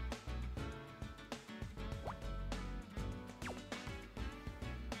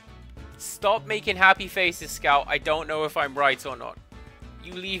 Stop making happy faces, Scout. I don't know if I'm right or not.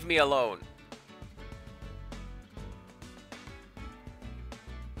 You leave me alone.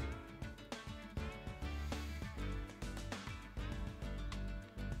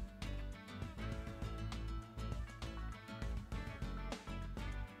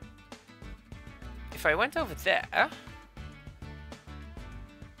 If I went over there,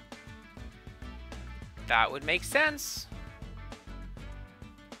 that would make sense.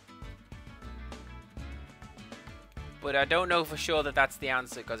 But I don't know for sure that that's the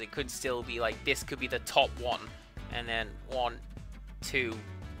answer, because it could still be like, this could be the top one, and then 1, 2,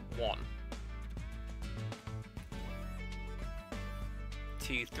 1.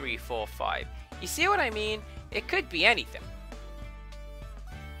 2, 3, 4, 5. You see what I mean? It could be anything.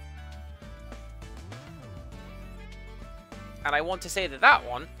 And I want to say that that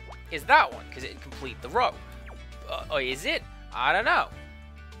one is that one, because it can complete the row. Or is it? I don't know.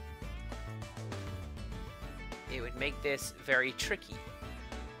 It would make this very tricky.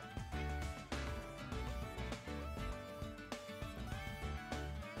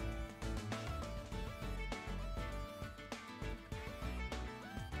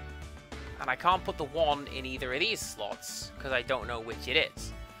 And I can't put the 1 in either of these slots, because I don't know which it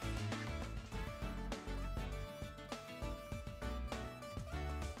is.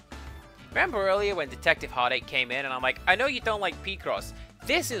 Remember earlier when Detective Heartache came in and I'm like, I know you don't like P-Cross.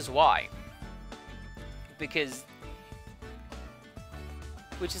 This is why. Because...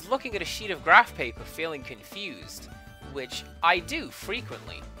 which is looking at a sheet of graph paper feeling confused. Which I do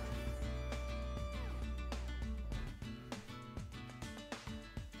frequently.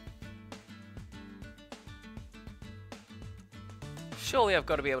 Surely I've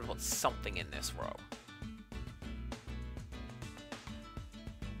got to be able to put something in this row.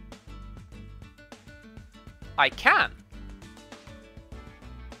 I can.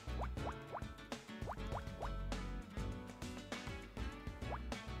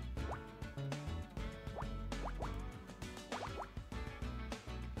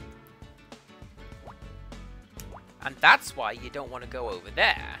 And that's why you don't want to go over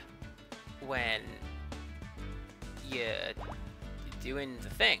there when you're doing the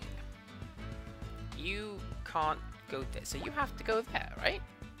thing. You can't go there, so you have to go there, right?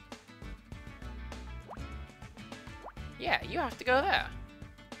 Yeah, you have to go there.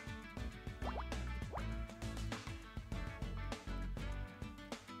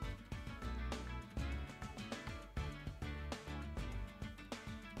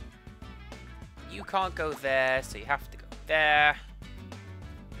 You can't go there, so you have to go there.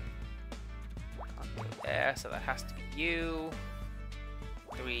 Can't go there, so that has to be you.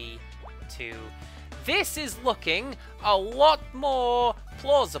 3, 2. This is looking a lot more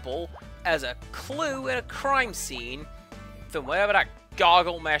plausible as a clue in a crime scene than whatever that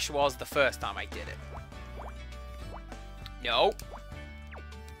gargle mesh was the first time I did it. No.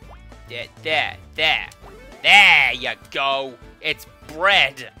 There you go. It's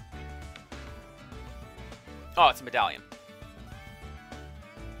bread. Oh, it's a medallion.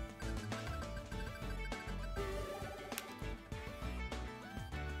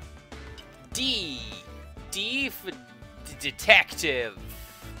 D. D for detective.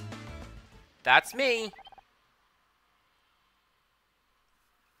 That's me.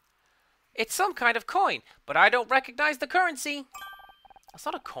 It's some kind of coin, but I don't recognize the currency. That's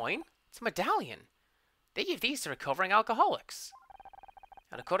not a coin. It's a medallion. They give these to recovering alcoholics.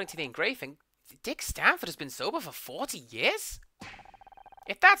 And according to the engraving, Dick Stanford has been sober for 40 years?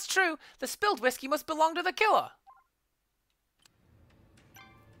 If that's true, the spilled whiskey must belong to the killer.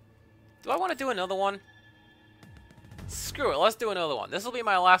 Do I want to do another one? Screw it, let's do another one. This will be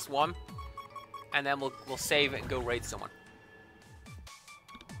my last one. And then we'll save it and go raid someone.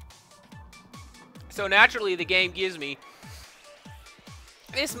 So naturally, the game gives me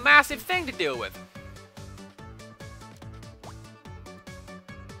this massive thing to deal with.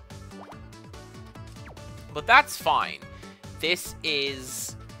 But that's fine. This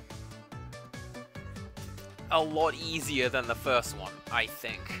is a lot easier than the first one, I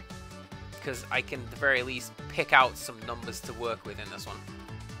think. Because I can at the very least pick out some numbers to work with in this one.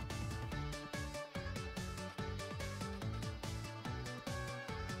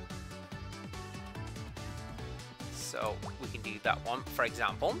 So we can do that one, for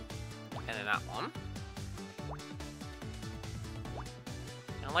example. And then that one.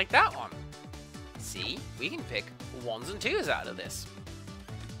 And like that one. See, we can pick 1s and 2s out of this.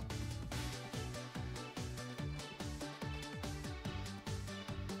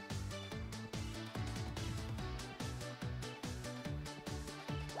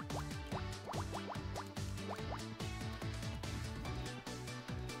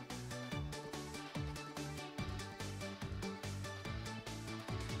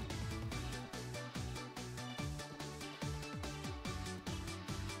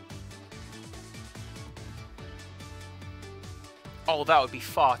 Oh, that would be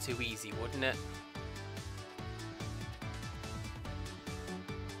far too easy, wouldn't it?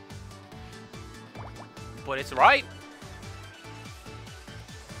 But it's right.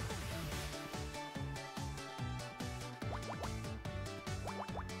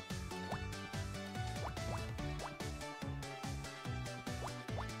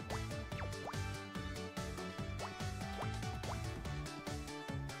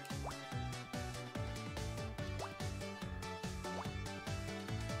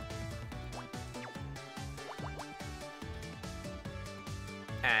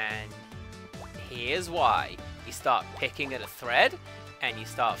 And here's why. You start picking at a thread, and you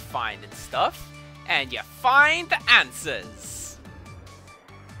start finding stuff, and you find the answers.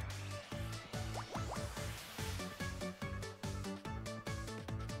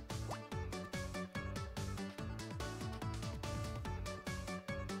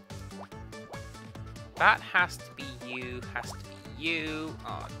 That has to be you, has to be you.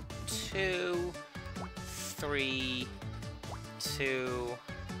 2, 3, 2. 2,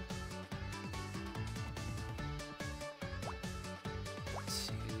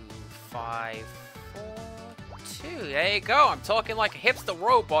 5, 4, 2. There you go. I'm talking like a hipster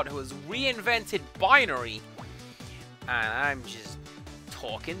robot who has reinvented binary. And I'm just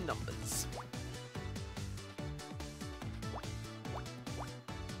talking numbers.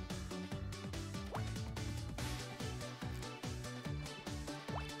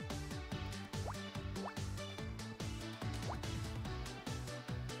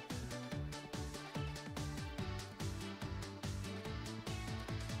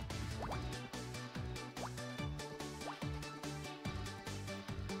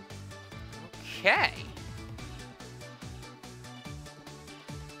 Okay.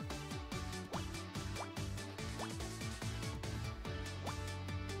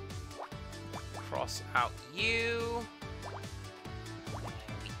 Cross out you. There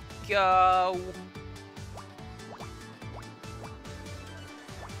we go.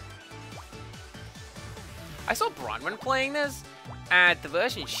 I saw Bronwyn playing this, and the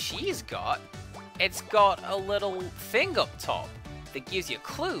version she's got, it's got a little thing up top that gives you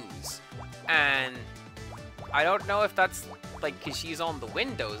clues. And I don't know if that's, like, because she's on the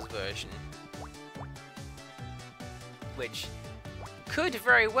Windows version. Which could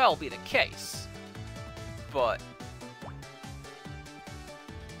very well be the case. But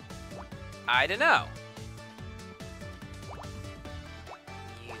I don't know.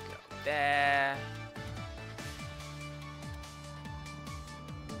 You go there.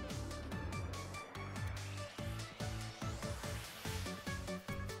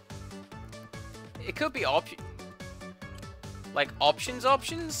 It could be options.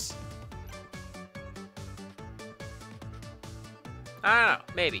 I don't know,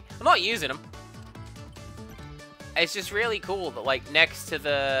 maybe. I'm not using them. It's just really cool that, like, next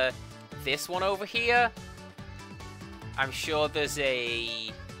to this one over here, I'm sure there's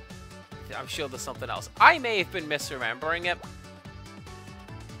something else. I may have been misremembering it.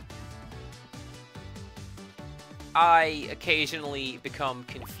 I occasionally become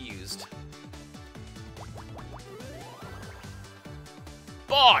confused.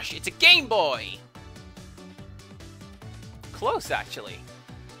 Bosh! It's a Game Boy! Close, actually.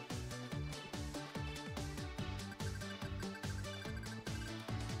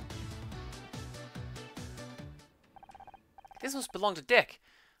 This must belong to Dick.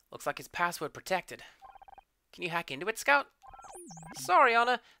 Looks like it's password protected. Can you hack into it, Scout? Sorry,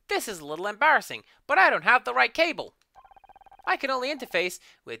 Anna. This is a little embarrassing, but I don't have the right cable. I can only interface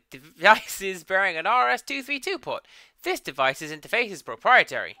with devices bearing an RS-232 port. This device's interface is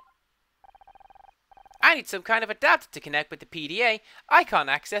proprietary. I need some kind of adapter to connect with the PDA. I can't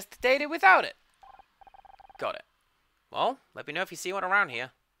access the data without it. Got it. Well, let me know if you see one around here.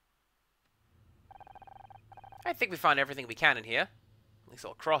 I think we found everything we can in here. At least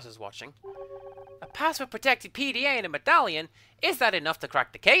all Cross is watching. A password-protected PDA and a medallion? Is that enough to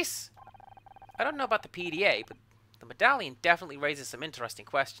crack the case? I don't know about the PDA, but the medallion definitely raises some interesting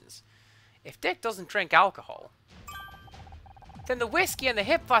questions. If Dick doesn't drink alcohol, then the whiskey and the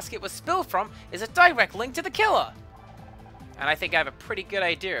hip flask it was spilled from is a direct link to the killer. And I think I have a pretty good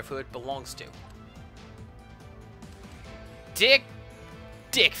idea of who it belongs to.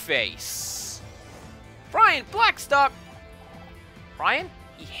 Dickface. Brian Blackstock. Brian?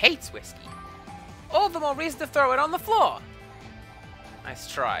 He hates whiskey. All the more reason to throw it on the floor.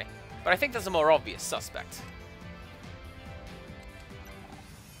 Nice try. But I think there's a more obvious suspect.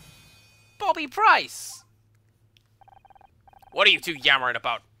 Bobby Price! What are you two yammering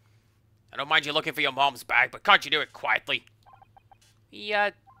about? I don't mind you looking for your mom's bag, but can't you do it quietly? Yeah.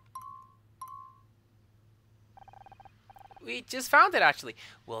 We just found it, actually.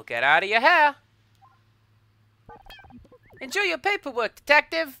 We'll get out of your hair. Enjoy your paperwork,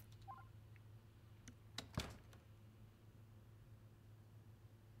 detective.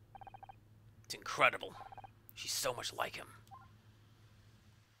 It's incredible. She's so much like him.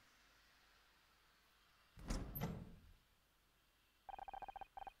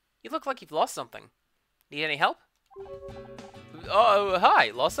 You look like you've lost something. Need any help? Oh, hi.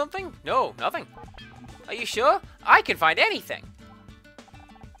 Lost something? No, nothing. Are you sure? I can find anything.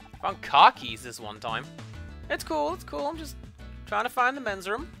 Found car keys this one time. It's cool, it's cool. I'm just trying to find the men's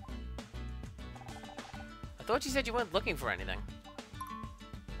room. I thought you said you weren't looking for anything.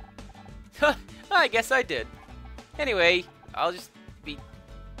 I guess I did. Anyway, I'll just be...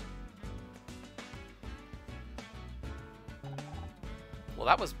 Well,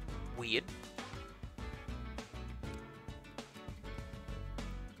 that was weird.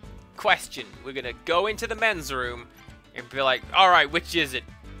 Question. We're gonna go into the men's room and be like, alright, which is it?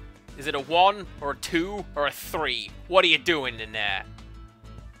 Is it a 1 or a 2 or a 3? What are you doing in there?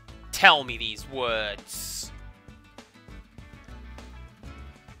 Tell me these words.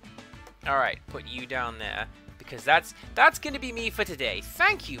 Alright, put you down there. Because that's going to be me for today.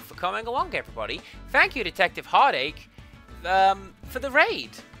 Thank you for coming along, everybody. Thank you, Detective Heartache, for the raid.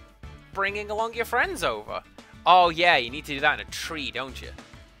 Bringing along your friends over. Oh, yeah, you need to do that in a tree, don't you?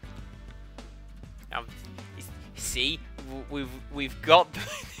 See? We've got...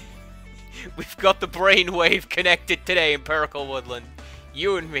 we've got the brainwave connected today, Empirical Woodland.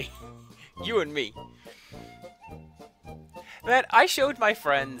 You and me. You and me. Man, I showed my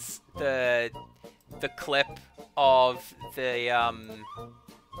friends the clip of the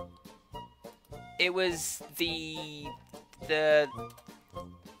it was the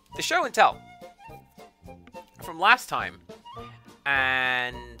show and tell from last time,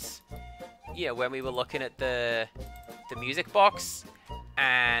 and you know, when we were looking at the music box,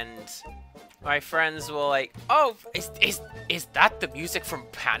 and my friends were like, "Oh, is that the music from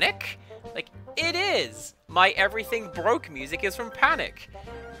Panic?" Like, it is. My Everything Broke music is from Panic.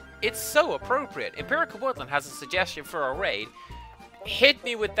 It's so appropriate. Empirical Woodland has a suggestion for a raid. Hit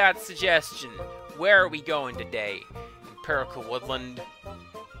me with that suggestion. Where are we going today, Empirical Woodland?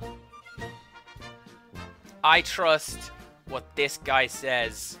 I trust what this guy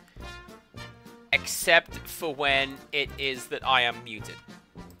says, except for when it is that I am muted.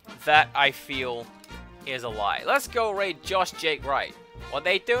 That, I feel, is a lie. Let's go raid Josh Jake Wright. What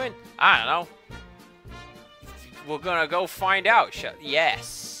they doing? I don't know. We're gonna go find out.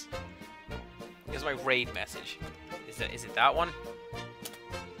 Yes. Here's my raid message. Is it that one?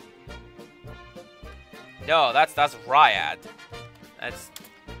 No, that's Ryad.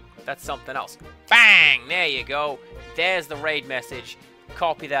 That's something else. Bang! There you go. There's the raid message.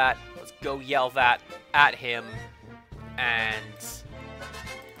 Copy that. Let's go yell that at him. And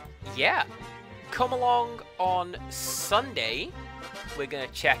yeah, come along on Sunday. We're gonna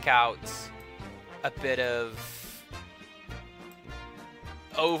check out a bit of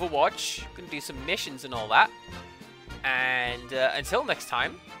Overwatch. Gonna do some missions and all that. And until next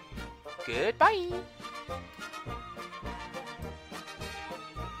time, goodbye.